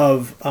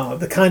 of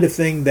the kind of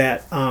thing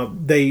that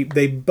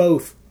they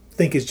both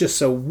think is just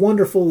so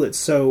wonderful. It's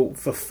so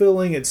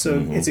fulfilling. It's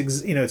so it's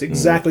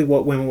exactly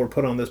what women were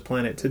put on this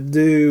planet to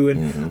do,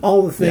 and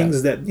all the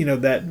things that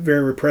that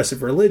very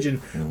repressive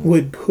religion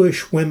would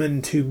push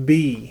women to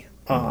be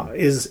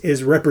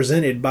is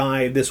represented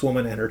by this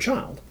woman and her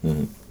child.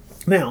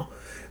 Now,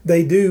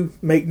 they do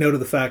make note of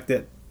the fact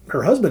that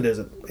her husband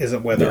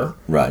isn't with her.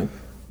 Right.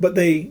 But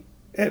they,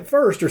 at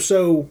first, are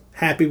so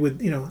happy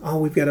with,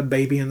 we've got a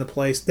baby in the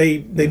place. They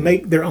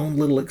make their own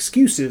little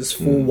excuses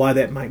for why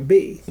that might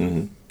be.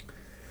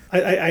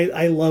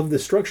 I love the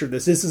structure of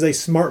this. This is a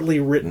smartly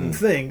written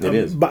thing. It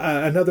is.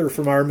 Another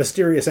from our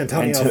mysterious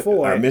Antonio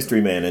Foy. Our mystery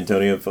man,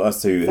 Antonio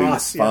Foss,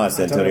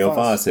 Antonio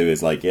Foss, who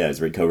is like, has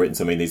co-written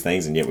so many of these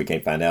things, and yet we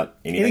can't find out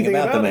anything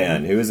about the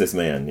man. Who is this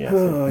man? Yeah.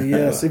 Oh,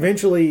 yes.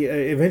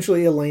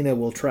 Eventually Elena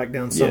will track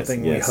down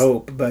something, we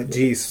hope. But,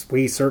 geez,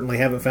 we certainly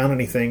haven't found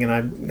anything. And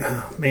I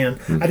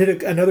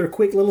did another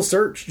quick little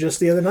search just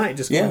the other night.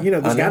 There's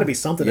got to be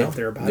something out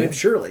there about it.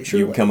 Surely.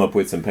 You come up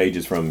with some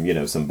pages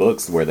from, some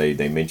books where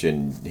they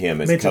mention him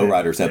as a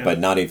co-writer, but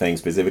not anything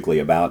specifically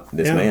about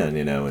this man,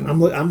 and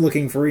I'm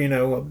looking for a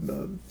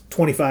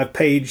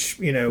 25-page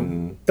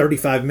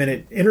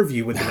 35-minute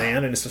interview with the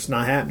man, and it's just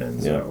not happening.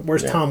 So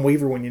where's Tom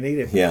Weaver when you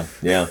need him?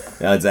 Yeah,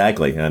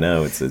 exactly. I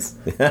know it's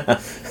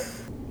the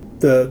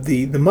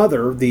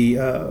mother, the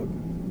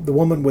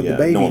woman with the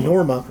baby,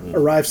 Norma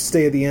arrives to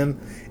stay at the inn,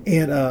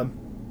 and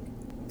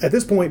at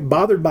this point,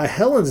 bothered by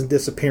Helen's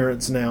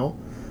disappearance now,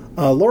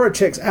 Laura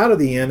checks out of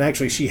the inn.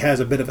 Actually, she has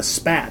a bit of a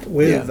spat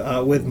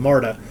with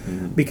Marta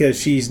because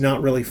she's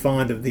not really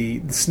fond of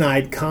the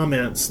snide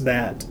comments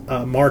that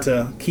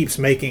Marta keeps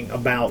making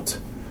about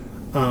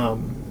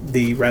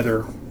the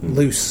rather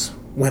loose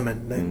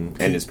women.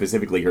 And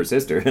specifically her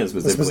sister.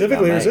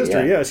 Specifically her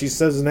sister, yeah. She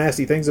says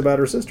nasty things about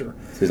her sister.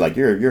 She's like,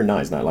 you're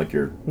nice, not like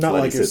your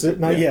sister.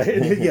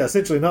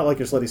 Essentially not like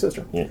your slutty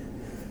sister. Yeah.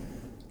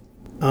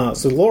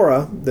 So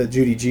Laura, the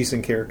Judy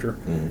Geeson character,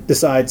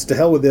 decides to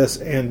hell with this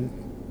and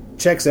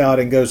checks out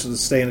and goes to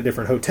stay in a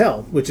different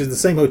hotel, which is the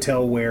same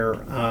hotel where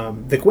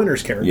Vic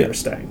Winter's character is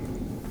staying.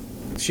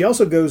 She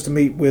also goes to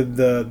meet with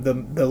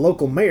the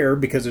local mayor,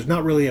 because there's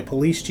not really a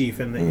police chief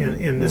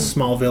in this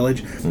small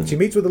village. She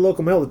meets with the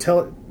local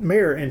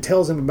mayor and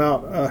tells him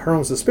about her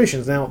own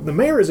suspicions. Now, the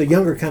mayor is a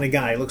younger kind of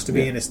guy. He looks to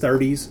be in his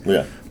 30s.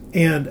 Yeah.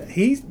 And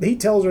he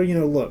tells her,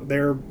 look,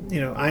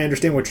 I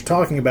understand what you're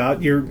talking about.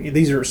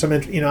 These are some,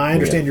 I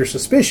understand your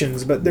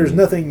suspicions, but there's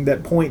nothing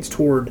that points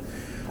toward,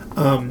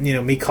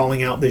 me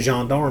calling out the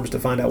gendarmes to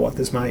find out what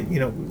this might,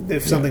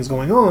 if something's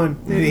going on.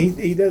 And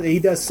he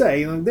does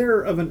say,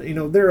 they're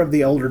of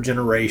the older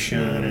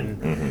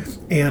generation,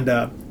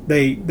 and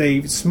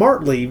they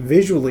smartly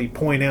visually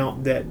point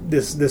out that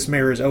this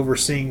mayor is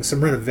overseeing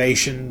some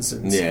renovations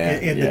in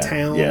the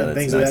town and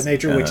things of that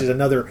nature, which is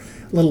another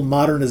little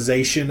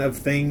modernization of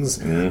things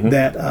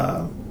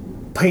that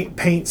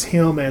paints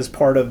him as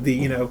part of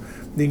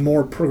the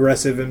more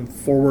progressive and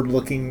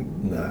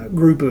forward-looking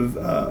group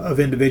of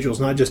individuals,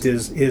 not just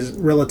his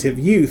relative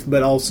youth,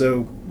 but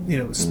also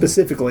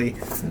specifically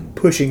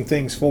pushing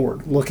things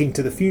forward, looking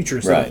to the future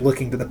instead of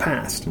looking to the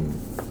past.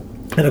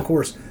 And of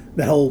course,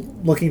 that whole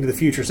looking to the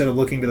future instead of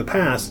looking to the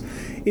past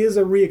is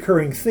a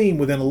reoccurring theme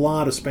within a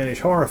lot of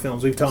Spanish horror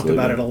films. We've talked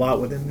about it a lot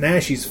within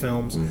Naschy's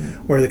films,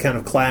 where the kind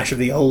of clash of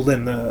the old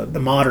and the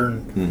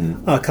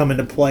modern come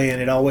into play,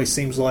 and it always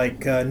seems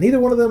like neither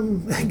one of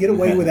them get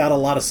away without a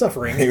lot of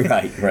suffering.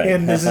 Right.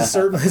 And this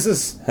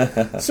is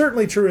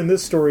certainly true in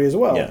this story as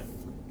well. Yeah.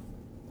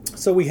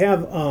 So we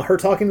have her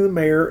talking to the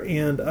mayor,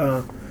 and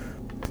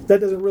that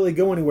doesn't really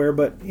go anywhere,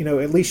 but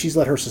at least she's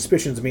let her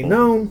suspicions be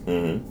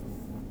known.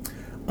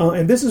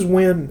 And this is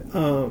when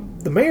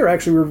the mayor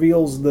actually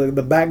reveals the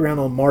background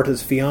on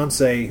Marta's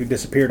fiance, who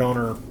disappeared on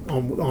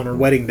her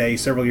wedding day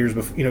several years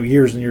before,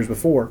 years and years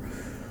before.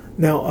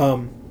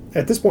 Now,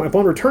 at this point,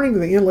 upon returning to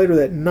the inn later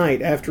that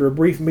night after a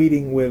brief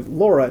meeting with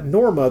Laura,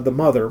 Norma, the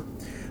mother,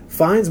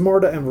 finds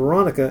Marta and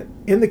Veronica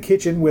in the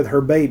kitchen with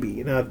her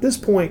baby. Now, at this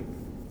point,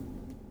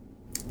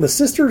 the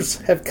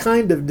sisters have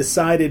kind of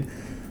decided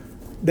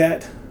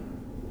that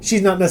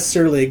she's not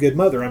necessarily a good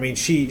mother. I mean,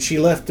 she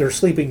left her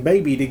sleeping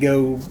baby to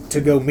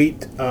go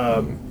meet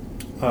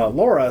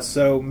Laura,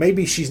 so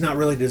maybe she's not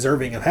really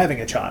deserving of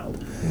having a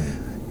child.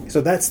 So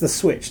that's the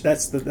switch.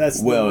 That's the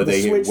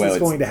switch that's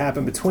going to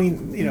happen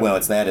between. Well,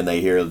 it's that, and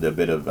they hear a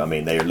bit of. I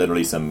mean, they are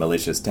literally some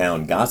malicious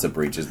town gossip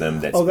reaches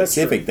them. That's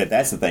specific.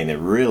 That's the thing that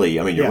really.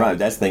 I mean, you're right.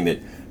 That's the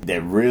thing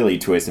that really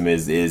twists them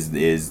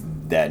is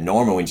that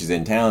Norma, when she's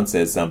in town,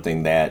 says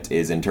something that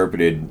is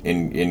interpreted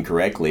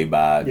incorrectly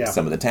by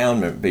some of the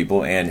town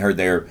people, and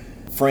their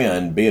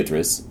friend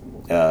Beatrice,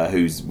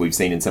 who's we've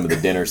seen in some of the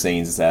dinner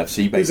scenes and stuff.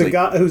 She basically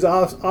who's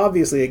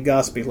obviously a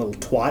gossipy little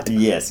twat.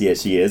 Yes,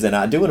 she is. And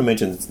I do want to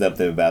mention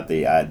something about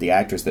the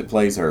actress that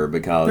plays her,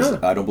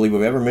 because I don't believe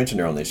we've ever mentioned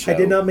her on this show. I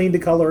did not mean to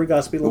call her a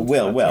gossipy little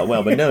twat.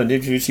 Well, but no,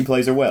 she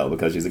plays her well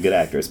because she's a good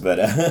actress. But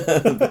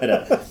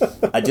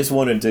I just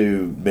wanted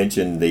to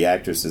mention the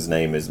actress's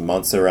name is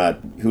Montserrat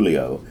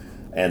Julio.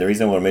 And the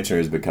reason I want to mention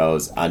her is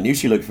because I knew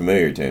she looked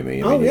familiar to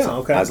me. I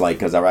was like,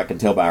 because I could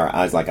tell by her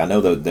eyes, like, I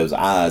know those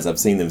eyes, I've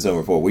seen them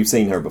somewhere before. We've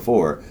seen her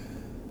before.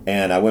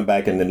 And I went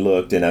back and then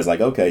looked, and I was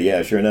like, okay,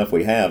 yeah, sure enough,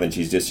 we have. And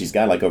she's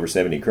got like over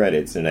 70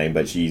 credits, her name,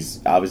 but she's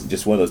obviously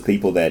just one of those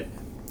people that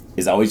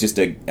is always just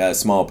a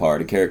small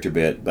part, a character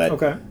bit.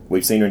 But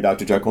we've seen her in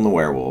Dr. Jekyll and the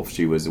Werewolf.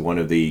 She was one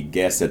of the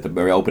guests at the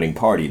very opening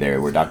party there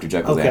where Dr.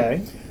 Jekyll's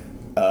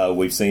at.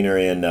 We've seen her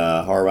in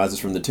Horror Rises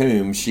from the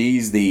Tomb.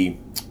 She's the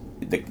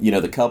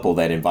couple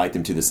that invite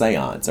them to the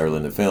seance early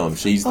in the film.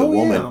 She's the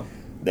woman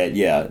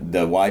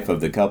the wife of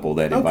the couple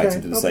that invites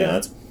them to the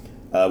seance.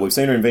 We've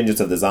seen her in Vengeance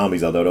of the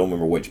Zombies, although I don't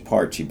remember which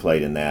part she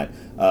played in that.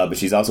 But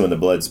she's also in The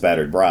Blood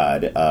Spattered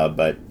Bride.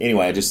 But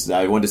anyway,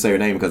 I wanted to say her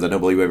name because I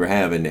don't believe we ever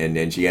have,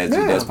 and she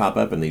does pop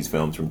up in these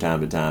films from time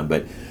to time.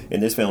 But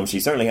in this film, she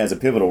certainly has a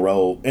pivotal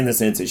role in the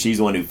sense that she's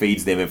the one who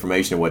feeds them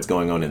information of what's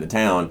going on in the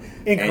town.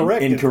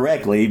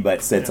 Incorrectly,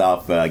 but sets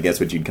off, I guess,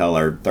 what you'd call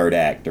our third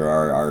act, or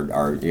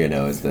our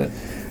as the...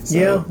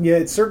 So. Yeah,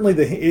 it's certainly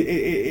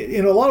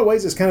in a lot of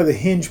ways, it's kind of the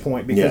hinge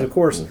point, because, of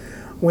course,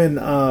 when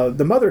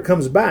the mother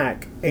comes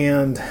back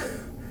and,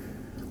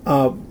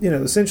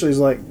 essentially is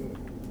like,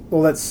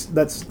 well,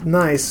 that's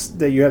nice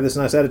that you have this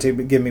nice attitude,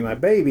 but give me my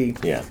baby.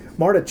 Yeah.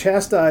 Marta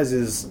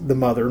chastises the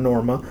mother,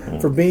 Norma,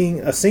 for being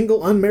a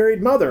single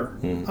unmarried mother.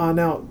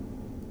 Now,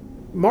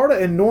 Marta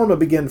and Norma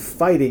begin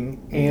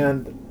fighting,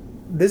 and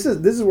this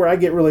is where I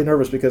get really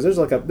nervous, because there's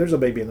a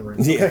baby in the room.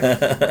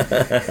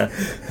 Okay?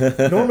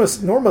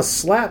 Norma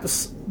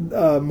slaps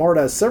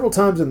Marta several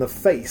times in the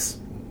face,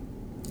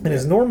 and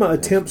as Norma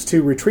attempts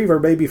to retrieve her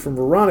baby from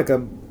Veronica,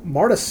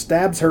 Marta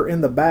stabs her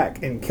in the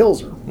back and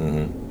kills her.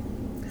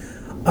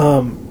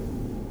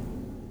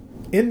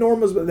 In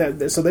Norma's,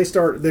 so they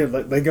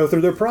go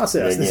through their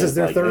process. This is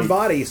their third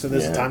body, so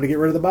this is time to get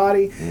rid of the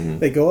body.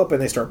 They go up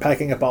and they start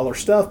packing up all their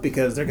stuff,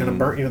 because they're going to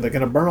burn. They're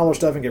going to burn all their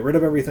stuff and get rid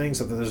of everything,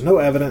 so that there's no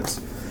evidence.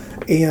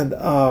 And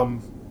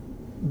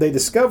they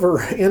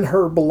discover in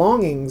her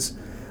belongings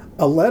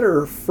a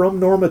letter from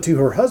Norma to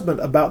her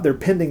husband about their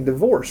pending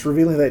divorce,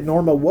 revealing that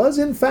Norma was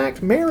in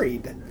fact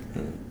married.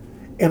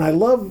 And I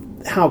love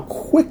how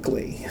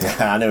quickly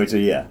I know what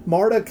you,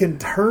 Marta can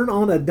turn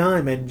on a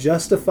dime and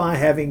justify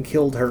having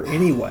killed her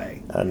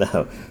anyway. I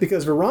know.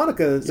 Because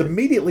Veronica is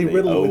immediately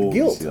riddled with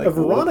guilt. Like,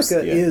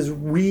 Veronica is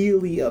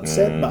really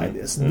upset by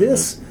this.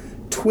 This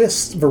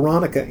twists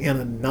Veronica in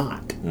a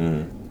knot.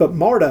 But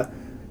Marta,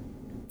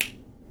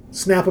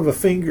 snap of a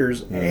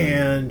fingers,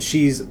 and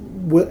she's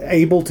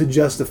able to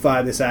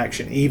justify this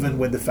action, even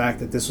with the fact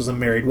that this was a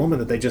married woman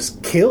that they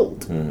just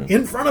killed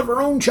in front of her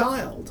own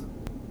child.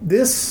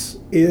 This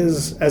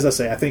is, as I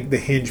say, I think the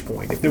hinge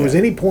point. If there was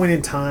any point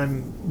in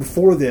time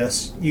before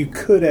this, you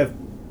could have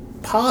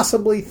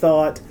possibly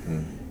thought,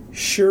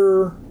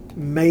 sure,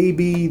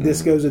 maybe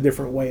this goes a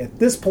different way. At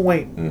this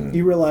point,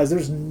 you realize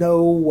there's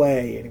no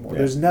way anymore.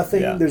 There's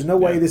nothing. There's no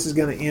way this is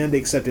going to end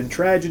except in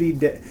tragedy,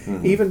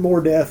 even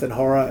more death and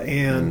horror.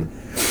 And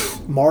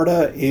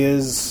Marta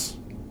is,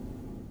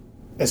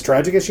 as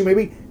tragic as she may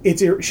be,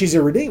 she's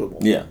irredeemable.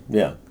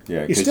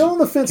 You're still on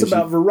the fence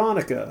about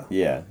Veronica.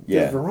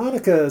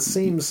 Veronica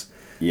seems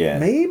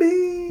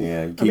maybe.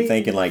 You keep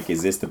thinking, like,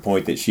 is this the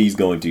point that she's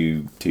going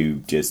to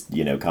just,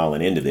 call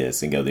an end to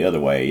this and go the other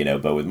way,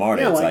 but with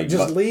Marta, it's like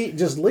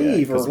just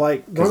leave, or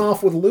like run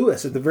off with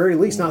Lewis at the very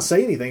least, not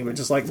say anything, but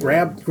just like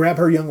grab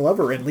her young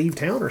lover and leave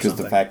town or something. Because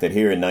the fact that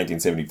here in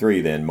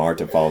 1973, then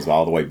Marta falls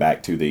all the way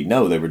back to they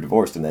were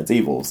divorced and that's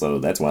evil, so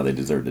that's why they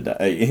deserve to die.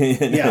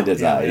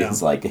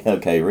 It's like,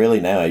 okay, really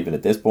now, even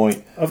at this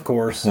point? Of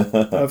course.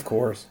 Of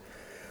course.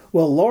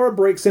 Well, Laura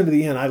breaks into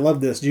the inn. I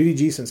love this. Judy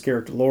Geeson's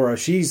character, Laura,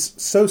 she's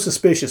so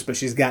suspicious, but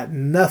she's got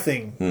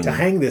nothing to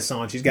hang this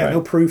on. She's got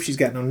no proof. She's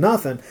got no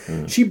nothing.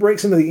 She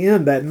breaks into the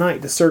inn that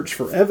night to search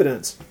for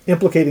evidence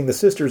implicating the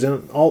sisters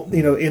in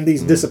in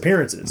these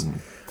disappearances.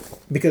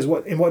 Because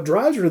what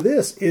drives her to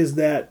this is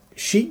that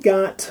she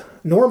got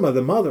Norma,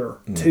 the mother,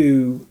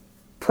 to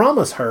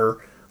promise her,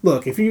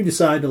 look, if you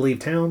decide to leave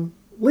town,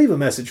 leave a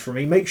message for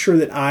me. Make sure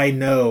that I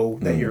know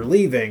that you're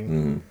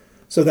leaving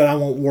so that I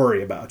won't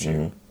worry about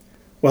you.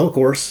 Well, of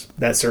course,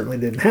 that certainly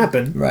didn't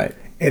happen. Right.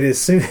 And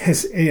as soon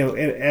as,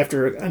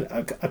 after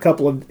a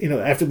couple of,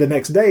 after the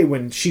next day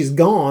when she's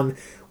gone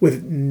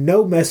with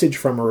no message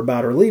from her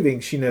about her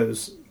leaving, she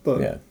knows,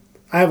 look,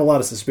 I have a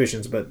lot of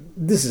suspicions, but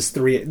this is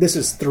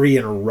three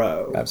in a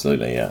row.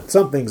 Absolutely, yeah.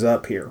 Something's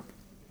up here.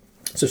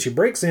 So she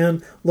breaks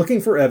in looking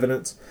for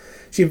evidence.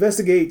 She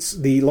investigates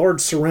the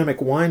large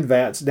ceramic wine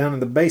vats down in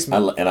the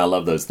basement. And I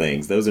love those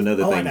things. Those are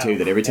another thing, too,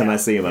 that every time I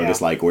see them, I'm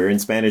just like, we're in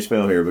Spanish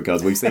film here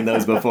because we've seen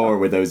those before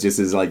where those just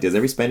is like, does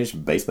every Spanish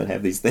basement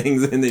have these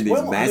things? And these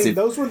massive...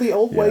 those were the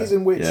old ways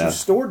in which you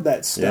stored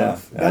that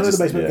stuff down in the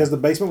basement because the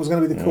basement was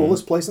going to be the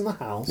coolest place in the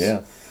house.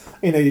 Yeah.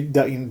 You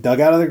dug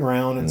out of the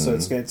ground, and so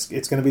it's going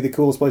to be the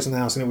coolest place in the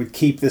house, and it would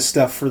keep this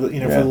stuff for the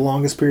for the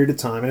longest period of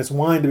time, and it's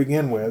wine to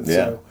begin with.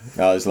 Yeah,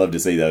 so. I just love to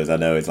see those. I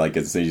know it's like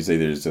as soon as you see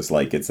there's just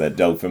like it's that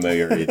dope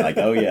familiar. It's like,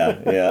 oh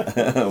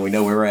yeah, we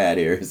know where we're at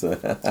here. So.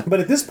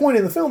 But at this point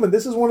in the film, and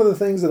this is one of the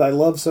things that I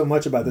love so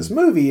much about this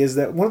movie, is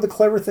that one of the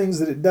clever things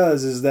that it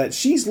does is that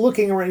she's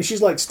looking around,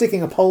 she's like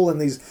sticking a pole in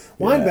these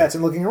wine vats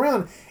and looking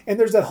around, and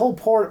there's that whole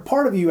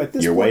part of you at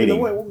this You're point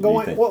waiting.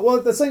 Going. Well,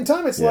 at the same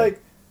time, it's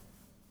like.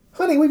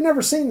 Honey, we've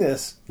never seen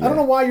this. I don't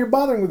know why you're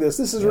bothering with this.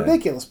 This is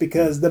ridiculous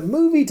because the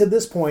movie to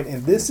this point,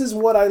 and this is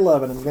what I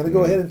love, and I'm going to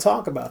go ahead and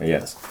talk about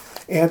this.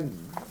 And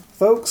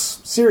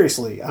folks,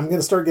 seriously, I'm going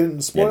to start getting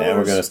into spoilers. Now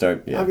we're going to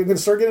start. I'm going to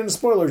start getting into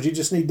spoilers. You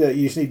just need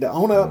to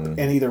own up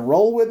and either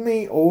roll with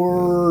me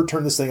or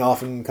turn this thing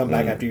off and come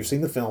back after you've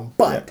seen the film.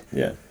 But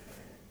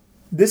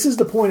this is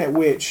the point at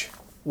which,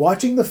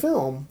 watching the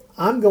film,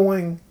 I'm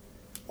going,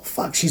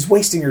 fuck, she's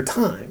wasting her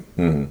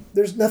time.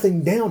 There's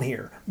nothing down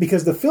here.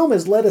 Because the film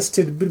has led us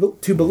to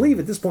believe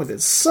at this point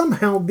that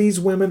somehow these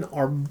women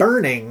are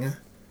burning.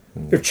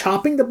 They're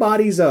chopping the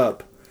bodies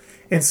up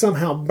and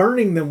somehow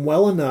burning them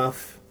well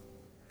enough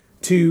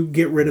to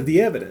get rid of the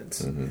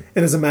evidence. And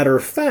as a matter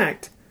of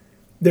fact,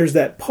 there's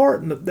that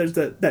part, there's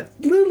that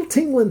little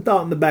tingling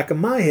thought in the back of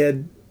my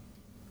head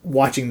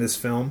watching this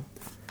film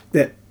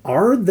that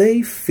are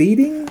they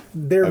feeding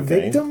their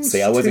victims?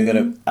 See, I wasn't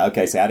going to.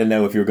 Okay, so I didn't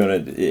know if you were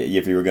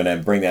going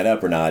to bring that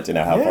up or not.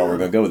 How far we're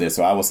going to go with this.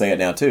 So I will say it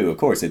now too. Of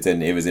course, it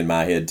was in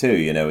my head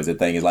too. As a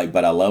thing is like,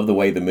 but I love the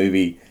way the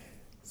movie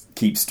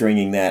keeps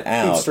stringing that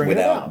out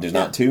without. There's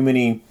not too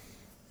many.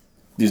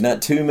 There's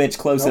not too much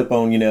close up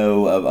on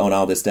on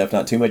all this stuff.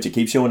 Not too much. It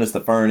keeps showing us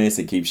the furnace.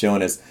 It keeps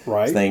showing us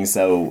things.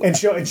 So and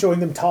showing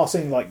them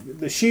tossing like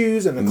the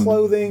shoes and the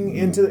clothing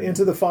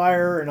into the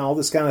fire and all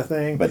this kind of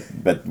thing.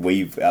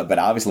 But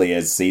obviously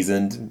as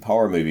seasoned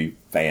horror movie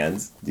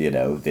fans,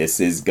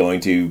 this is going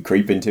to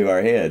creep into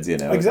our heads.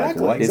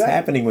 Exactly. What is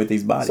happening with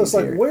these bodies? So it's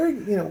like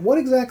here? What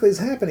exactly is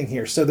happening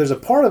here? So there's a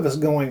part of us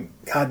going,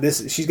 God,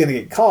 she's going to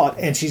get caught,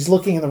 and she's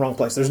looking in the wrong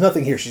place. There's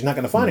nothing here. She's not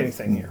going to find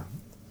anything here.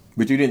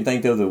 But you didn't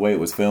think, though, the way it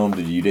was filmed,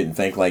 you didn't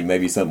think like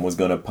maybe something was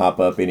going to pop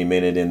up any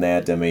minute in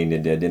that? I mean,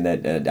 didn't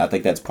that? I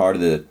think that's part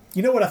of the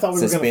You know what I thought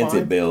we were going to suspense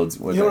find? it builds.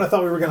 You know what I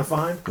thought we were going to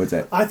find? What's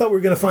that? I thought we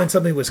were going to find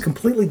something that was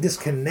completely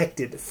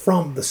disconnected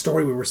from the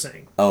story we were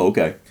saying. Oh,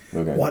 okay.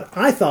 Okay. What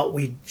I thought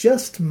we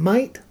just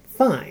might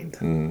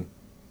find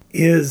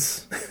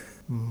is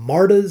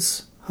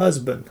Marta's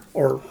husband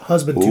or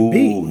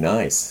husband-to-be. Ooh,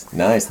 nice.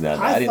 Now,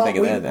 I didn't think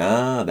of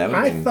that.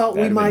 I thought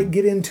we might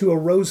get into a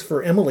Rose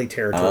for Emily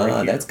territory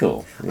here. That's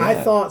cool. Yeah. I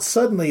thought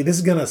suddenly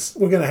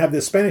we're gonna have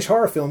this Spanish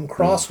horror film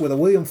crossed with a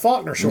William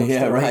Faulkner short story.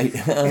 Yeah,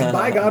 right. And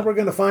by God, we're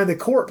gonna find the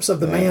corpse of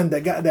the man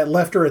that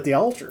left her at the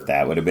altar.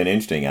 That would have been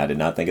interesting. I did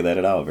not think of that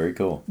at all. Very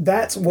cool.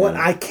 That's what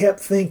I kept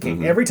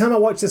thinking. Every time I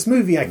watch this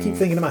movie, I keep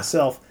thinking to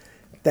myself,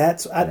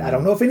 I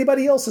don't know if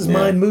anybody else's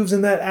mind moves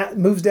down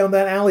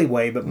that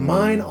alleyway, but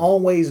mine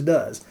always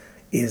does.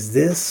 Is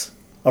this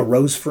a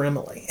Rose for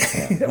Emily?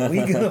 Are we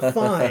going to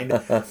find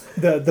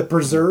the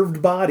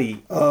preserved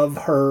body of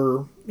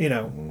her,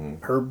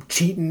 her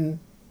cheating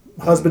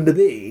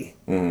husband-to-be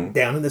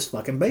down in this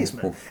fucking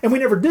basement? And we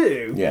never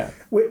do. Yeah.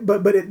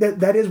 But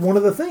that is one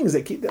of the things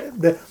that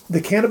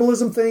the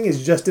cannibalism thing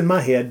is just in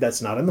my head.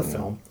 That's not in the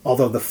film.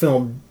 Although the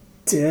film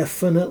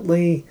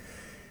definitely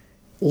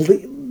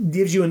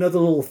gives you another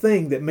little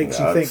thing that makes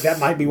you think that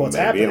might be what's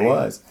happening. Maybe it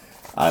was.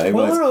 No,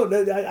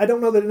 I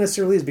don't know that it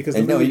necessarily is because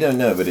no, you don't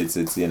know, but it's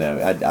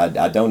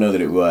I don't know that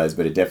it was,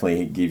 but it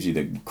definitely gives you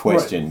the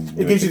question. Right.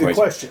 It gives you the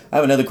question. I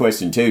have another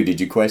question too. Did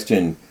you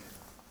question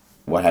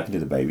what happened to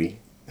the baby?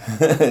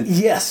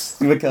 Yes,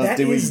 because that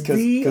is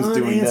the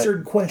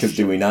unanswered question. Because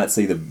do we not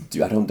see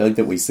I don't think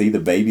that we see the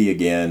baby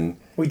again.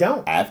 We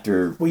don't.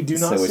 After we do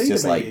not. So it's see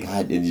just the baby. like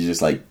God, and you're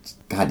just like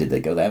God. Did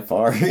they go that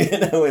far?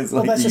 It's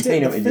like that's just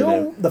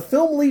it. The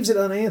film leaves it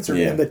unanswered,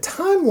 and the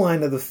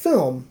timeline of the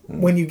film,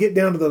 when you get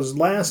down to those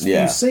last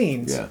few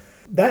scenes,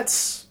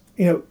 that's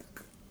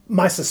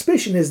my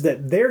suspicion is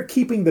that they're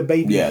keeping the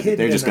baby hidden.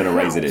 They're just going to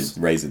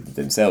raise it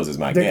themselves. Is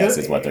my guess.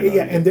 Is what they're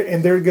going to do.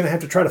 And they're going to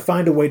have to try to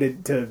find a way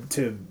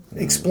to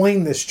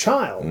explain this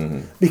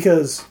child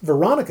because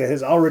Veronica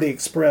has already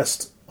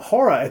expressed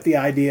horror at the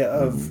idea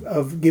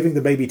of giving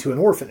the baby to an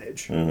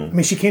orphanage. I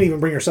mean, she can't even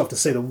bring herself to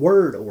say the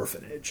word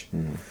orphanage.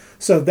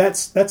 So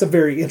that's a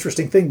very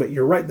interesting thing. But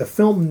you're right; the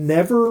film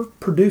never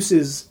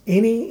produces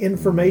any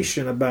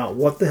information about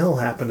what the hell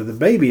happened to the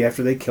baby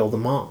after they kill the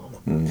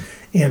mom,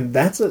 and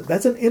that's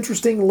an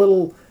interesting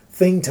little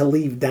thing to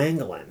leave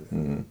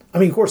dangling. I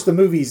mean, of course, the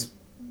movie's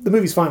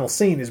final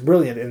scene is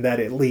brilliant in that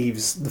it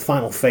leaves the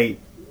final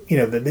fate.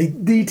 The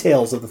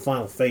details of the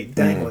final fate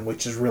dangling,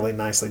 which is really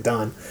nicely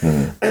done.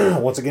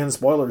 Once again,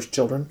 spoilers,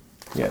 children.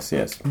 Yes.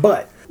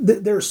 But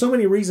there are so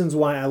many reasons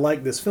why I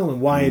like this film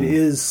and why it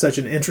is such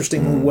an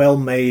interesting,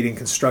 well-made and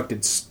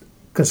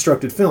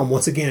constructed film.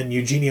 Once again,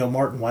 Eugenio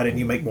Martin, why didn't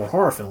you make more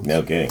horror films?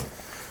 No kidding.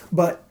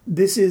 But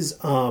this is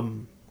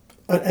an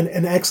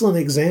excellent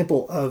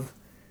example of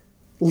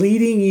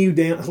leading you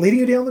down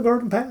the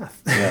garden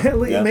path,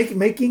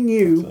 making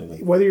you,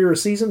 absolutely, whether you're a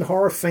seasoned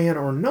horror fan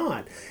or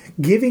not,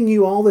 giving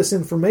you all this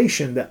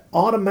information that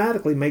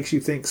automatically makes you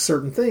think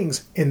certain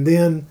things, and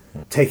then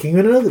taking you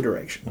in another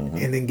direction,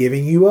 and then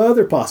giving you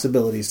other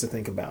possibilities to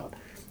think about.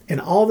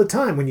 And all the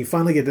time, when you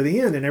finally get to the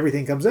end and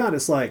everything comes out,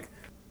 it's like,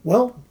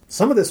 well,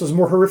 some of this was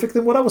more horrific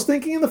than what I was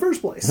thinking in the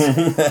first place.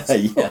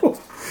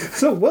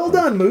 So well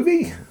done,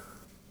 movie.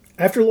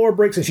 After Laura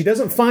breaks in, she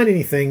doesn't find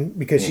anything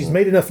because she's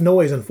made enough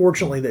noise,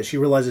 unfortunately, that she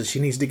realizes she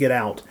needs to get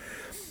out.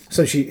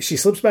 So she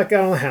slips back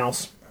out of the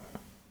house.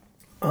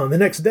 The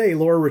next day,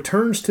 Laura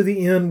returns to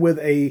the inn with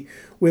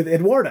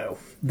Eduardo,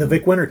 the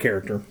Vic Winter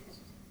character,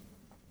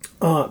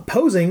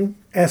 posing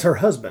as her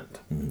husband,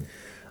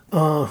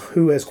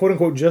 who has quote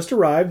unquote just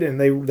arrived, and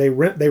they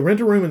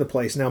rent a room in the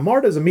place. Now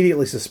Marta is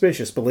immediately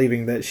suspicious,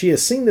 believing that she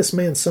has seen this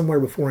man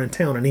somewhere before in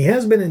town, and he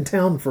has been in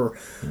town for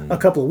a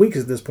couple of weeks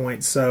at this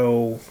point,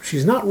 so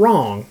she's not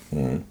wrong.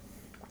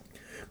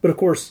 But of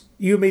course,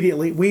 you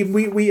immediately,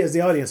 we as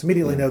the audience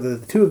immediately know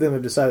that the two of them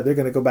have decided they're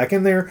going to go back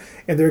in there,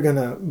 and they're going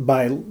to,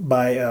 by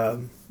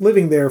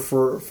living there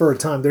for a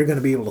time, they're going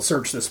to be able to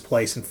search this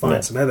place and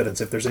find some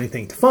evidence if there's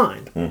anything to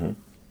find.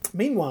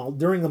 Meanwhile,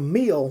 during a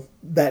meal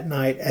that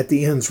night at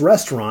the inn's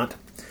restaurant,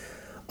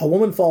 a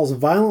woman falls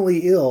violently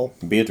ill.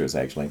 Beatrice,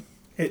 actually.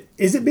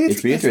 Is it Beatrice?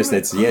 It's Beatrice.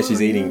 That's right.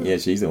 She's eating. Yeah,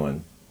 she's the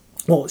one.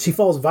 Well, she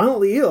falls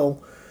violently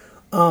ill.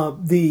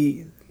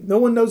 No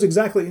one knows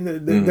exactly.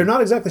 They're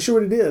not exactly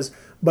sure what it is.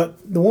 But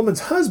the woman's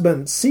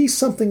husband sees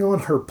something on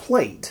her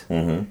plate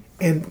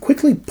and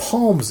quickly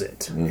palms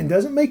it and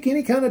doesn't make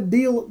any kind of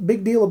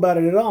big deal about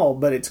it at all.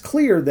 But it's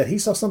clear that he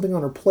saw something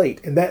on her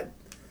plate, and that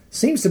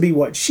seems to be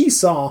what she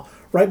saw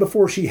right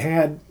before she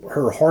had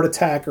her heart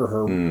attack or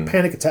her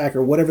panic attack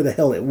or whatever the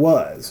hell it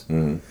was.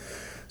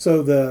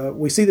 So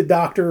we see the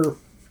doctor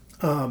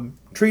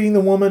treating the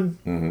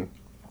woman,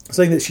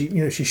 saying that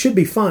she should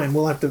be fine.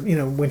 We'll have to,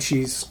 when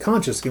she's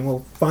conscious, and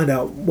we'll find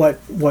out what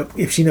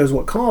if she knows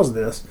what caused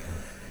this.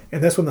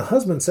 And that's when the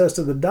husband says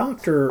to the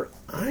doctor,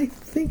 "I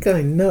think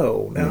I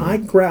know." Now I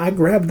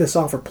grabbed this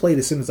off her plate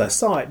as soon as I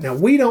saw it. Now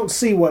we don't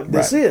see what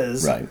this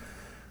is, right?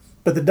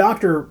 But the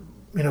doctor,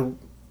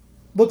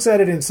 looks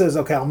at it and says,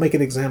 okay, I'll make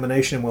an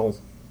examination and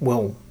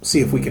we'll see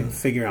if we can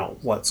figure out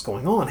what's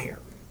going on here.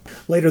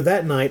 Later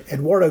that night,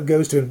 Eduardo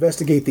goes to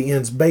investigate the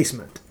inn's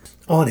basement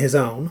on his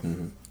own.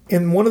 Mm-hmm.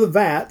 In one of the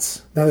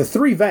vats, now there are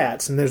 3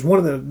 vats, and there's one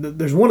of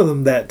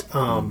them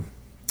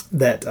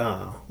that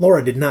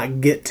Laura did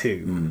not get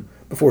to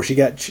before she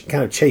got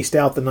kind of chased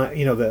out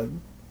the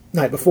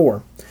night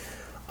before.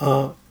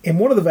 In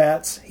one of the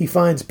vats, he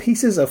finds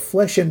pieces of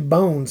flesh and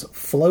bones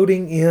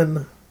floating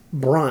in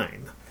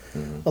brine,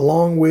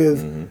 along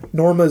with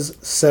Norma's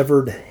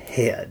severed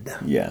head.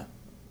 Yeah.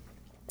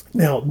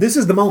 Now, this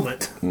is the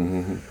moment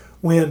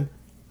when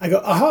I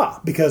go,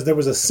 aha, because there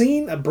was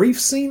a brief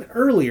scene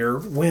earlier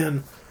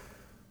when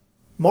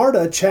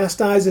Marta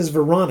chastises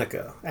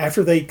Veronica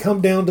after they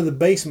come down to the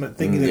basement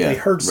thinking that they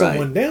heard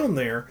someone down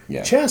there,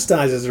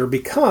 chastises her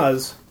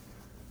because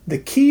the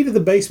key to the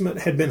basement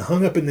had been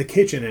hung up in the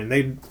kitchen and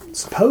it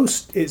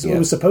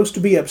was supposed to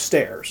be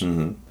upstairs.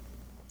 Mm-hmm.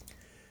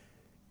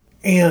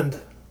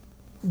 And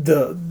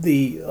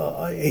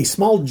a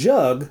small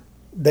jug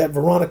that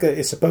Veronica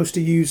is supposed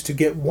to use to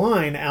get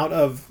wine out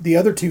of the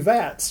other 2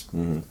 vats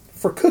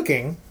for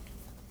cooking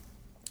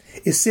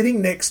is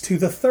sitting next to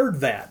the 3rd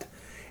vat.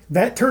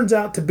 That turns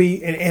out to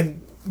be,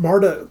 and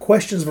Marta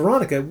questions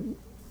Veronica,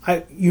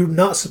 you're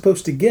not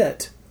supposed to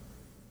get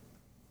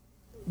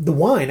the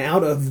wine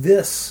out of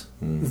this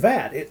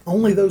vat.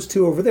 Only those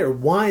 2 over there.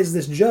 Why is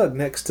this jug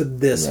next to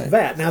this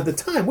vat? Now, at the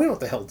time, we don't know what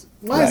the hell.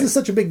 Why is this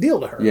such a big deal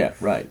to her? Yeah,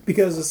 right.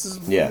 Because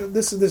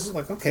this is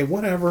like, okay,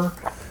 whatever.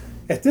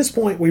 At this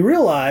point, we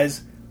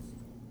realize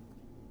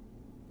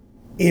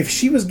if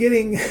she was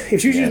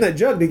using that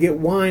jug to get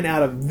wine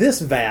out of this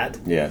vat,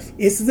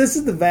 this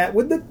is the vat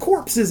with the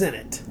corpses in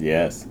it.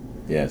 Yes.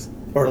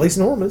 Or at least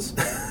Norma's.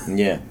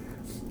 Yeah.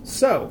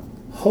 So,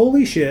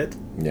 holy shit.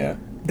 Yeah.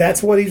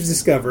 That's what he's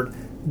discovered.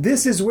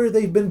 This is where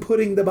they've been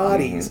putting the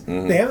bodies.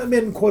 Mm-hmm. They haven't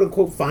been, quote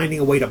unquote, finding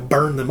a way to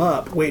burn them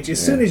up. Which,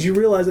 as soon as you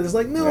realize it, it's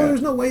like, no,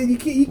 there's no way. You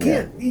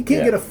can't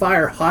get a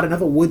fire hot enough,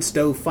 a wood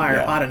stove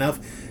fire hot enough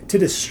to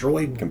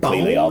destroy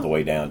completely bone. All the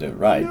way down to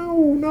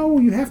No,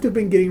 you have to have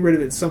been getting rid of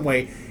it some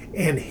way.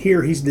 And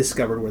here he's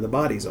discovered where the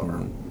bodies are.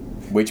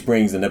 Which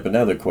brings up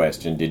another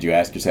question. Did you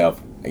ask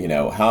yourself,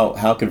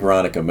 how could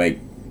Veronica make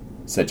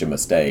such a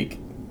mistake,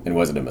 and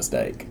was it a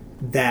mistake?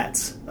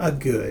 That's a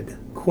good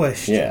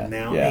question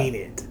ain't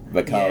it?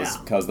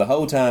 Because the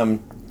whole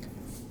time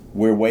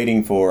we're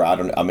waiting for,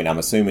 I'm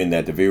assuming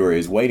that the viewer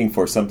is waiting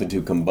for something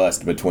to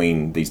combust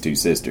between these 2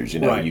 sisters.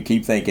 You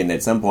keep thinking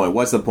at some point,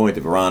 what's the point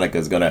that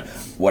Veronica's going to,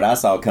 what I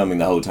saw coming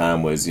the whole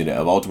time was,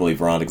 ultimately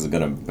Veronica's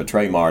going to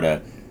betray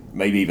Marta,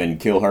 maybe even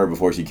kill her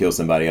before she kills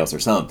somebody else or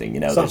something.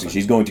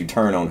 She's going to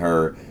turn on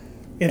her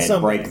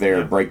and break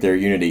their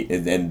unity.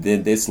 And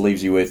then this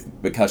leaves you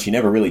with, because she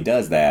never really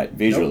does that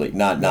visually,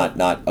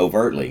 not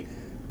overtly.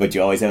 But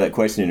you always have that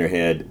question in your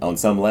head, on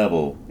some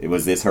level,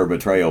 was this her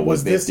betrayal?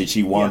 Did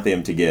she want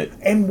them to get...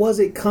 And was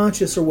it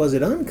conscious or was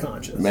it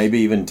unconscious? Maybe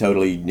even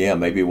totally,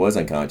 maybe it was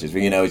unconscious.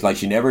 But, it's like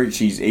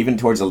she's even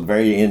towards the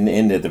very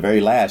end, at the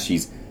very last,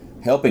 she's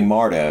helping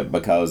Marta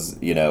because,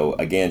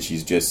 again,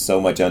 she's just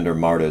so much under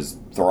Marta's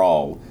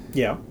thrall.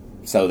 Yeah.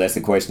 So that's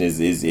the question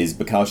is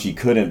because she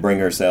couldn't bring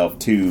herself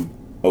to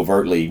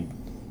overtly,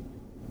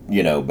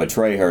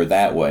 betray her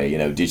that way,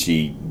 did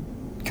she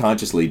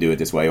consciously do it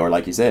this way, or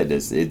like you said,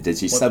 did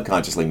she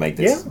subconsciously make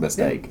this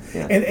mistake?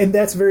 Yeah. And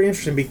that's very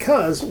interesting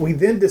because we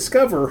then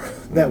discover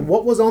that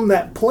what was on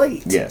that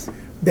plate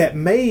that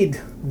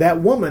made that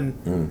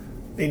woman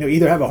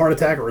either have a heart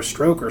attack or a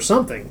stroke or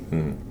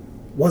something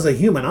was a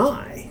human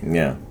eye.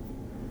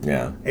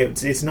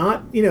 It's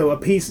not a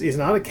piece. It's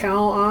not a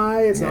cow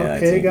eye. It's not a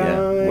pig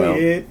eye.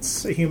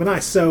 It's a human eye.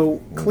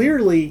 So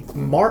clearly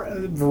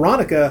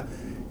Veronica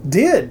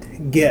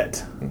did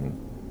get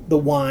the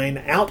wine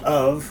out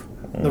of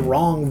the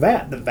wrong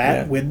vat, the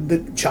vat with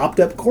the chopped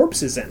up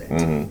corpses in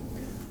it.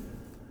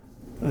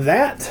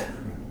 That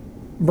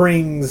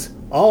brings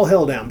all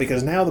hell down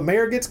because now the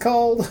mayor gets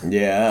called.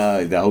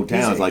 Yeah, the whole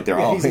town's like they're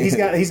all. He's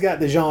got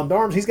the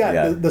gendarmes. He's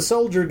got the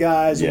soldier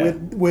guys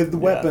with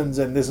weapons,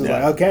 and this is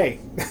like, okay,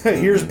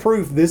 here's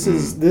proof. This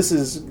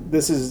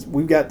is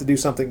we've got to do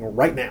something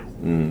right now.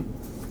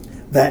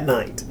 That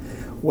night.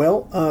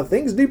 Well,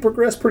 things do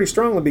progress pretty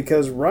strongly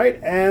because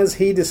right as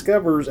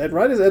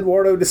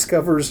Eduardo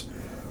discovers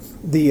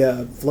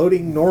the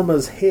floating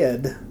Norma's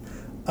head,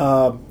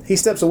 he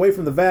steps away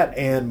from the vat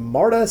and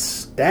Marta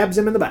stabs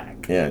him in the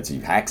back. Yeah, she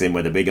hacks him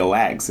with a big old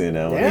axe, and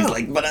he's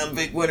like, but I'm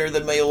Vic Winter,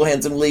 the male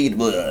handsome lead.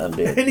 I'm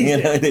dead. And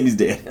he's dead. And then he's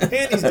dead.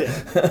 And he's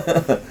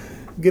dead.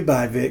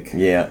 Goodbye, Vic.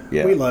 Yeah.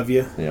 We love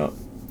you. Yeah.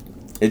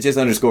 It just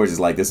underscores, it's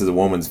like, this is a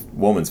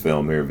woman's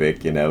film here,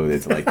 Vic,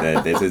 It's like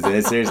that.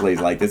 Seriously,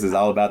 it's like, this is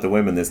all about the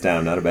women this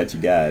time, not about you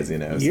guys,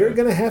 You're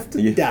going to have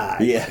to die.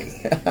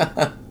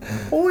 Yeah.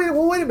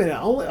 Well, wait a minute.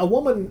 A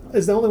woman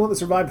is the only one that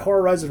survived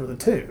Horror Rises from the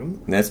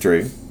Tomb. That's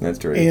true.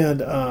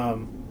 And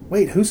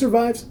Wait, who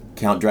survives?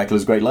 Count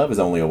Dracula's Great Love is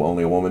only a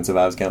woman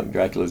survives Count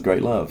Dracula's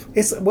Great Love.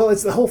 It's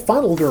the whole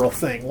Final Girl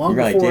thing. Long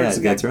right, before yeah,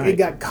 that's right. It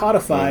got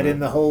codified in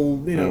the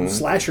whole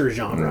slasher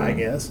genre, I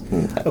guess.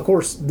 Of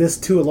course, this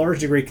to a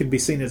large degree could be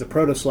seen as a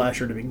proto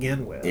slasher to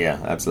begin with. Yeah,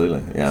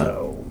 absolutely. Yeah.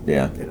 So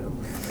yeah.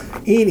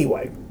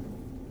 Anyway,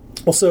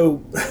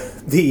 also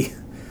the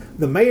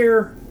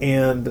mayor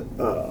and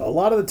a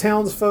lot of the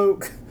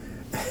townsfolk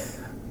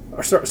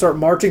start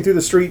marching through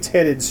the streets,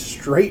 headed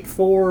straight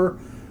for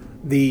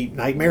the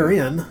Nightmare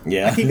Inn.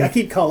 Yeah, I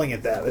keep calling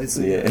it that. It's,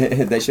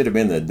 they should have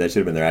been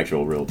their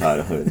actual real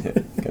title.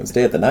 Come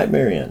stay at the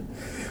Nightmare Inn.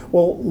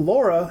 Well,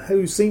 Laura,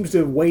 who seems to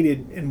have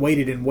waited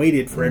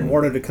for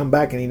Eduardo to come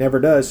back, and he never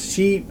does,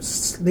 she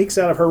sneaks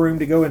out of her room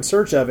to go in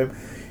search of him,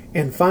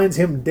 and finds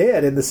him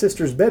dead in the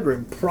sister's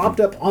bedroom, propped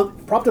up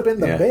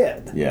in the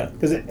bed. Yeah,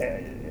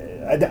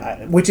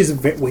 which is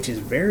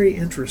very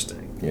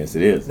interesting. Yes,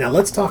 it is. Now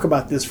let's talk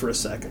about this for a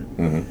second.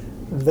 Mm-hmm.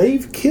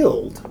 They've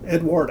killed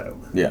Eduardo.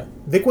 Yeah.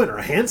 Vic Winter,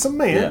 a handsome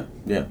man.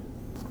 Yeah.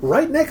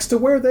 Right next to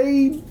where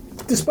they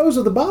dispose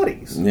of the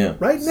bodies. Yeah.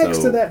 Right next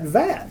to that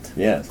vat.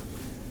 Yes.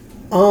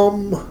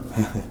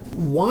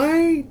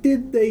 Why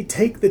did they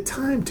take the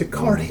time to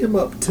cart him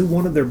up to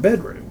one of their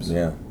bedrooms?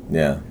 Yeah.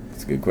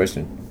 It's a good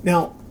question.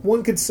 Now,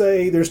 one could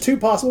say there's two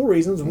possible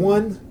reasons.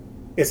 One,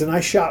 it's a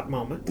nice shot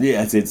moment.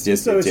 Yeah, it's a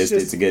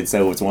good.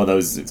 So it's one of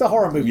those. It's a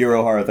horror movie.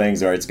 Euro horror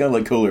things, or it's gonna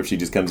look cooler if she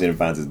just comes in and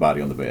finds his body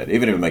on the bed,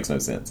 even if it makes no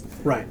sense.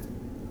 Right.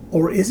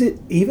 Or is it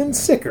even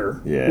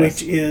sicker? Yes.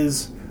 Which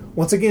is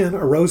once again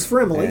a rose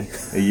for Emily.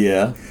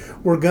 Yeah.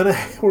 We're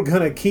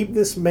gonna keep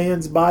this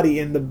man's body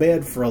in the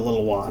bed for a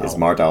little while. Is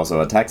Marta also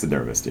a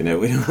taxidermist? We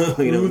don't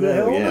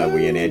know. Yeah,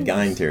 we in Ed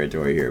Gein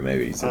territory here,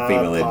 maybe some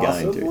female Ed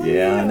Gein territory.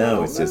 Yeah, I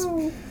know. It's just.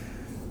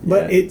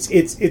 But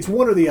it's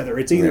one or the other.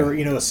 It's either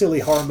a silly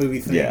horror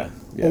movie thing,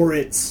 or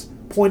it's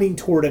pointing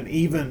toward an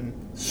even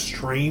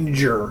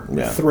stranger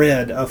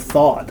thread of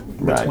thought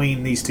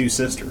between these two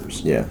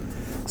sisters. Yeah.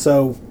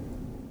 So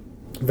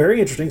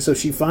very interesting. So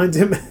she finds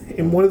him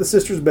in one of the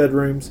sisters'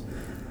 bedrooms.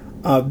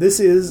 This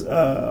is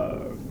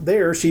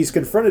there. She's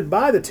confronted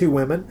by the two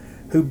women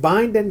who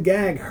bind and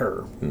gag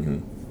her.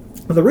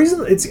 Mm-hmm. The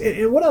reason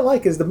and what I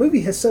like is the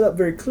movie has set up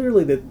very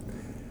clearly that.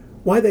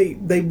 Why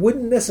they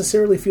wouldn't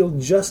necessarily feel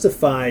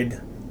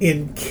justified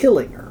in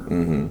killing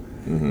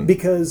her,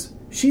 because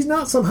she's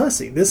not some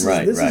hussy. This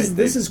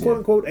is quote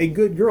unquote a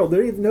good girl.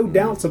 There are no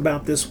doubts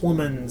about this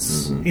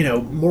woman's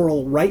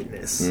moral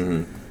rightness,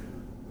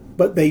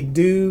 but they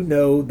do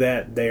know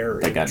that they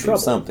got to do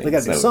something. They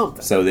got to do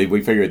something. So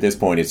we figure at this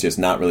point it's just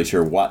not really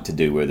sure what to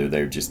do. Whether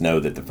they just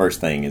know that the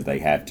first thing is they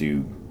have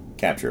to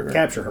capture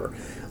her.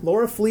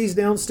 Laura flees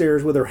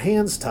downstairs with her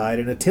hands tied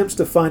and attempts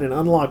to find an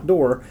unlocked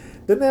door.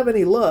 Doesn't have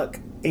any luck,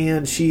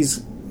 and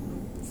she's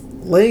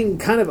laying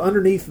kind of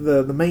underneath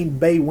the main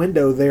bay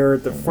window there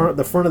at the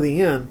front of the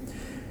inn.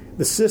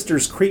 The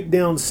sisters creep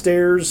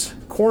downstairs,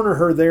 corner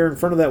her there in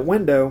front of that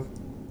window.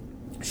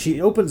 She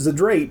opens the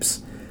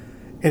drapes,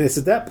 and it's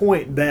at that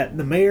point that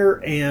the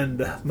mayor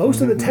and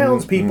most of the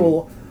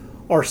townspeople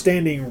are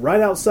standing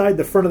right outside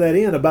the front of that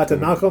inn, about to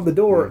knock on the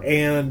door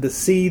and to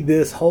see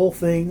this whole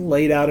thing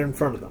laid out in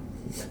front of them.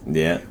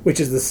 Yeah. Which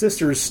is the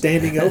sisters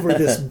standing over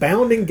this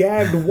bound and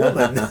gagged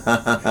woman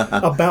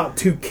about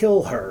to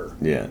kill her.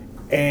 Yeah.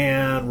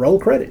 And roll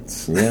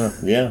credits.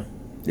 Yeah.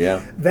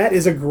 That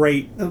is a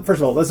great, first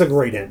of all, that's a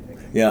great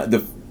ending. Yeah,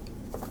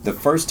 the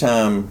first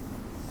time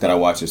that I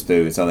watched this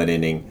through and saw that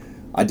ending,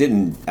 I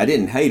didn't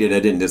hate it, I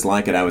didn't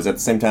dislike it. I was, at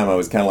the same time, I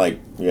was kind of like,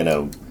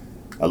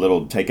 a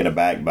little taken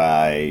aback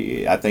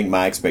by, I think,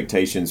 my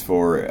expectations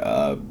for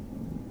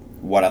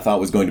what I thought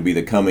was going to be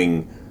the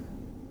coming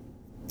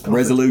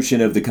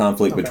resolution of the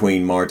conflict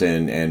between Marta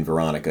and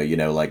Veronica.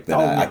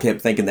 I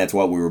kept thinking that's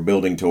what we were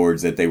building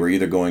towards, that they were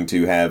either going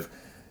to have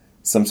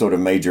some sort of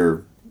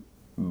major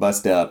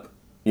bust up,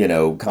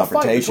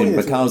 confrontation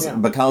because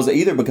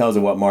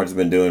of what Marta's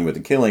been doing with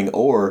the killing,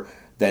 or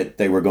that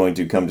they were going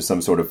to come to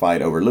some sort of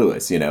fight over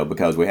Lewis,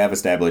 because we have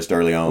established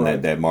early on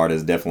that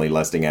Marta's definitely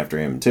lusting after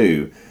him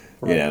too.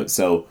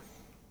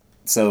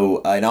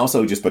 So, and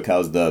also just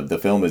because the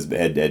film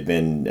had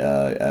been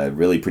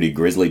really pretty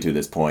grisly to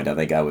this point, I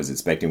think I was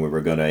expecting we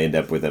were going to end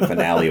up with a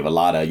finale of a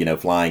lot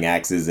of flying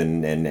axes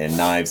and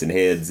knives and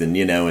heads and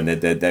and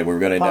that we were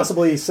going to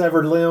possibly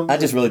severed limbs. I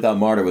just really thought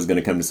Marta was going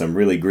to come to some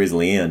really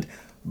grisly end.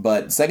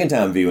 But second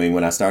time viewing,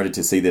 when I started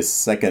to see this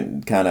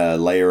second kind of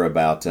layer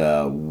about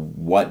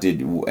what did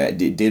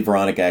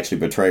Veronica actually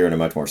betray her in a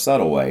much more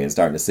subtle way, and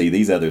starting to see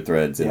these other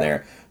threads in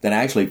there, then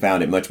I actually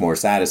found it much more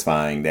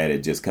satisfying that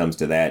it just comes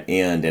to that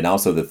end. And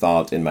also the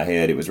thought in my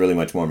head, it was really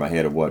much more in my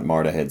head of what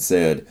Marta had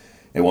said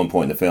at one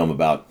point in the film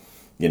about,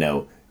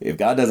 if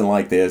God doesn't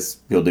like this,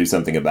 he'll do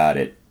something about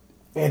it.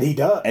 And he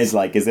does. It's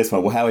like, is this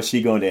one? Well, how is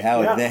she going to?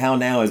 How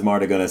now is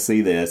Marta going to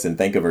see this and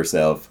think of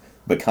herself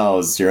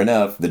because sure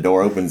enough, the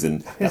door opens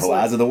and the whole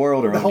eyes of the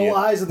world are on you. The whole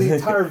eyes of the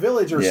entire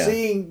village are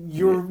seeing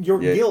your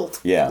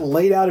guilt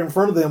laid out in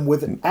front of them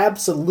with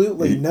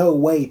absolutely no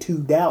way to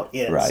doubt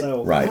it. Right,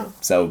 so, right.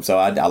 Yeah. So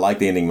I like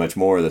the ending much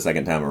more the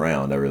second time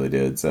around. I really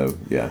did. So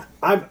yeah,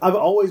 I've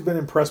always been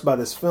impressed by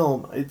this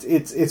film.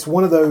 It's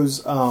one of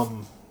those.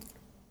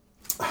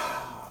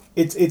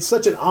 It's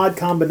such an odd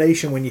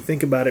combination when you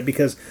think about it,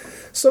 because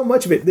so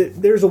much of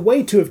it, there's a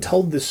way to have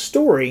told this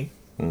story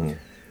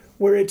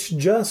where it's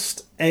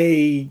just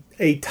a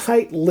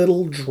tight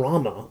little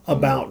drama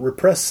about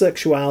repressed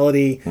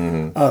sexuality,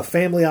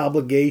 family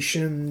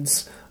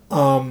obligations,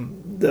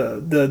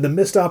 the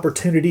missed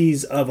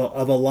opportunities of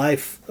a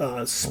life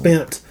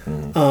spent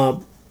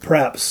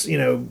perhaps in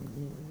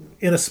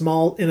a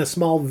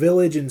small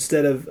village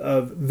instead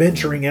of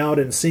venturing out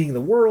and seeing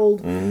the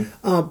world.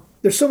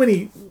 There's so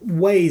many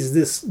ways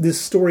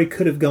this story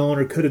could have gone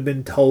or could have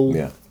been told.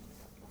 Yeah.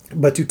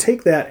 But to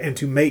take that and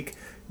to make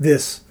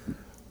this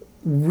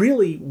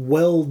really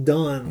well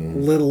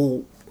done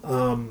little,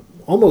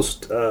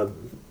 almost,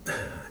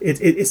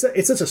 it's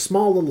such a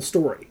small little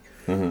story.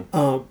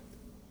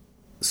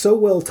 So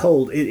well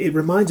told. It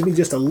reminds me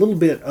just a little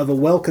bit of a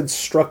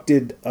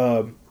well-constructed,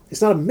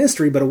 it's not a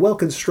mystery, but a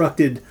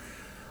well-constructed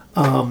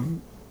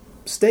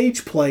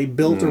stage play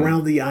built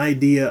around the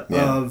idea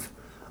of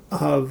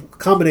a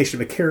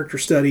combination of a character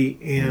study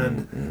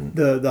and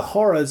the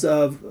horrors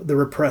of the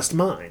repressed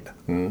mind.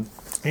 And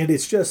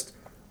it's just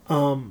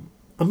a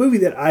movie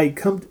that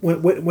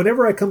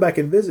whenever I come back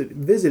and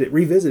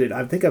revisit it.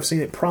 I think I've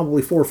seen it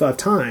probably 4 or 5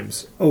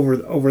 times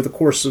over the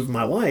course of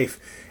my life,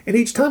 and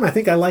each time I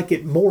think I like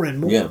it more and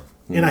more. Yeah.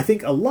 And I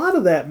think a lot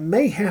of that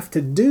may have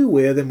to do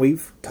with, and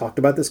we've talked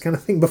about this kind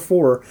of thing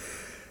before,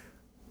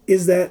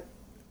 is that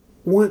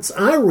once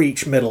I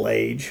reach middle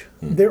age,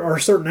 there are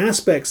certain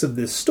aspects of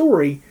this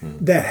story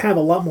that have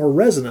a lot more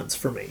resonance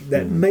for me,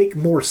 that make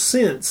more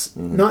sense,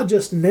 not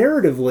just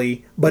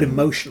narratively, but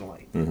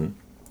emotionally.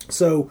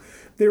 So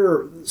there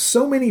are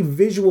so many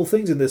visual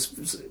things in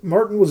this.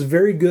 Martin was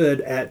very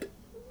good at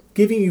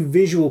giving you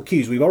visual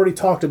cues. We've already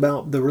talked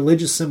about the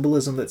religious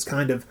symbolism that's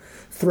kind of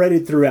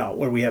threaded throughout,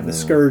 where we have the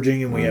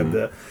scourging and we have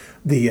the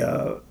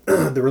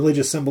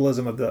religious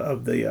symbolism of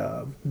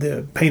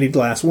the painted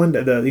glass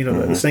window,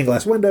 the stained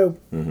glass window.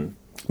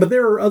 But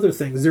there are other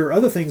things. There are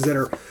other things that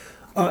are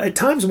at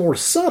times more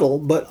subtle,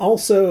 but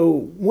also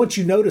once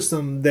you notice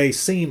them, they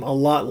seem a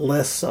lot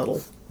less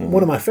subtle.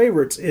 One of my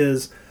favorites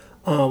is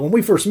when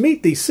we first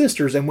meet these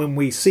sisters and when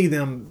we see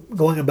them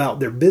going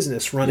about their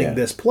business running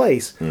this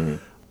place,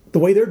 the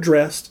way they're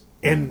dressed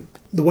and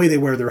the way they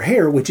wear their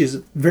hair, which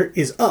is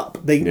up.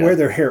 They wear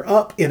their hair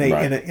up in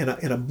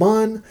a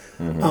bun,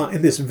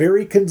 in this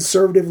very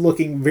conservative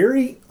looking,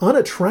 very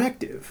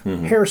unattractive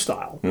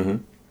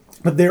hairstyle.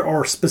 But there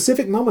are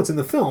specific moments in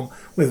the film.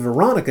 With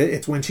Veronica,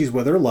 it's when she's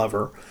with her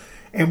lover,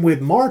 and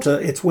with Marta,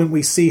 it's when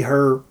we see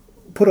her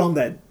put on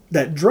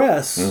that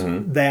dress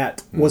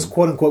that was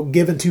quote unquote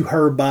given to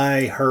her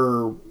by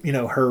her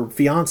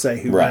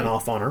fiance who ran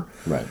off on her.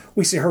 Right.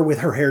 We see her with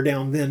her hair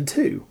down then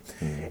too,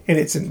 and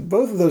it's in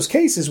both of those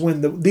cases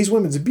when these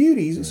women's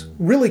beauties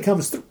really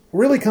comes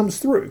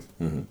through.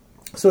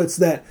 So it's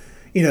that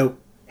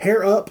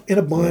hair up in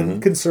a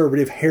bun,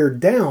 conservative, hair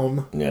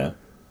down,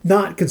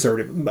 not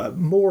conservative, but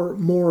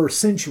more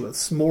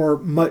sensuous,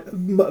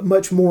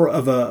 much more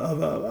of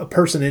a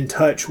person in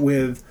touch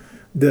with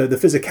the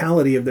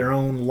physicality of their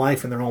own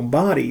life and their own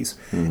bodies.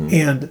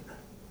 And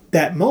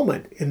that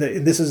moment,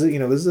 this is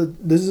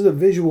a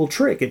visual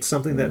trick. It's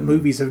something that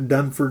movies have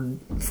done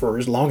for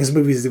as long as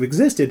movies have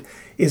existed,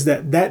 is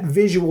that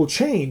visual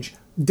change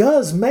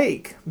does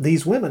make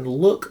these women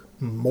look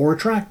more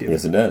attractive.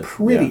 Yes, it does.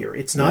 Prettier.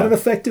 Yeah. It's not an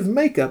effective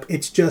makeup.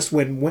 It's just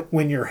when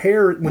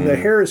the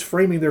hair is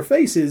framing their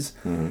faces,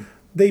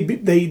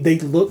 they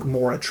look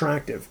more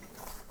attractive.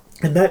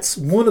 And that's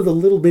one of the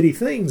little bitty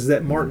things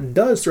that Martin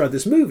does throughout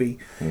this movie,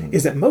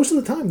 is that most of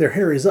the time their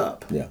hair is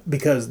up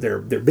because they're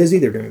busy,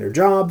 they're doing their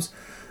jobs,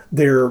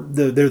 they're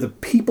the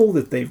people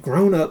that they've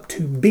grown up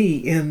to be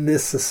in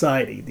this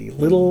society, the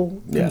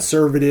little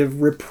conservative,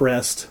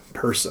 repressed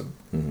person.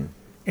 And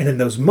in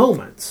those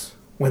moments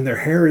when their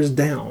hair is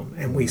down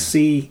and we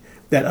see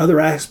that other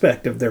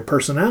aspect of their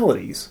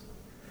personalities,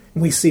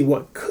 and we see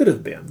what could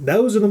have been.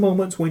 Those are the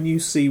moments when you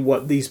see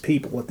what these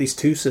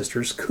two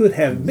sisters could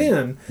have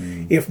been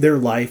if their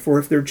life or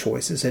if their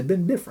choices had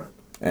been different.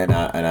 And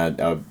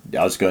I'll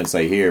just go and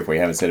say here, if we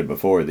haven't said it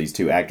before, these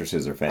two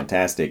actresses are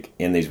fantastic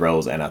in these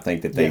roles, and I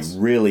think that they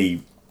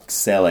really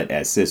sell it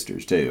as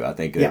sisters too. I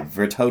think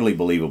they're totally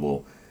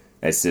believable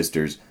as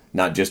sisters.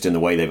 Not just in the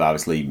way they've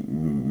obviously,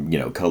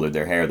 colored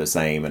their hair the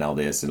same and all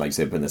this, and like you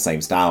said, put in the same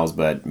styles,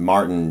 but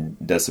Martin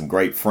does some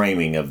great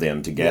framing of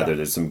them together.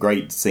 There's some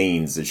great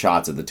scenes and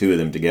shots of the two of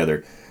them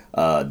together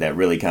that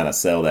really kind of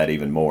sell that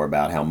even more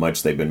about how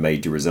much they've been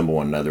made to resemble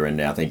one another,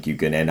 and I think you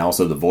can, and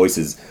also the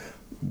voices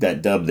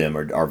that dub them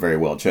are very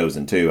well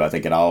chosen too. I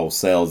think it all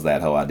sells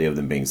that whole idea of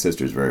them being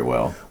sisters very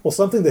well. Well,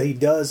 something that he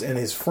does in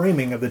his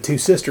framing of the two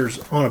sisters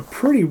on a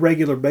pretty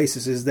regular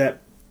basis is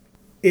that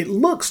it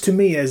looks to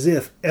me as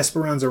if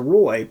Esperanza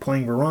Roy,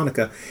 playing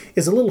Veronica,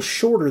 is a little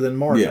shorter than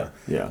Martha.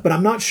 Yeah. But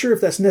I'm not sure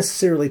if that's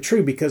necessarily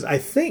true, because I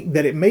think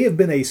that it may have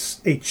been a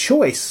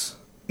choice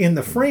in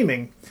the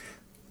framing,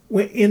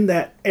 in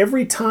that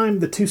every time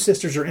the two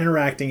sisters are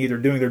interacting, either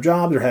doing their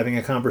job or having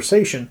a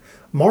conversation,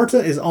 Martha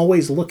is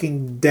always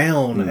looking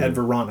down at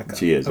Veronica.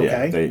 She is,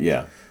 okay?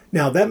 Yeah.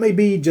 Now, that may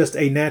be just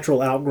a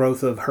natural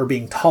outgrowth of her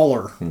being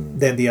taller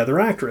than the other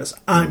actress.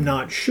 I'm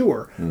not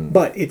sure.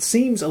 But it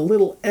seems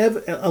it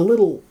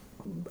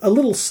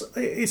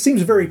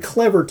seems very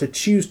clever to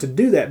choose to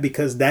do that,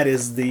 because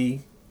that's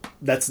the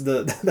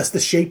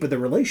shape of the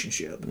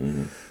relationship.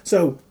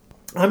 So,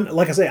 I'm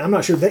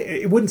not sure.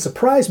 It wouldn't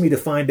surprise me to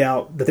find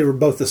out that they were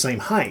both the same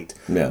height.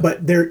 Yeah.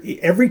 But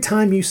every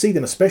time you see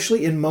them,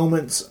 especially in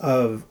moments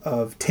of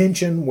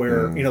tension,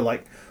 where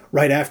like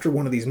right after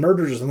one of these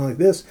murders or something like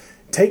this,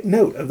 take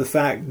note of the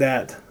fact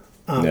that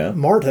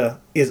Marta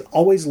is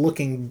always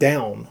looking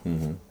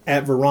down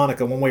at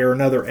Veronica one way or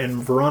another, and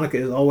Veronica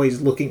is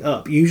always looking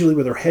up, usually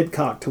with her head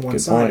cocked to one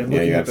side and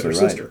looking up at her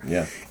sister.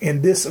 Yeah.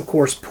 And this, of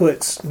course,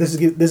 this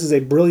is a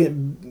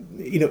brilliant.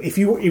 If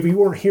you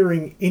weren't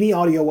hearing any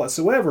audio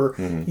whatsoever,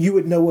 you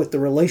would know what the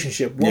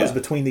relationship was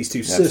between these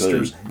two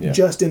sisters,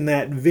 just in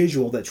that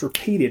visual that's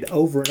repeated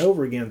over and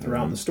over again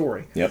throughout the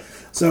story. Yep.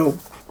 So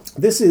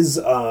this is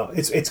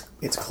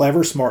it's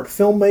clever, smart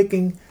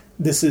filmmaking.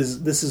 This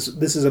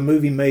is a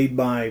movie made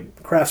by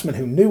craftsmen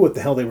who knew what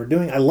the hell they were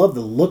doing. I love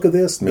the look of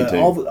this. Me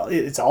too.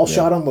 It's all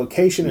shot on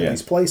location in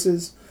these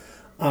places.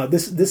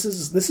 This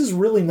is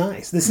really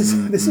nice. This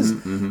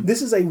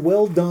is a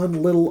well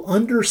done little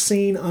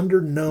underseen,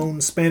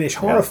 underknown Spanish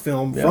horror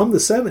film from the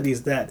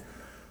 70s that,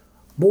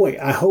 boy,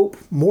 I hope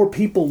more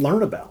people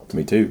learn about.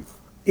 Me too.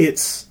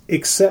 It's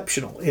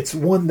exceptional. It's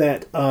one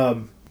that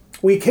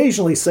we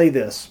occasionally say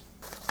this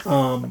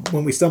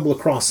when we stumble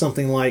across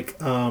something like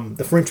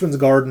The Frenchman's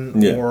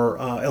Garden or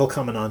El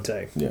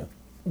Caminante,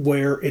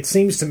 where it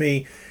seems to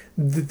me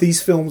that these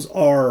films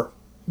are,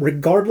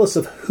 regardless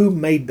of who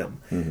made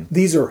them,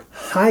 these are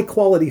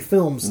high-quality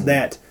films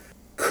that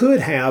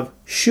should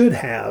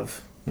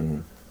have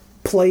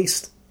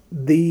placed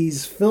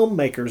these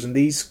filmmakers and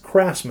these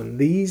craftsmen,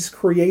 these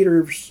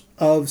creators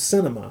of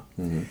cinema,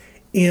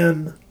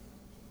 in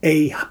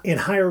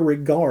higher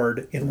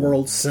regard in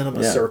world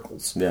cinema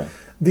circles. Yeah.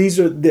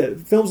 These are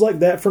the films like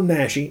that from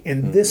Naschy,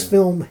 and this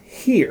film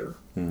here,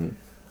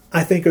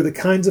 I think, are the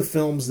kinds of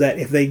films that,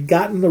 if they'd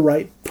gotten the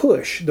right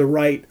push, the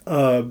right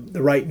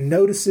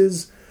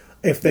notices,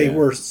 if they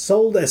were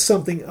sold as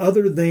something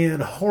other than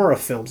horror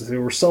films, if they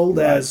were sold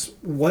as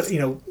what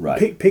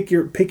pick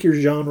your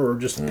genre, or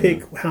just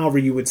pick however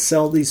you would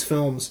sell these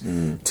films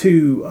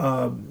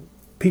to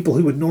people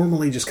who would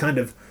normally just kind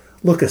of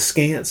look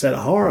askance at a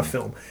horror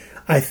film.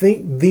 I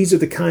think these are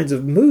the kinds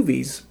of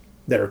movies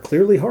that are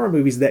clearly horror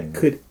movies that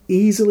could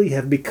easily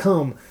have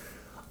become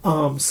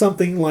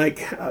something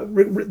like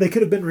they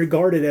could have been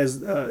regarded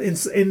as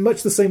in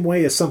much the same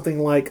way as something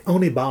like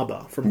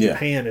Onibaba from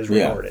Japan is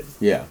regarded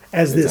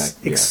as this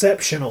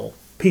exceptional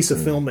piece of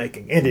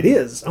filmmaking, and it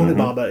is.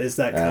 Onibaba is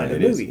that kind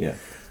of movie,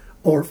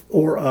 or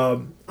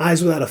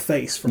Eyes Without a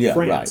Face from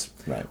France,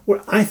 right.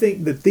 Where I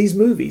think that these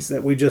movies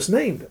that we just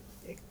named,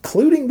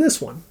 including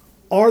this one,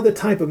 are the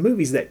type of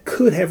movies that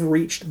could have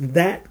reached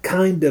that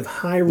kind of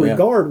high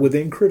regard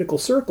within critical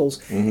circles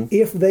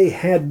if they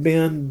had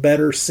been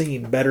better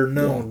seen, better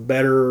known,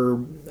 better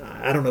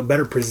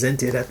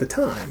presented at the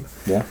time.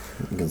 Yeah,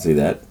 you can see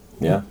that.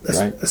 Yeah,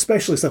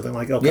 especially something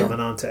like El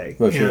Caminante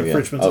and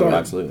Frenchman's Garden.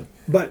 Absolutely.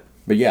 But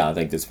yeah, I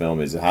think this film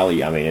is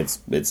highly. I mean,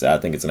 it's. I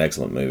think it's an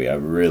excellent movie. I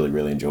really,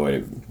 really enjoyed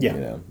it.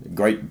 Yeah,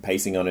 great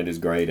pacing on it is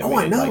great.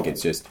 I know. Like,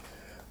 it's just.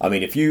 I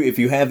mean, if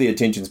you have the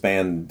attention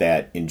span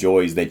that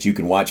enjoys that you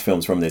can watch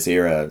films from this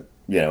era,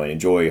 and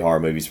enjoy horror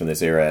movies from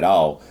this era at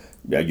all,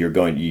 you're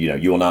going,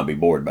 you will not be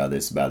bored by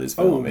this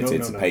film.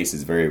 The pace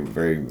is very,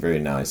 very, very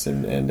nice,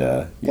 and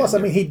plus, I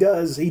mean, he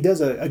does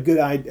a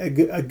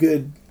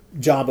good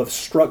job of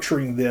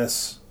structuring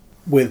this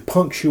with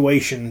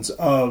punctuations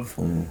of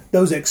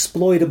those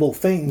exploitable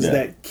things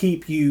that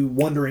keep you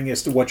wondering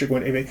as to what you're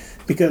going to,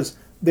 because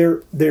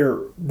there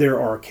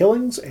are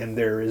killings, and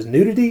there is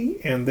nudity,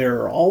 and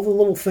there are all the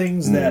little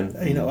things that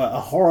a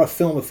horror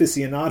film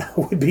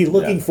aficionado would be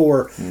looking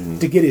for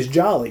to get his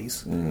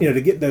jollies,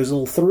 to get those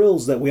little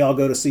thrills that we all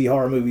go to see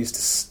horror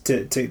movies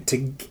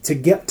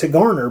to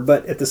garner.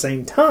 But at the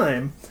same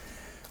time,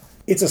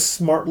 it's a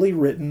smartly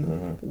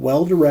written,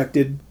 well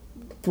directed,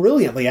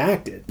 brilliantly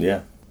acted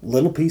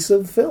little piece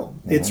of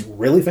film. It's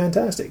really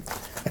fantastic.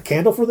 A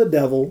Candle for the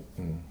Devil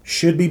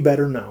should be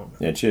better known.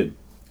 It should.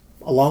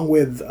 Along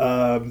with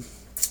Who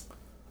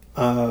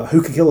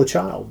Could Kill a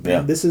Child.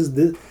 Yeah.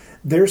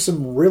 There's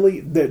some really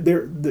the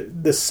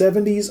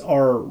 70s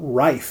are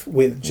rife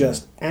with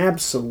just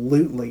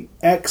absolutely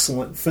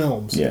excellent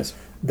films. Yes.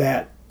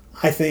 That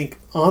I think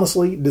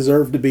honestly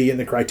deserve to be in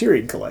the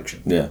Criterion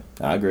Collection. Yeah,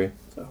 I agree.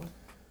 So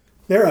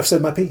there, I've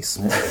said my piece.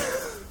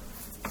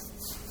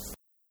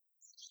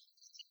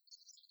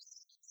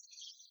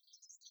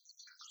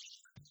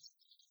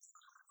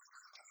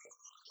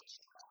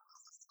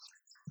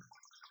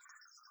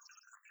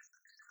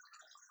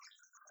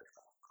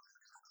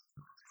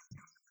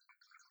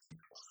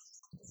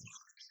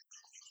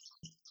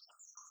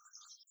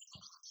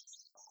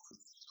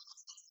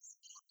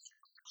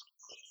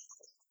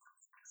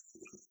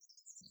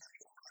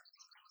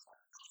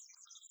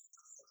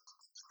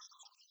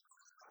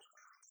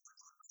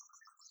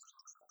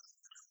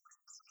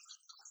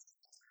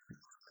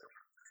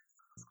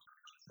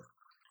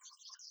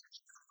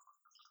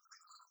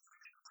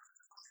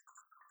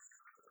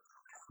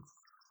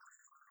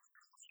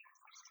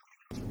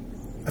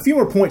 a few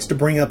more points to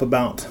bring up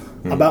about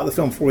the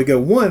film before we go.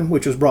 One,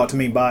 which was brought to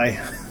me by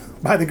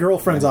the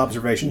girlfriend's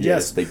observation.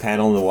 Yes, the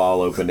panel on the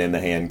wall opened and the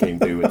hand came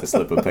through with a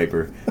slip of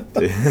paper.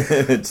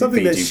 To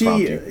something that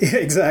she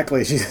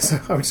exactly. She says,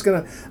 I'm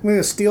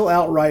gonna steal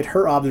outright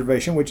her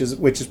observation, which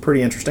is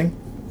pretty interesting.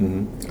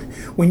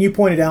 Mm-hmm. When you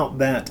pointed out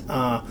that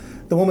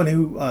the woman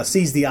who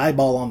sees the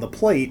eyeball on the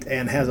plate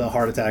and has a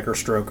heart attack or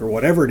stroke or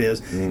whatever it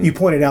is, you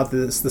pointed out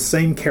that it's the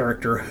same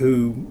character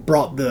who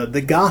brought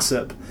the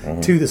gossip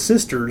to the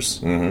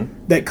sisters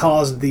that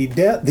caused the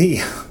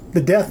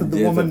death of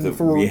the woman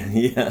for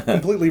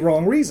completely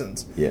wrong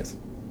reasons. Yes.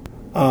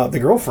 The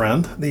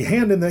girlfriend, the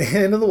hand in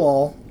the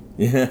wall,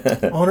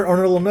 on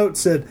her little note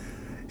said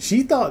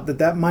she thought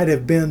that might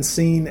have been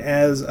seen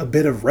as a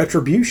bit of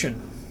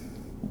retribution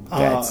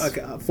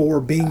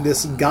for being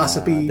this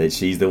gossipy. That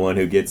she's the one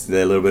who gets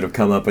the little bit of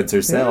comeuppance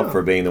herself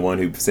for being the one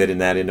who setting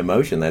that into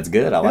motion. That's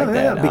good. I like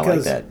that.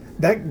 Because I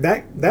like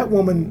that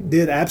woman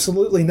did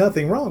absolutely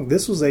nothing wrong.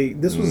 This was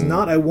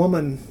not a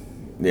woman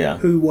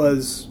who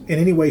was in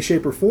any way,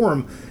 shape, or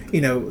form,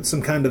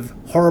 some kind of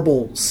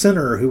horrible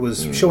sinner who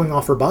was showing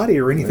off her body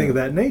or anything of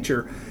that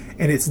nature.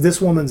 And it's this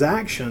woman's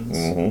actions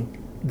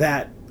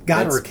that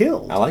got her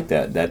killed. I like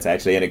that. That's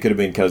actually, and it could have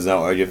been because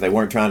if they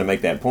weren't trying to make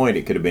that point,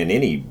 it could have been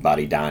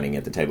anybody dining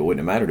at the table. It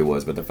wouldn't have mattered who it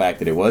was. But the fact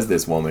that it was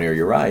this woman here,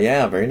 you're right.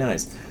 Yeah, very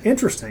nice.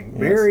 Interesting. Yes.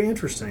 Very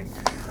interesting.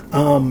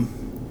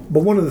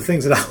 But one of the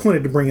things that I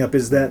wanted to bring up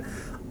is that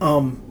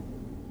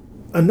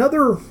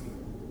another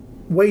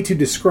way to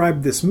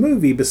describe this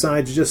movie,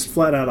 besides just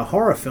flat out a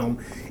horror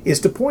film, is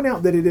to point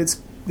out that it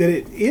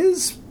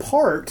is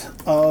part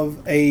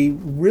of a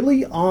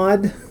really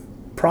odd,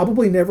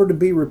 probably never to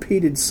be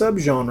repeated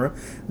subgenre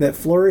that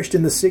flourished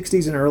in the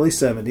 60s and early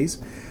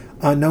 70s,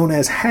 known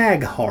as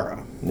hag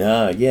horror.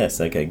 Yes,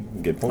 okay,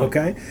 good point.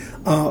 Okay,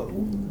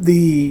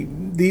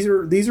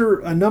 these are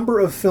a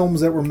number of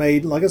films that were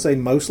made, like I say,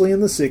 mostly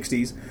in the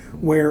 60s,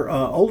 where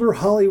older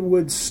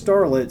Hollywood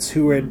starlets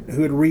who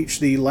had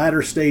reached the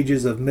latter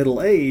stages of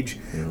middle age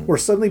were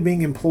suddenly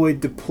being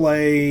employed to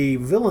play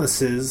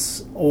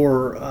villainesses,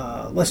 or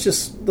let's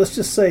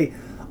just say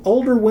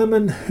older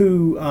women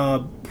who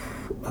are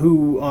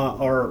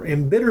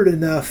embittered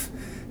enough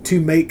to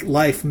make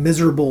life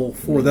miserable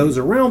for those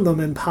around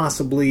them and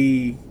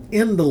possibly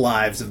end the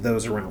lives of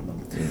those around them.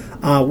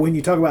 When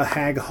you talk about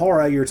hag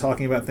horror, you're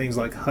talking about things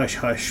like Hush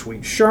Hush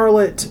Sweet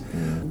Charlotte,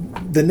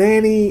 The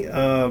Nanny,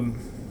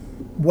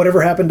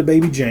 Whatever Happened to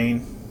Baby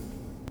Jane,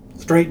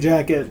 Straight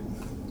Jacket,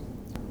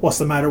 What's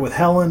the Matter with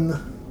Helen,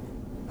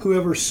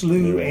 Whoever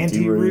Slew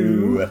Auntie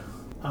Roo,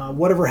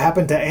 Whatever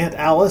Happened to Aunt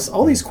Alice,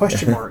 all these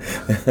question marks.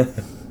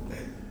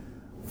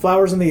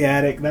 Flowers in the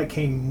Attic, that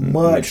came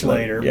much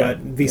later, but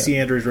V.C.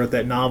 Andrews wrote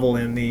that novel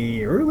in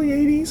the early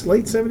 80s,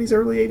 late 70s,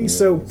 early 80s.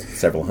 So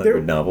several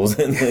hundred novels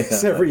in there.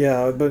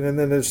 And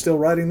then they're still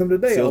writing them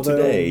today. Still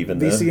today, even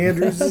though V.C.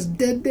 Andrews is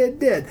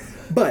dead.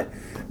 But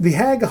the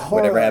hag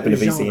horror Whatever happened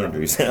to genre, V.C.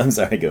 Andrews? I'm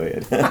sorry, go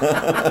ahead.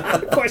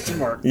 Question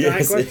mark.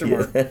 Yes, Question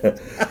mark.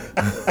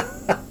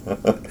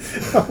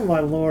 Oh,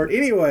 my Lord.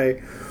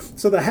 Anyway,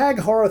 so the hag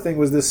horror thing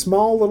was this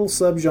small little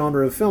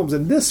subgenre of films,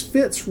 and this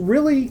fits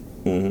really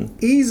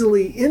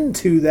easily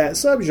into that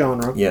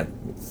subgenre. Yeah,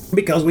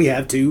 because we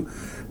have two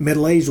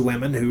middle-aged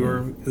women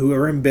who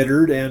are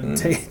embittered and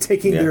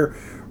taking their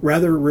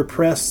rather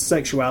repressed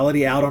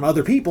sexuality out on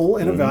other people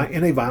in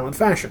a violent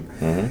fashion.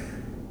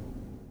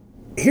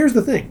 Here's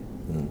the thing.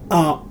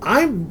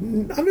 I've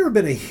never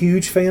been a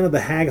huge fan of the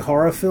hag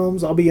horror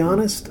films, I'll be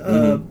honest.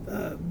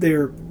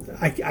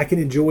 I can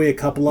enjoy a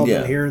couple of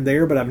them here and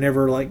there, but I've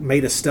never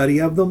made a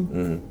study of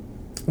them.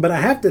 But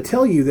I have to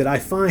tell you that I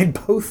find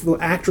both the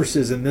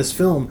actresses in this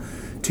film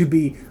to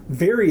be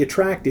very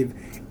attractive,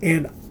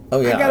 and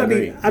I've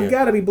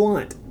got to be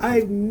blunt.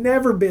 I've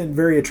never been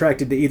very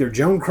attracted to either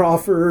Joan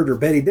Crawford or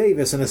Bette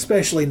Davis, and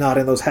especially not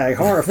in those hag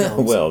horror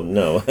films. Well,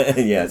 no,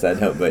 yes, I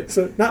know, but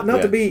so not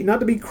to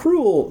be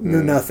cruel,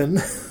 nothing.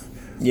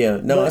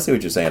 Yeah, no, but I see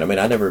what you're saying. I mean,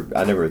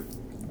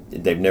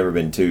 they've never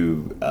been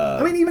too.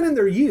 Even in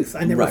their youth,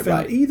 I never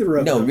found either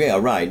of them. No, yeah,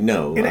 right,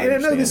 no. And I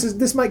know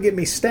this might get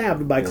me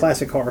stabbed by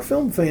classic horror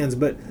film fans,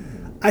 but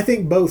I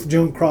think both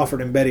Joan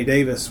Crawford and Bette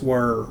Davis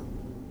were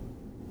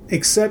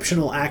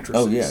exceptional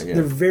actresses. Oh yeah.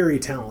 They're very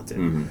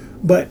talented,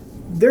 but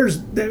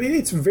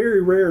it's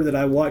very rare that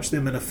I watch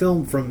them in a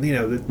film from the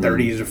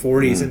 30s or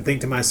 40s and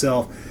think to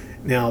myself,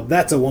 now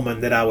that's a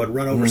woman that I would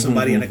run over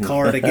somebody in a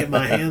car to get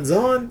my hands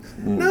on.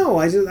 No,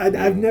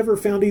 I've never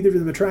found either of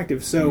them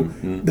attractive. So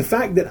the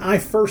fact that I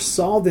first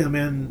saw them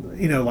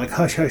in like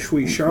Hush Hush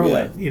Sweet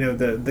Charlotte,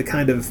 the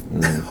kind of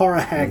horror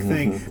hag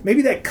thing,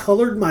 maybe that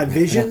colored my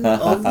vision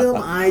of them.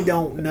 I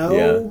don't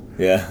know.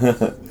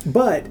 Yeah.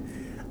 But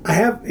I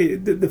have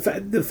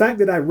the fact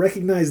that I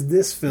recognize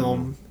this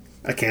film,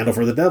 A Candle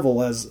for the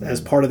Devil,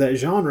 as part of that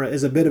genre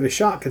is a bit of a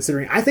shock,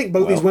 considering I think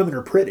both these women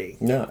are pretty.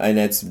 No, and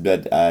I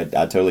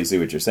totally see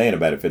what you're saying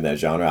about it in that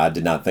genre. I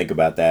did not think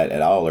about that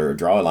at all or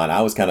draw a line.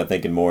 I was kind of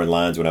thinking more in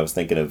lines when I was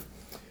thinking of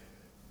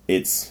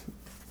it's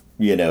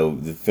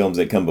the films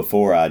that come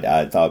before,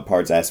 I thought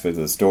aspects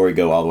of the story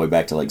go all the way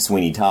back to like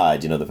Sweeney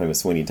Todd, the famous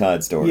Sweeney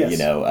Todd story. Yes.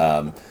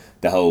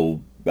 The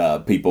whole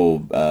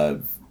people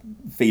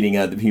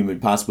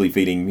possibly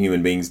feeding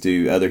human beings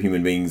to other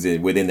human beings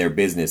within their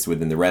business,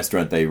 within the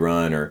restaurant they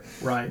run, or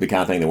right. The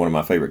kind of thing that one of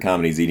my favorite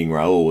comedies, Eating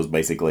Raoul, was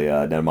basically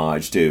an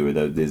homage to.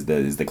 Is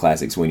the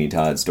classic Sweeney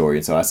Todd story,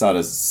 and so I saw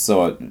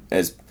it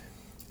as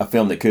a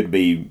film that could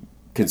be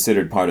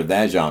considered part of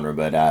that genre,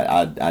 but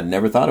I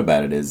never thought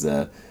about it as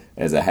a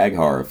hag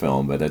horror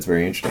film. But that's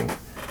very interesting.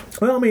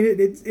 Well, I mean,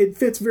 it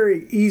fits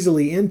very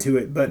easily into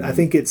it, but I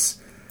think it's,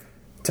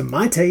 to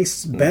my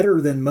taste, better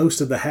than most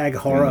of the hag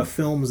horror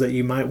films that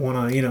you might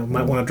want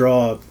to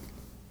draw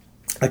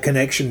a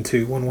connection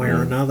to one way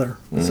or another.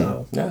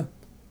 So yeah.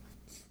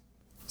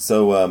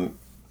 So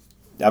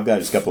I've got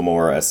just a couple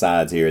more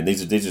asides here, and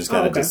these are just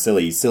kind of just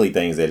silly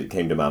things that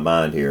came to my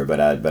mind here.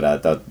 But I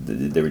thought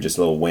they were just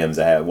little whims.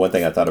 I had one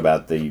thing I thought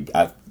about the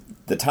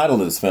title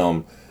of this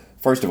film.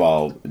 First of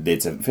all,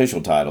 its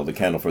official title, "The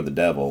Candle for the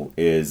Devil,"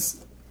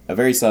 is a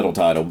very subtle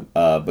title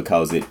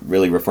because it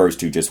really refers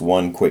to just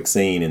one quick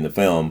scene in the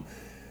film,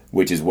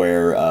 which is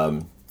where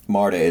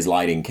Marta is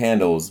lighting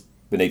candles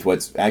beneath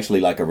what's actually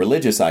like a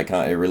religious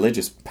icon, a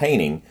religious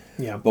painting.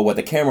 Yeah. But what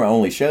the camera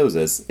only shows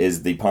us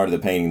is the part of the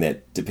painting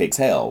that depicts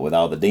hell with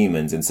all the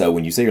demons. And so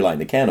when you see her lighting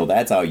the candle,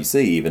 that's all you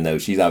see, even though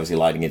she's obviously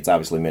lighting it. It's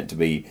obviously meant to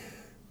be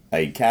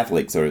a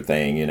Catholic sort of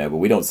thing, but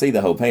we don't see the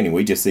whole painting.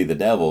 We just see the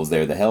devils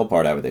there, the hell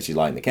part of it that she's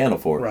lighting the candle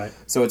for. Right.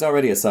 So it's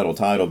already a subtle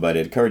title, but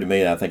it occurred to me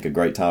that I think a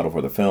great title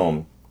for the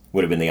film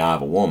would have been The Eye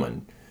of a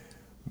Woman.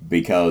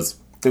 Because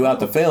throughout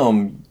the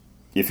film,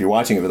 if you're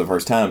watching it for the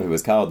first time, it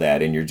was called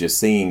that, and you're just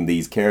seeing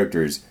these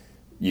characters.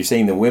 You're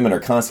seeing the women are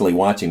constantly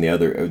watching the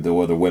other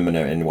women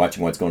and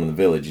watching what's going on in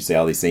the village. You see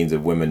all these scenes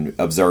of women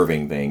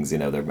observing things,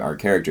 there are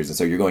characters. And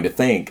so you're going to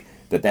think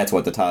that that's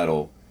what the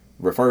title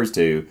refers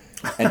to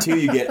until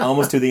you get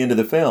almost to the end of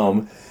the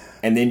film,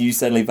 and then you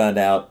suddenly find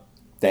out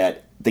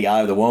that the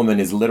Eye of the Woman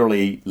is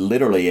literally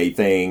a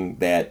thing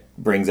that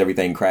brings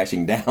everything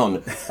crashing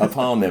down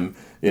upon them.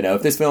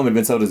 If this film had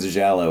been sold as a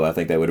giallo, I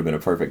think that would have been a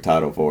perfect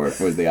title for it,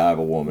 was The Eye of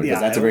a Woman. Because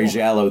that's a very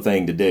giallo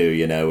thing to do,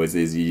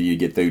 is you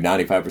get through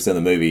 95% of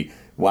the movie,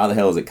 why the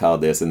hell is it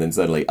called this? And then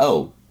suddenly,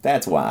 oh,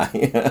 that's why.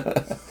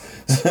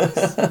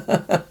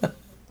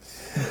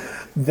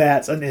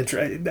 That's an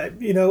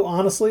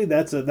honestly,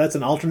 that's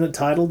an alternate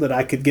title that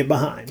I could get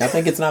behind. I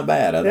think it's not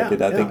bad. I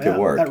think it could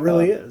work. That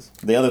really is.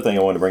 The other thing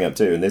I wanted to bring up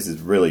too, and this is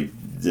really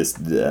just,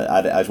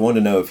 I just wanted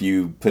to know if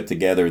you put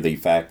together the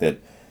fact that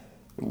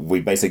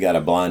we basically got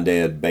a Blind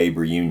Dead Babe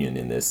reunion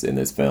in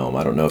this film.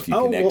 I don't know if you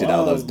connected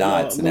all those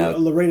dots. Now,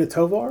 Loretta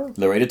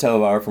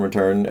Tovar from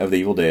Return of the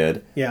Evil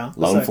Dead. Yeah.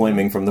 Lone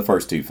Fleming from the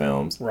first two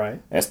films.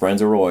 Right.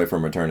 Esperanza Roy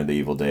from Return of the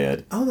Evil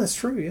Dead. Oh, that's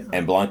true, yeah.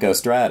 And Blanca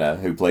Estrada,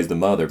 who plays the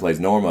mother, plays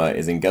Norma,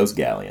 is in Ghost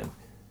Galleon.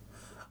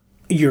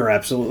 You're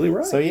absolutely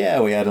right. So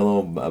yeah, we had a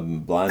little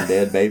Blind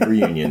Dead Babe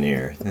reunion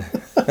here.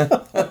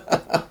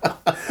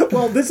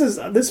 Well,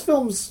 this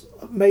film's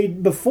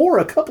made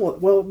before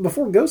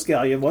before Ghost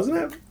Galleon, wasn't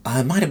it?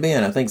 It might have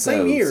been. I think so.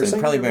 Same year.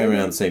 Probably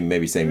around the same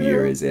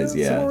year as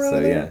yeah.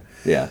 So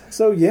yeah.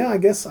 So yeah, I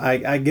guess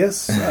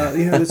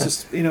it's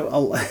just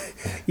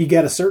you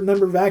got a certain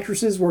number of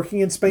actresses working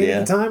in Spain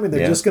at the time, and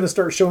they're just going to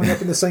start showing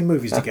up in the same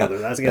movies together.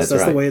 I guess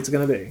that's the way it's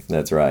going to be.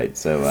 That's right.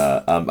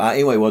 So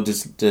anyway, well,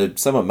 just to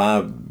sum up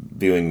my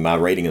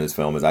rating of this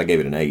film is I gave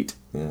it an 8.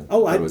 Yeah.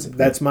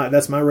 That's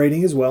my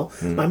rating as well.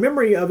 Mm-hmm. My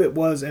memory of it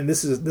was, and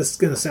this is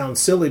going to sound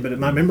silly, but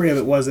my memory of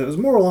it was that it was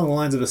more along the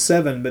lines of a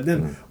 7. But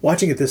then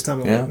watching it this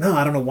time, I'm like, no,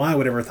 I don't know why I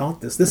would ever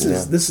thought this. This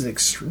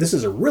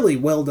is a really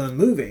well done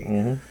movie.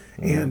 Mm-hmm.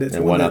 And it's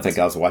one I think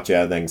I'll watch.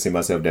 I think see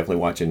myself definitely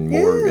watching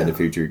more in the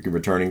future,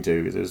 returning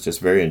to. It's just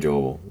very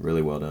enjoyable,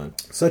 really well done.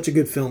 Such a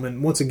good film,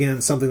 and once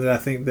again, something that I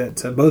think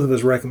that both of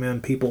us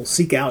recommend people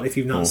seek out if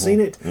you've not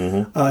seen it.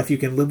 Mm-hmm. If you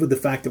can live with the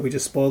fact that we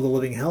just spoiled the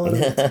living hell out of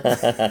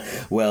it.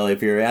 Well,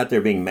 if you're out there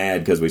being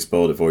mad because we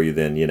spoiled it for you,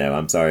 then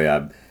I'm sorry.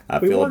 I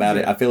feel about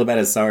it. I feel about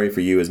as sorry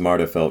for you as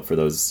Marta felt for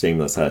those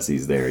shameless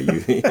hussies there.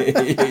 You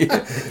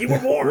were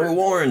warned. We're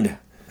warned.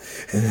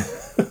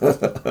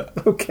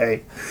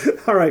 Okay,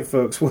 all right,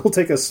 folks. We'll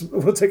take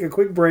a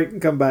quick break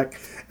and come back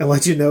and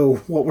let you know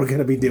what we're going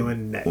to be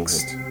doing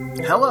next.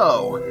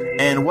 Hello,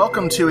 and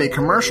welcome to a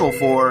commercial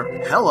for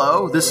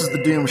Hello, This is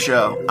the Doom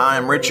Show.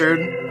 I'm Richard.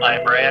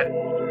 I'm Brad.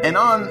 And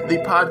on the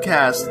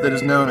podcast that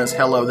is known as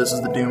Hello, This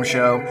is the Doom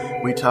Show,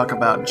 we talk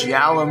about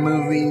giallo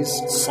movies,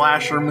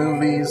 slasher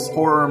movies,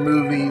 horror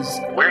movies.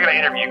 We're going to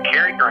interview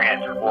Cary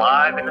Grant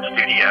live in the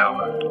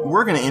studio.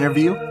 We're going to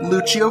interview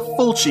Lucio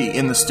Fulci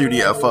in the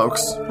studio,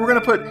 folks. We're going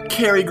to put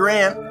Cary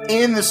Grant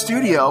in the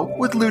studio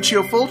with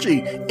Lucio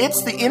Fulci.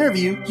 It's the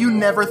interview you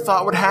never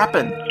thought would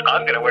happen.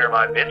 I'm going to wear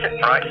my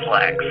Vincent Price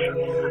slacks.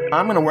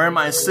 I'm going to wear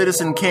my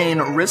Citizen Kane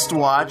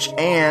wristwatch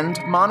and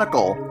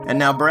monocle. And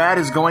now Brad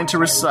is going to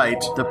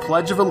recite the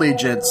Pledge of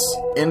Allegiance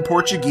in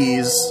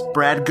Portuguese.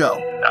 Brad, go.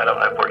 I don't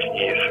know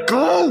Portuguese.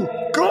 Go!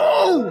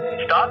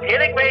 Stop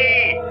hitting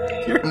me!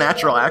 You're a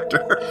natural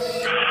actor.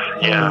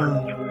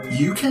 Yeah.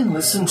 You can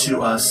listen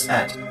to us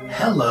at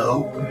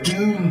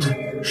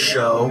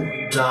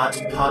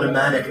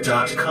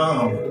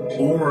hellodoomedshow.podomatic.com,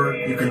 or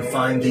you can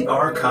find the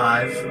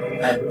archive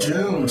at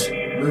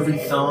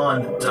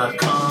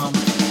doomedmoviethon.com.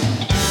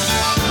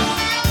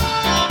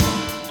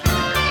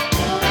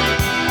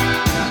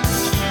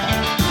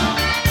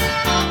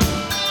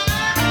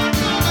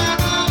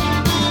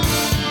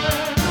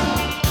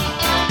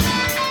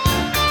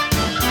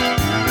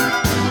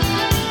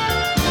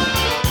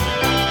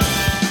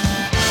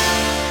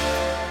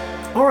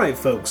 All right,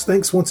 folks,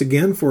 thanks once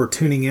again for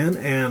tuning in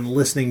and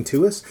listening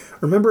to us.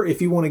 Remember,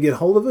 if you want to get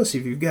hold of us,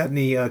 if you've got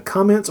any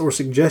comments or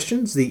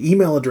suggestions, the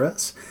email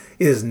address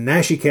is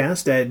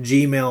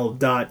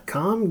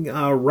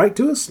nashicast@gmail.com. Write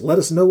to us. Let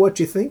us know what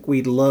you think.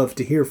 We'd love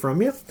to hear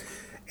from you.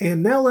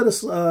 And now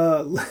let's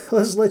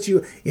let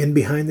you in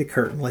behind the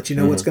curtain, let you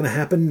know what's going to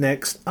happen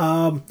next.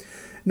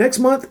 Next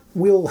month,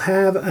 we'll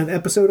have an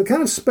episode, a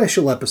kind of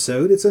special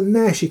episode. It's a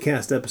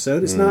NashiCast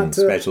episode. It's not...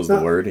 special's the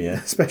word,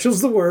 yeah.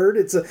 Special's the word.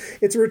 It's a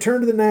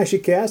return to the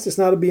NashiCast. It's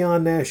not a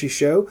Beyond Nashi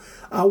show.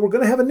 We're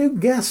going to have a new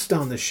guest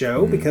on the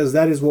show because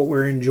that is what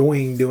we're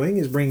enjoying doing,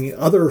 is bringing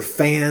other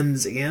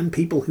fans in,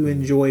 people who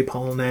enjoy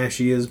Paul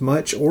Nashi as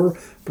much or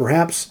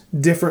perhaps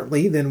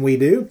differently than we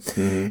do.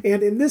 And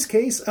in this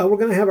case, we're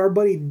going to have our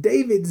buddy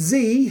David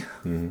Z.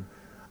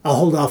 I'll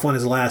hold off on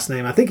his last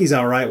name. I think he's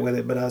all right with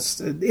it. But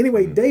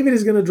anyway, David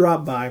is going to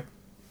drop by.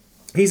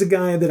 He's a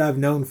guy that I've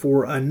known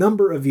for a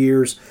number of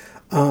years.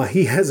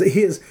 He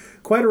has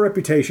quite a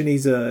reputation.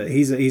 He's a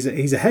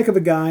heck of a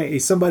guy.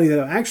 He's somebody that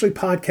I've actually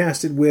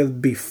podcasted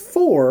with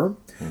before.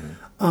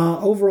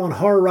 Over on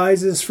Horror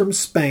Rises from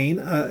Spain,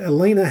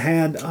 Elena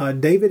had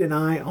David and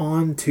I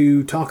on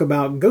to talk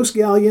about Ghost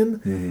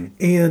Galleon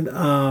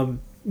and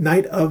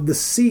Night of the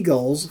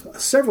Seagulls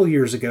several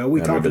years ago.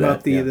 We talked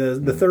about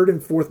the third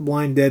and fourth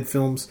Blind Dead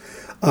films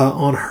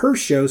on her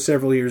show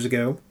several years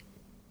ago.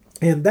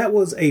 And that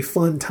was a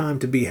fun time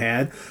to be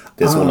had.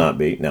 This will not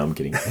be. No, I'm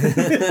kidding.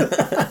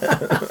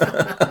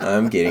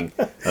 I'm kidding.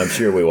 I'm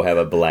sure we will have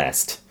a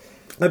blast.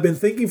 I've been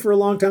thinking for a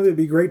long time that it'd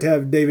be great to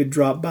have David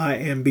drop by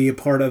and be a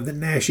part of the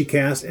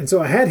NashiCast. And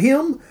so I had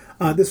him.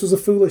 This was a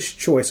foolish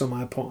choice on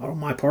my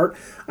part.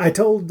 I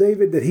told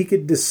David that he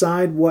could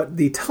decide what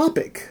the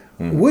topic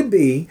would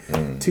be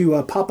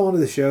to pop onto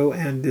the show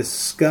and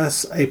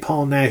discuss a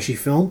Paul Nashi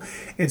film.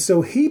 And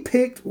so he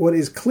picked what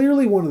is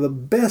clearly one of the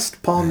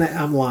best Paul Nashi...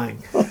 I'm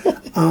lying.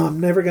 I'm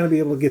never going to be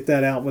able to get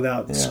that out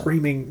without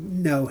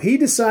screaming no. He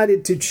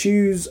decided to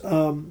choose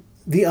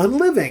The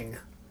Unliving.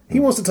 He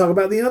wants to talk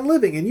about The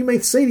Unliving. And you may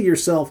say to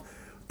yourself,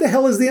 what the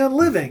hell is The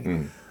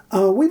Unliving?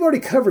 We've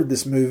already covered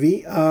this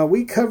movie.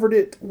 We covered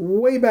it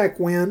way back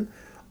when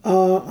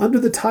under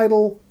the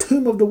title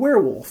Tomb of the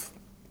Werewolf.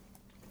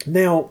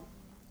 Now,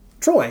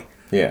 Troy.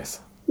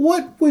 Yes.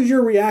 What was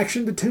your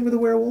reaction to Tomb of the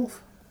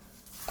Werewolf?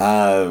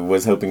 I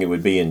was hoping it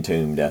would be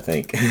entombed, I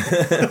think.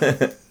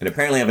 And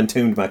apparently I've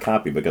entombed my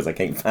copy because I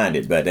can't find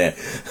it. But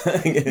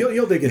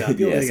you'll dig it up.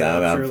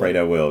 I'm afraid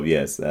I will.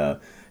 Yes.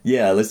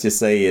 Let's just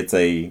say it's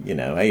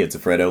it's a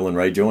Fred Olen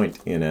Ray joint,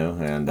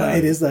 and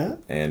it is that.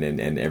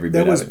 And every bit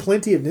there was of it.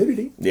 plenty of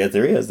nudity. Yes,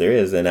 there is.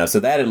 And so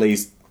that at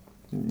least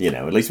we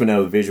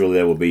know visually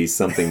there will be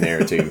something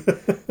there too.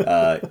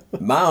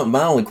 My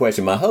only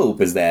question, my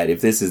hope is that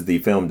if this is the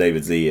film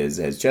David Z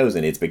has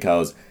chosen, it's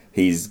because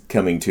he's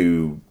coming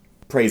to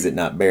praise it,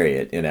 not bury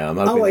it. I'm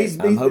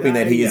hoping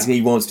that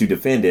he wants to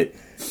defend it.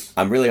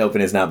 I'm really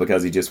hoping it's not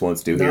because he just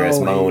wants to hear us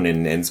moan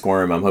and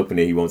squirm. I'm hoping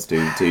that he wants to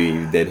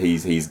that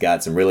he's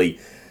got some really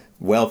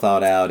well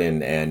thought out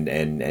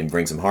and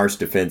bring some harsh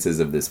defenses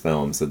of this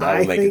film. So that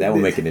will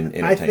make it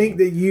entertaining. I think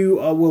that you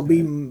will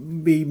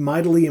be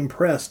mightily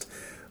impressed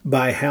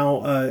by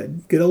how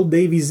good old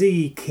Davey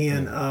Z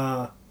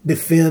can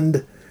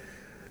defend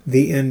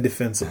the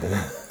indefensible.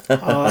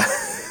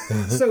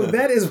 So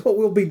that is what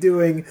we'll be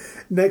doing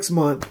next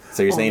month.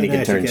 So you're saying he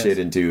can turn shit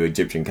into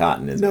Egyptian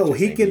cotton? No,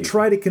 he can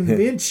try to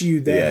convince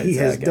you that he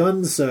has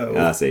done so.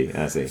 I see.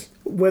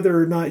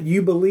 Whether or not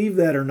you believe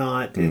that or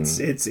not, it's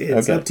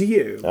up to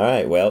you. All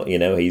right. Well,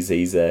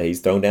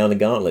 he's thrown down the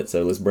gauntlet,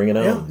 so let's bring it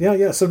on.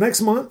 Yeah. So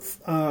next month,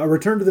 a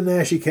return to the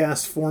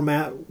NashiCast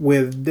format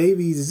with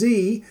Davey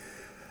Z.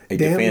 A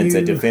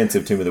defense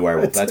of Tomb of the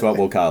Werewolf. That's what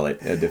we'll call it.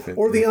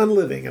 Or The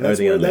Unliving. And that's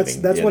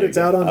what it's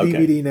out on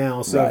DVD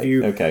now. So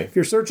if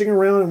you're searching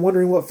around and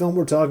wondering what film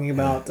we're talking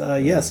about,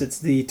 yes, it's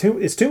Tomb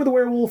of the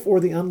Werewolf or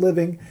The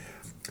Unliving,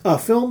 a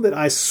film that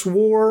I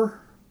swore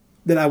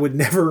that I would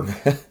never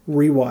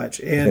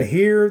rewatch. And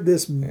here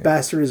this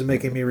bastard is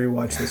making me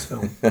rewatch this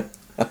film.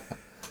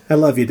 I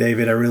love you,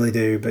 David. I really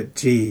do. But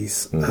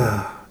geez.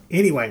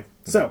 Anyway,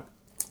 so...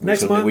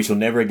 Next month, we shall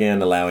never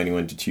again allow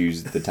anyone to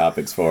choose the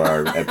topics for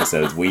our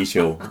episodes. They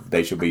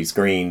shall be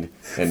screened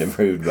and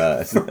approved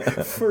by us.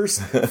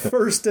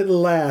 First and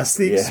last.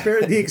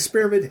 The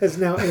experiment has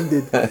now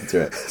ended. That's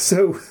right.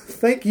 So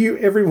thank you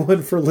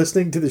everyone for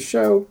listening to the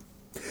show.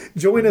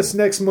 Join us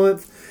next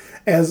month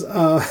as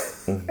God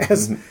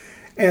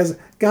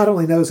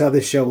only knows how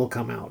this show will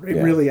come out.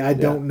 I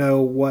don't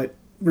know what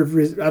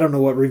I don't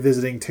know what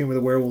revisiting Tomb of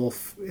the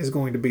Werewolf is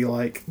going to be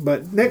like.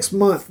 But next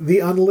month, The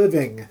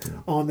Unliving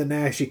on the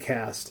Nashi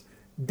Cast.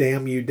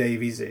 Damn you,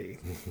 Davey Z.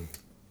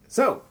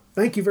 So,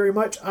 thank you very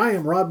much. I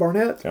am Rod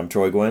Barnett. I'm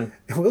Troy Gwynn.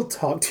 And we'll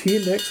talk to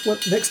you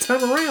next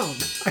time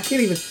around. I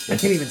can't even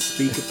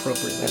speak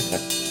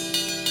appropriately.